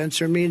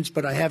represents or means,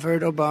 but I have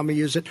heard Obama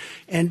use it.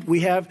 And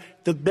we have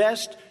the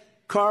best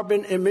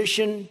carbon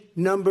emission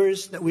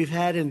numbers that we've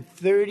had in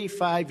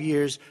 35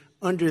 years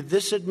under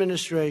this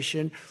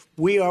administration.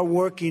 We are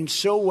working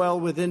so well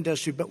with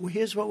industry, but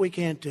here's what we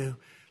can't do.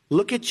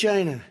 Look at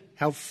China,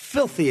 how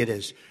filthy it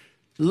is.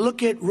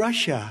 Look at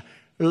Russia.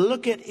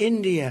 Look at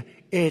India.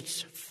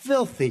 It's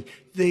filthy.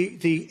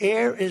 The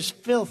air is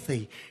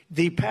filthy.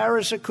 The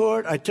Paris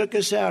Accord, I took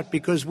us out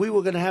because we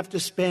were going to have to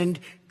spend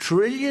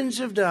trillions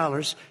of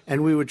dollars,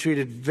 and we were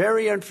treated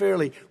very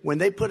unfairly. When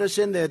they put us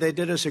in there, they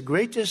did us a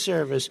great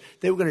disservice.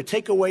 They were going to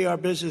take away our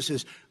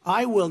businesses.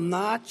 I will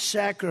not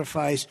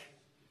sacrifice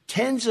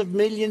tens of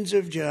millions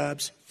of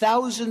jobs,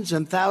 thousands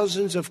and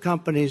thousands of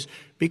companies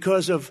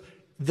because of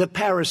the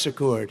Paris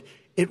Accord.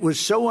 It was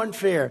so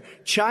unfair.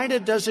 China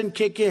doesn't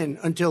kick in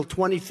until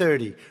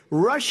 2030.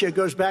 Russia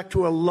goes back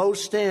to a low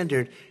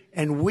standard,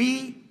 and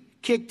we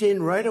kicked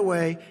in right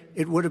away.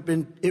 It would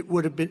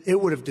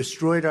have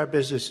destroyed our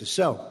businesses.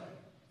 So,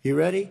 you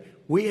ready?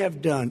 We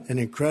have done an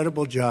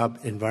incredible job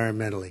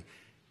environmentally.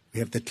 We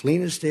have the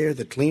cleanest air,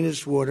 the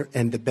cleanest water,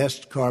 and the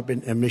best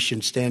carbon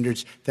emission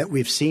standards that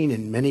we've seen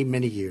in many,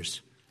 many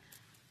years.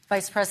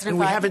 Vice President and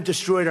we Biden. haven't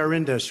destroyed our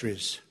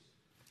industries.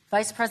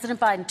 Vice President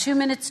Biden, 2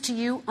 minutes to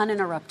you,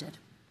 uninterrupted.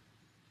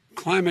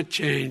 Climate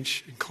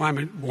change and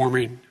climate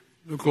warming,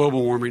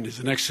 global warming, is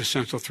an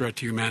existential threat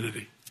to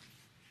humanity.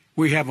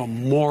 We have a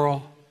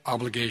moral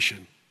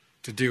obligation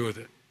to deal with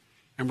it.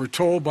 And we're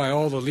told by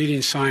all the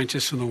leading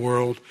scientists in the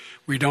world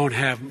we don't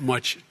have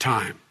much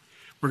time.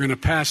 We're going to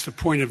pass the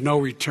point of no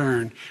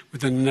return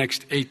within the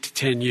next 8 to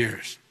 10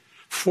 years.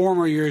 4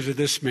 more years of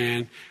this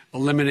man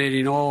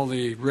eliminating all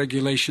the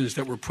regulations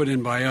that were put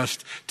in by us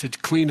to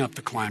clean up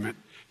the climate,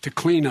 to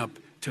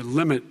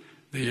limit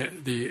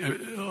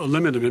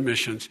limit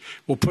emissions,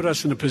 will put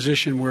us in a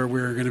position where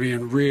we're going to be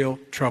in real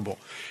trouble.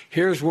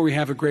 Here's where we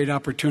have a great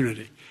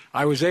opportunity.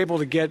 I was able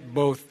to get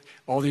both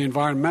all the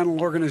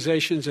environmental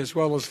organizations as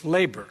well as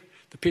labor,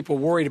 the people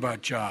worried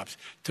about jobs,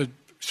 to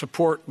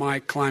support my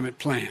climate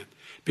plan.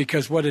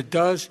 Because what it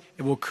does,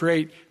 it will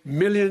create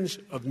millions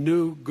of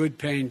new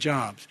good-paying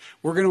jobs.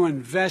 We're going to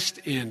invest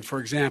in, for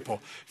example,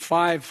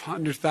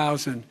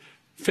 50,000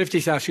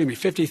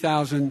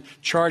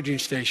 charging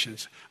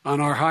stations on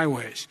our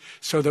highways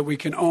so that we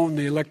can own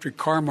the electric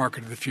car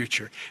market of the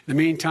future. In the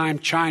meantime,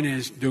 China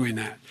is doing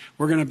that.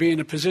 We're going to be in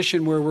a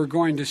position where we're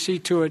going to see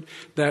to it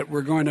that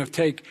we're going to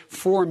take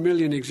 4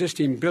 million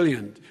existing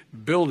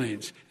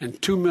buildings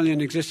and 2 million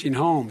existing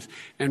homes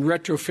and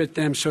retrofit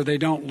them so they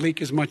don't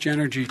leak as much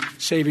energy,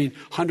 saving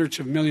hundreds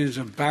of millions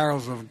of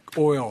barrels of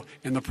oil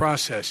in the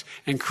process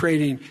and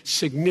creating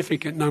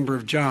significant number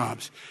of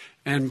jobs.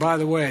 And by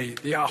the way,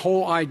 the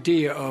whole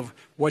idea of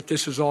what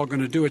this is all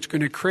going to do, it's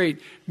going to create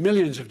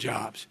millions of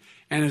jobs,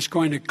 and it's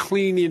going to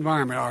clean the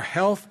environment. Our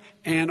health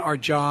and our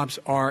jobs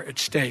are at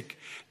stake.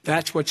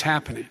 That's what's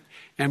happening.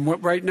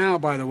 And right now,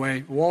 by the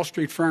way, Wall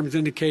Street firms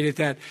indicated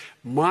that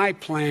my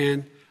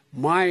plan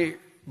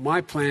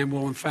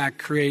will in fact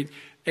create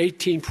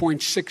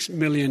 18.6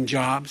 million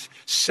jobs,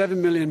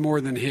 7 million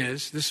more than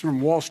his. This is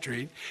from Wall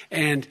Street.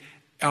 And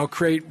I'll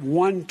create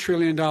 $1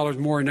 trillion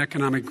more in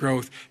economic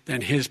growth than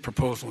his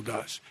proposal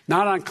does.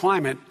 Not on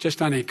climate,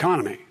 just on the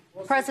economy.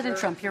 President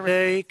Trump, you're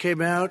Today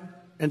came out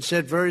and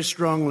said very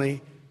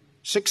strongly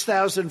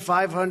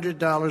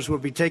 $6,500 will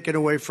be taken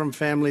away from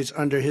families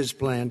under his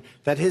plan,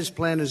 that his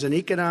plan is an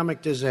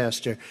economic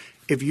disaster.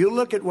 If you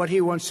look at what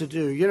he wants to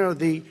do,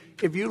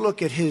 if you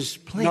look at his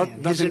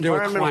plan, his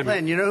environmental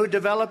plan, you know who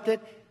developed it?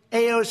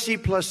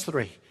 AOC plus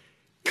 3.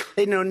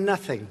 They know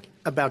nothing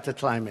about the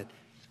climate.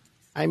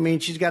 I mean,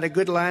 she's got a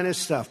good line of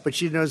stuff, but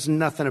she knows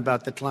nothing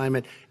about the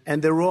climate.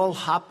 And they're all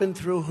hopping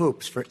through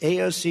hoops for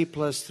AOC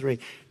plus 3.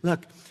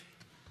 Look,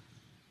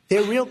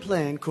 their real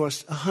plan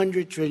costs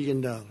 $100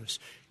 trillion.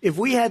 If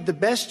we had the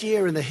best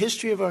year in the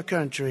history of our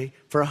country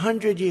for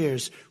 100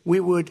 years,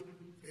 we would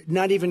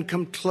not even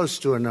come close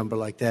to a number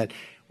like that.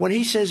 When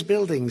he says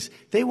buildings,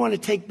 they want to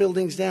take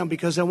buildings down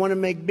because they want to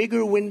make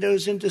bigger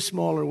windows into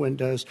smaller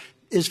windows.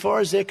 As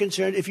far as they're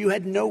concerned, if you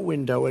had no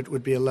window, it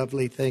would be a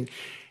lovely thing.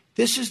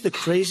 This is the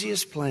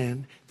craziest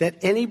plan that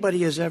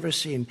anybody has ever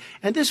seen.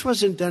 And this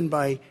wasn't done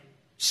by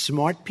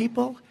smart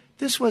people.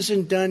 This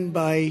wasn't done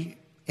by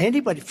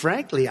anybody.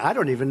 Frankly, I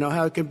don't even know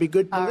how it can be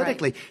good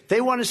politically. Right.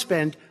 They want to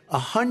spend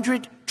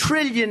 $100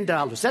 trillion.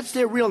 That's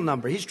their real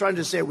number. He's trying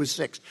to say it was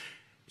 6.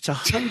 It's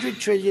 $100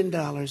 trillion.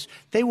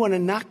 They want to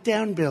knock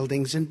down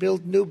buildings and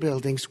build new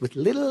buildings with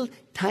little,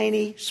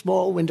 tiny,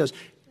 small windows.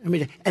 I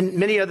mean, and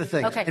many other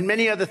things. Okay. And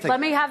many other things. Let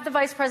me have the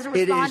Vice President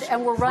respond,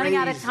 and we're running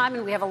out of time,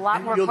 and we have a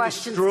lot more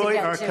questions to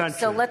get to. Country.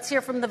 So let's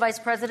hear from the Vice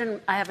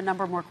President. I have a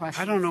number more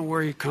questions. I don't know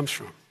where he comes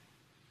from.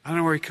 I don't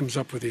know where he comes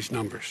up with these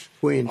numbers.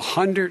 Queens.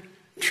 $100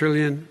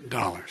 trillion.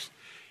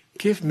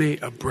 Give me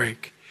a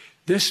break.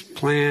 This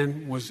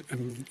plan was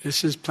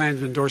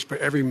endorsed by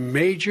every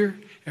major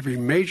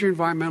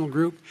environmental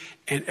group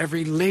and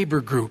every labor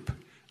group.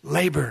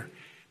 Labor.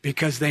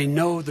 Because they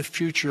know the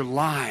future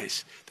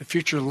lies. The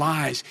future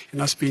lies in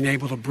us being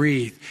able to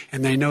breathe.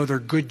 And they know there are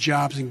good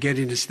jobs in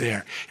getting us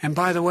there. And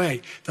by the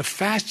way, the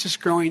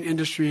fastest growing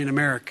industry in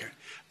America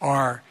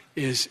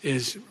is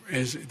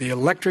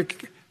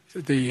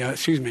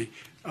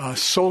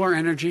solar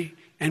energy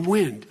and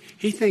wind.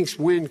 He thinks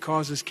wind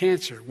causes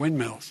cancer,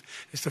 windmills.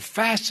 It's the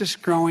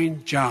fastest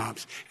growing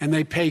jobs, and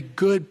they pay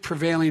good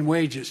prevailing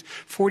wages,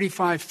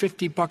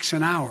 $45, $50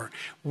 an hour.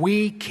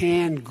 We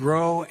can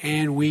grow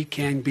and we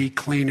can be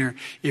cleaner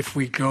if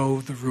we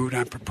go the route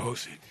I'm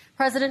proposing.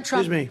 President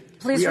Trump,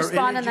 please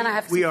respond, and then I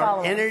have some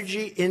follow-ups. We are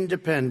energy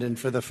independent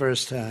for the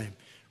first time.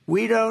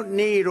 We don't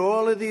need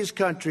all of these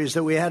countries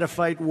that we had to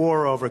fight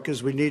war over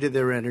because we needed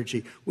their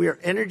energy. We are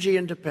energy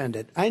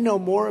independent. I know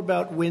more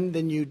about wind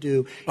than you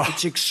do.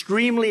 It's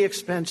extremely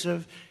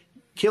expensive,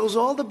 kills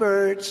all the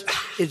birds.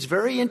 It's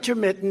very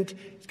intermittent.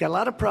 It's got a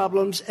lot of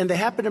problems. And they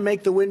happen to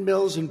make the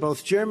windmills in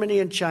both Germany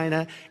and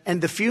China.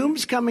 And the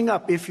fumes coming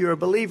up, if you're a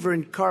believer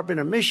in carbon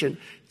emission,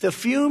 the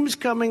fumes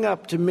coming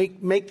up to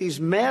make these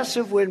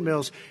massive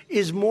windmills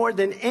is more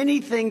than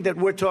anything that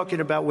we're talking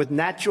about with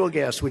natural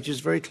gas, which is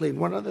very clean.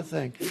 One other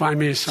thing. Find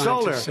me a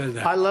scientist who said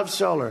that. I love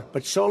solar,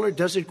 but solar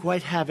doesn't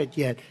quite have it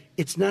yet.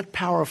 It's not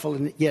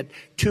powerful yet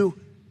to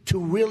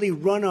really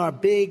run our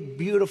big,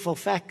 beautiful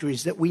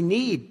factories that we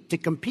need to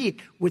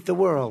compete with the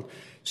world.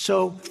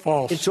 So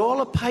False. It's all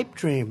a pipe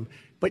dream.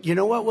 But you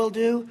know what we'll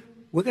do?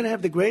 We're going to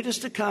have the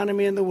greatest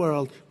economy in the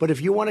world. But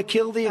if you want to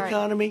kill the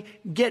economy,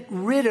 get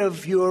rid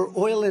of your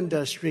oil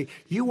industry.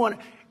 You want,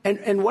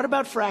 and what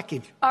about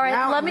fracking? All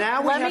right, let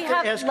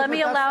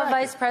me allow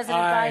Vice President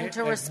Biden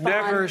to respond.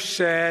 I never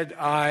said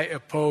I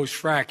oppose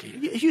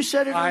fracking. You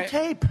said it on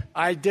tape.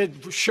 I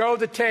did. Show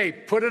the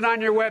tape. Put it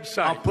on your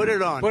website. I'll put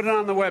it on. Put it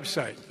on the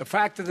website. The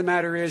fact of the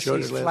matter is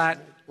he's flat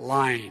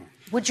lying.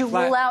 Would you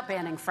rule out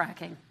banning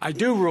fracking? I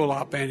do rule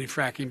out banning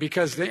fracking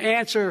because the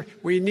answer,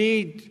 we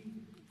need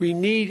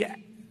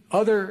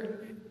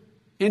other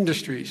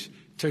industries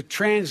to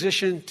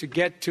transition to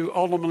get to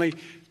ultimately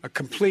a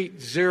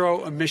complete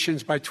zero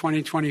emissions by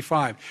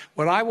 2025.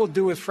 What I will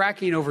do with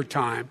fracking over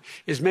time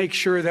is make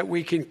sure that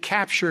we can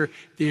capture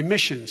the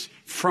emissions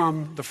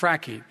from the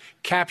fracking,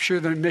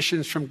 capture the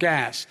emissions from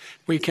gas.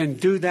 We can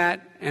do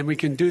that, and we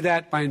can do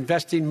that by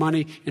investing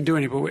money in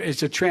doing it. But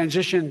it's a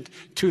transition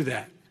to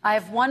that. I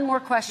have one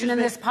more question in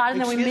this pod, and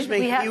then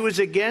we have... He was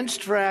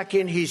against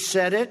fracking. He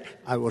said it.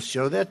 I will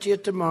show that to you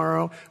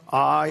tomorrow.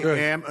 I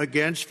am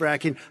against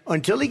fracking.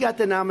 Until he got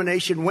the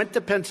nomination, went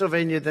to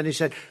Pennsylvania, then he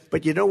said,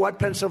 but you know what,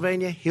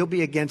 Pennsylvania? He'll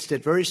be against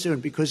it very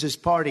soon because his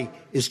party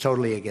is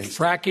totally against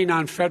it. Fracking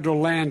on federal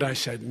land, I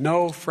said.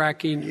 No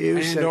fracking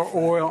or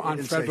oil on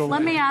federal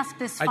land. Let me ask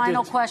this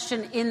final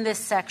question in this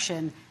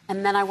section,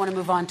 and then I want to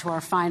move on to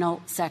our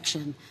final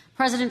section.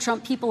 President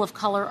Trump, people of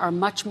color are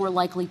much more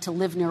likely to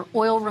live near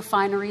oil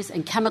refineries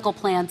and chemical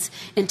plants.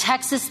 In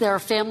Texas, there are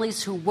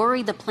families who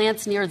worry the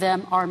plants near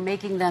them are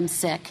making them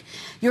sick.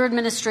 Your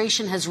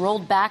administration has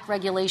rolled back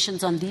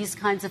regulations on these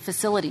kinds of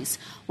facilities.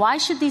 Why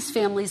should these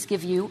families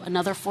give you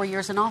another 4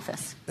 years in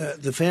office?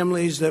 The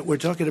families that we're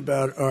talking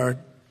about are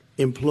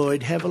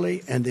employed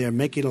heavily, and they're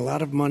making a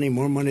lot of money,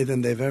 more money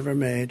than they've ever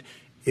made.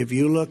 If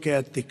you look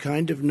at the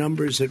kind of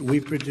numbers that we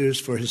produce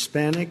for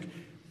Hispanic,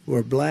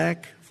 for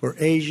Black, for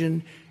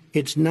Asian,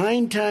 it's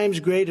 9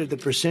 times greater, the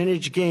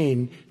percentage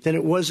gain, than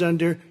it was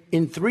under,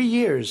 in 3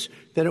 years,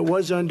 than it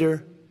was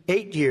under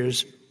 8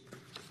 years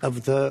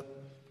of the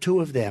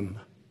 2 of them,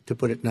 to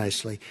put it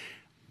nicely.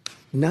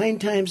 9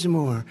 times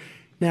more.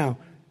 Now,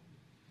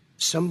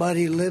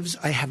 somebody lives,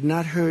 I have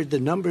not heard the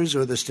numbers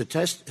or the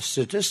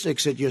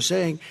statistics that you're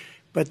saying,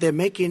 but they're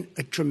making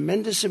a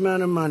tremendous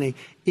amount of money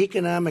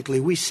economically.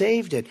 We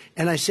saved it.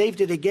 And I saved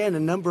it again a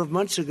number of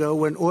months ago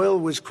when oil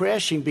was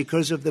crashing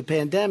because of the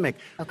pandemic.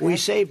 Okay. We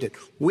saved it.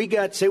 We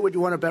got, say what you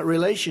want about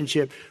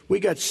relationship, we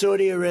got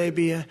Saudi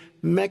Arabia,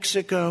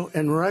 Mexico,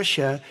 and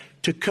Russia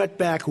to cut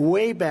back,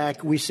 way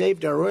back. We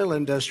saved our oil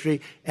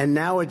industry, and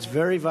now it's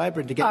very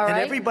vibrant again. All right. And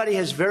everybody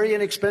has very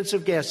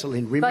inexpensive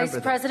gasoline. Remember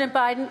Vice President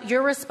Biden,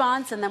 your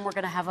response, and then we're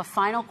going to have a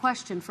final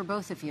question for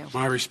both of you.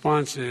 My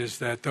response is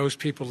that those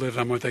people live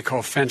on what they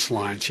call fence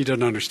lines. He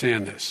doesn't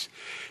understand this.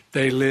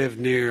 They live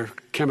near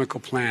chemical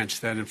plants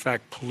that, in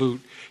fact,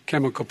 pollute,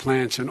 chemical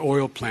plants and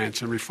oil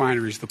plants and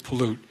refineries that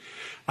pollute.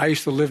 I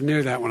used to live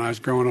near that when I was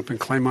growing up in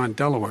Claymont,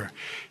 Delaware.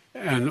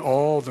 And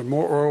all the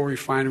more oil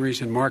refineries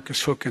in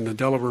Marcus Hook and the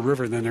Delaware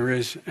River than there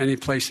is any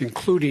place,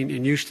 including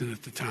in Houston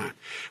at the time.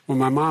 When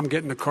my mom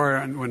get in the car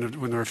when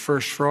there was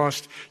first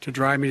frost to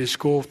drive me to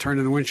school, turn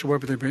in the windshield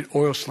wiper, there'd be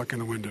oil slick in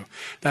the window.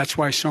 That's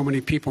why so many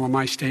people in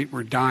my state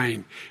were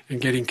dying and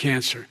getting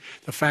cancer.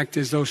 The fact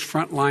is, those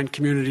frontline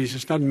communities,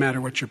 it doesn't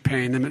matter what you're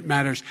paying them. It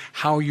matters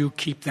how you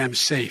keep them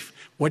safe.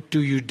 What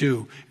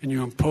do? And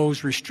you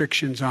impose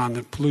restrictions on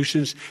the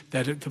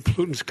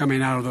pollutants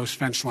coming out of those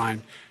fence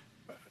line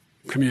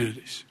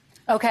communities.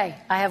 Okay,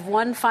 I have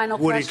one final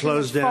question. Would he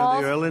close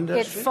down the oil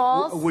industry? It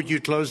falls. Would you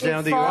close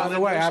down the oil industry? By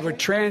the way, I would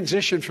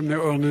transition from the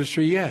oil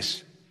industry,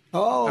 yes.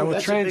 Oh, I will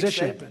that's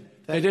transition. A big statement.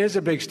 It is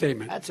a big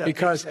statement. That's a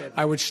because big statement.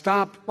 I would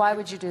stop. Why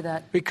would you do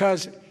that?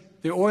 Because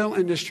the oil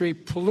industry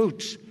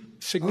pollutes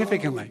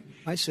significantly.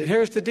 I see.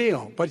 Here's the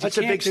deal. But that's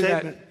you can't a big do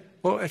statement. That.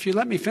 Well, if you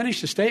let me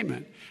finish the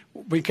statement,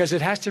 because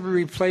it has to be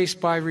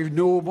replaced by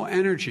renewable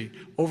energy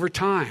over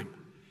time.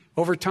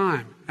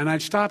 And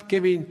I'd stop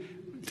giving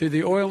to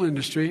the oil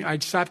industry,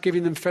 I'd stop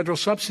giving them federal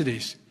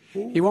subsidies.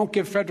 He won't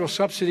give federal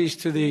subsidies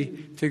to the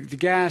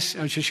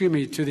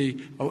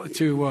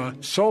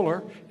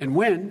solar and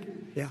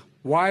wind. Yeah.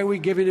 Why are we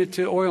giving it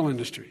to oil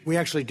industry? We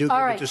actually do give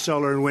it to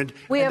solar and wind.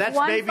 And that's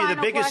maybe the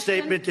biggest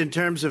statement in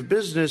terms of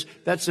business.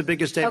 That's the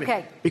biggest statement.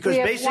 Okay. Because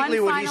basically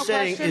what he's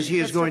saying is he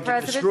is going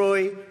to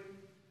destroy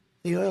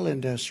the oil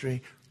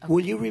industry. Okay.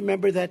 Will you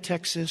remember that,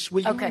 Texas?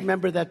 Will you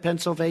remember that,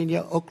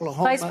 Pennsylvania,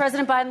 Oklahoma? Vice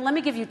President Biden, let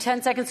me give you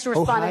 10 seconds to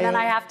respond, and then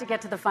I have to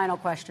get to the final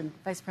question.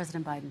 Vice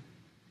President Biden.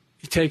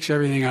 He takes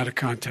everything out of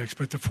context,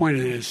 but the point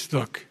is,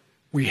 look,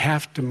 we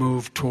have to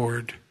move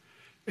toward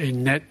a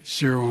net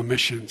zero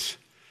emissions.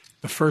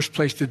 The first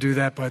place to do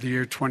that by the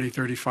year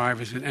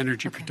 2035 is in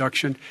energy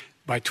production.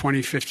 By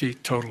 2050,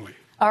 totally.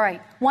 All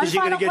right. One is he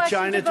final going to get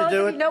China to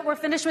do it? No, we're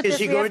finished with is this.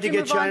 He we going have to to get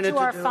move China on to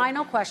our do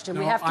final question.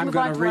 No, We have to move on to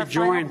our final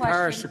question. I'm going to rejoin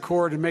Paris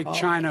Accord and make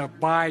China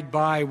abide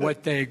by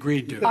what they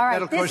agreed to. All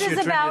right. This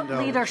is about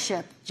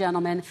leadership,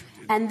 gentlemen.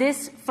 And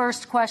this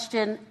first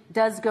question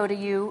does go to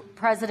you,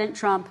 President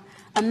Trump.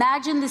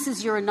 Imagine this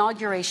is your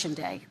inauguration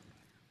day.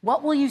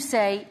 What will you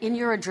say in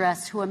your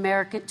address to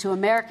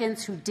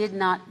Americans who did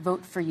not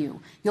vote for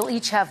you? You'll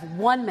each have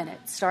 1 minute,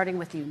 starting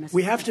with you, Mr.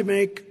 We have to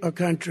make our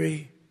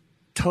country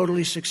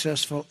totally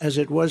successful as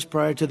it was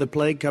prior to the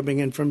plague coming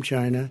in from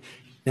China.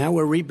 Now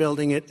we're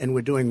rebuilding it, and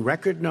we're doing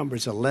record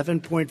numbers,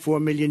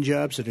 11.4 million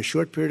jobs in a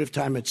short period of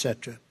time, et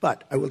cetera.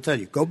 But I will tell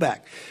you, go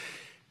back.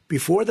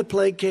 Before the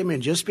plague came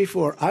in, just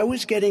before, I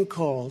was getting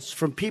calls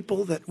from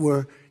people that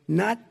were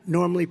not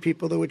normally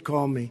people that would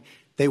call me.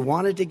 They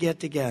wanted to get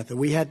together.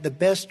 We had the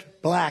best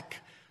black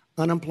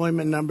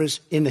unemployment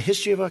numbers in the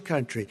history of our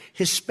country.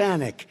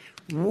 Hispanic,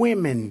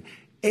 women,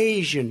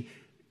 Asian,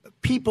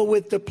 people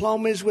with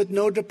diplomas, with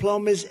no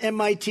diplomas,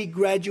 MIT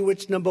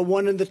graduates, number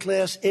one in the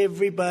class.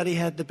 Everybody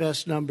had the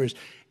best numbers.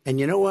 And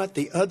you know what?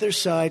 The other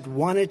side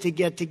wanted to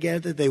get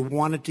together. They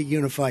wanted to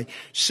unify.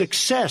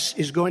 Success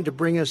is going to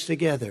bring us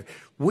together.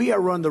 We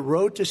are on the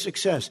road to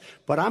success.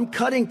 But I'm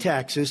cutting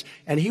taxes,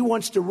 and he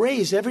wants to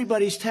raise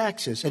everybody's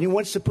taxes, and he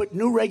wants to put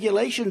new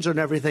regulations on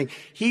everything.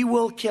 He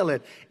will kill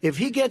it. If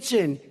he gets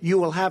in, you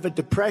will have a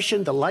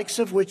depression, the likes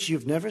of which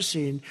you've never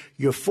seen.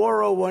 Your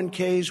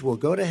 401ks will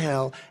go to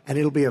hell, and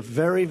it'll be a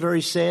very,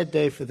 very sad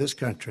day for this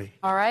country.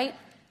 All right.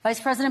 Vice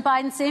President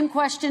Biden, same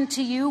question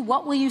to you.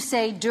 What will you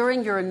say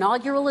during your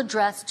inaugural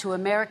address to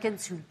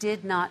Americans who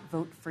did not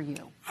vote for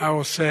you? I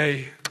will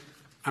say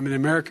I'm an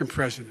American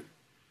president.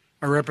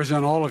 I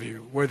represent all of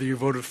you, whether you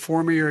voted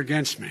for me or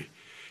against me.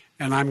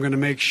 And I'm going to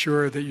make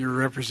sure that you're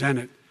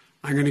represented.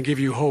 I'm going to give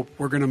you hope.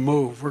 We're going to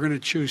move. We're going to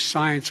choose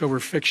science over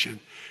fiction.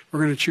 We're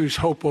going to choose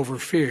hope over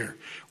fear.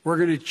 We're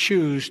going to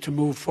choose to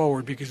move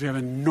forward because we have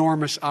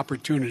enormous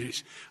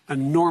opportunities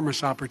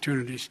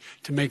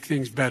to make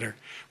things better.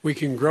 We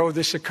can grow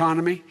this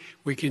economy.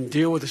 We can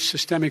deal with the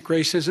systemic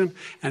racism.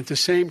 And at the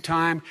same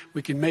time,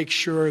 we can make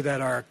sure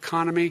that our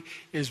economy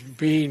is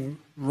being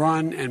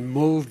run and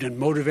moved and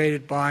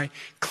motivated by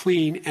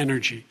clean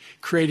energy,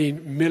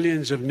 creating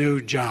millions of new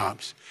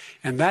jobs.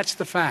 And that's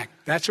the fact.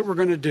 That's what we're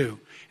going to do.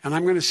 And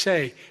I'm going to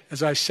say,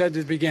 as I said at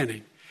the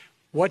beginning,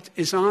 what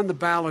is on the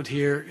ballot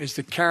here is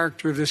the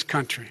character of this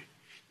country.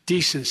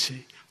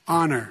 Decency,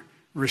 honor,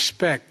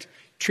 respect,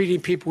 treating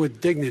people with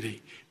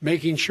dignity,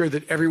 making sure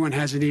that everyone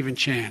has an even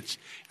chance.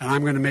 And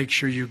I'm going to make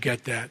sure you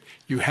get that.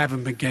 You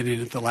haven't been getting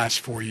it the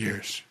last 4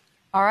 years.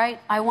 All right.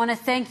 I want to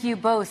thank you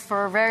both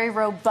for a very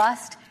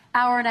robust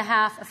hour and a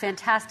half, a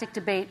fantastic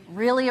debate.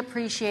 Really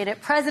appreciate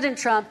it. President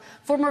Trump,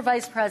 former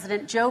Vice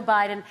President Joe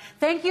Biden,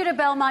 thank you to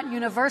Belmont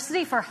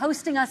University for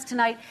hosting us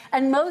tonight.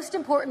 And most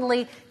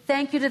importantly,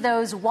 thank you to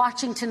those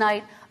watching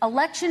tonight.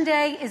 Election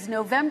Day is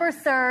November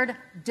 3rd.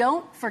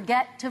 Don't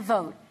forget to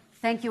vote.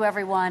 Thank you,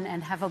 everyone,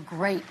 and have a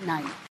great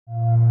night.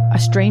 A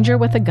stranger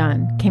with a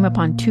gun came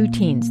upon two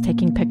teens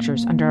taking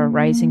pictures under a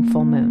rising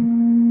full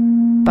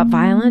moon. But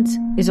violence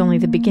is only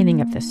the beginning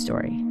of this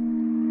story.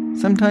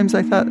 Sometimes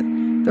I thought,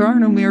 there are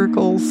no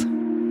miracles.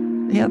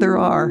 Yeah, there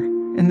are,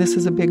 and this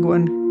is a big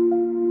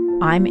one.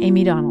 I'm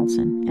Amy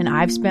Donaldson, and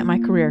I've spent my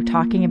career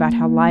talking about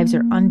how lives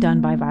are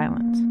undone by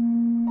violence.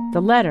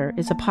 The Letter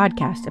is a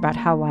podcast about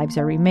how lives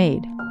are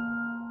remade.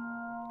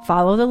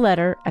 Follow The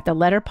Letter at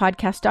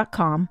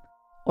theletterpodcast.com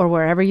or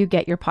wherever you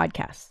get your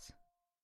podcasts.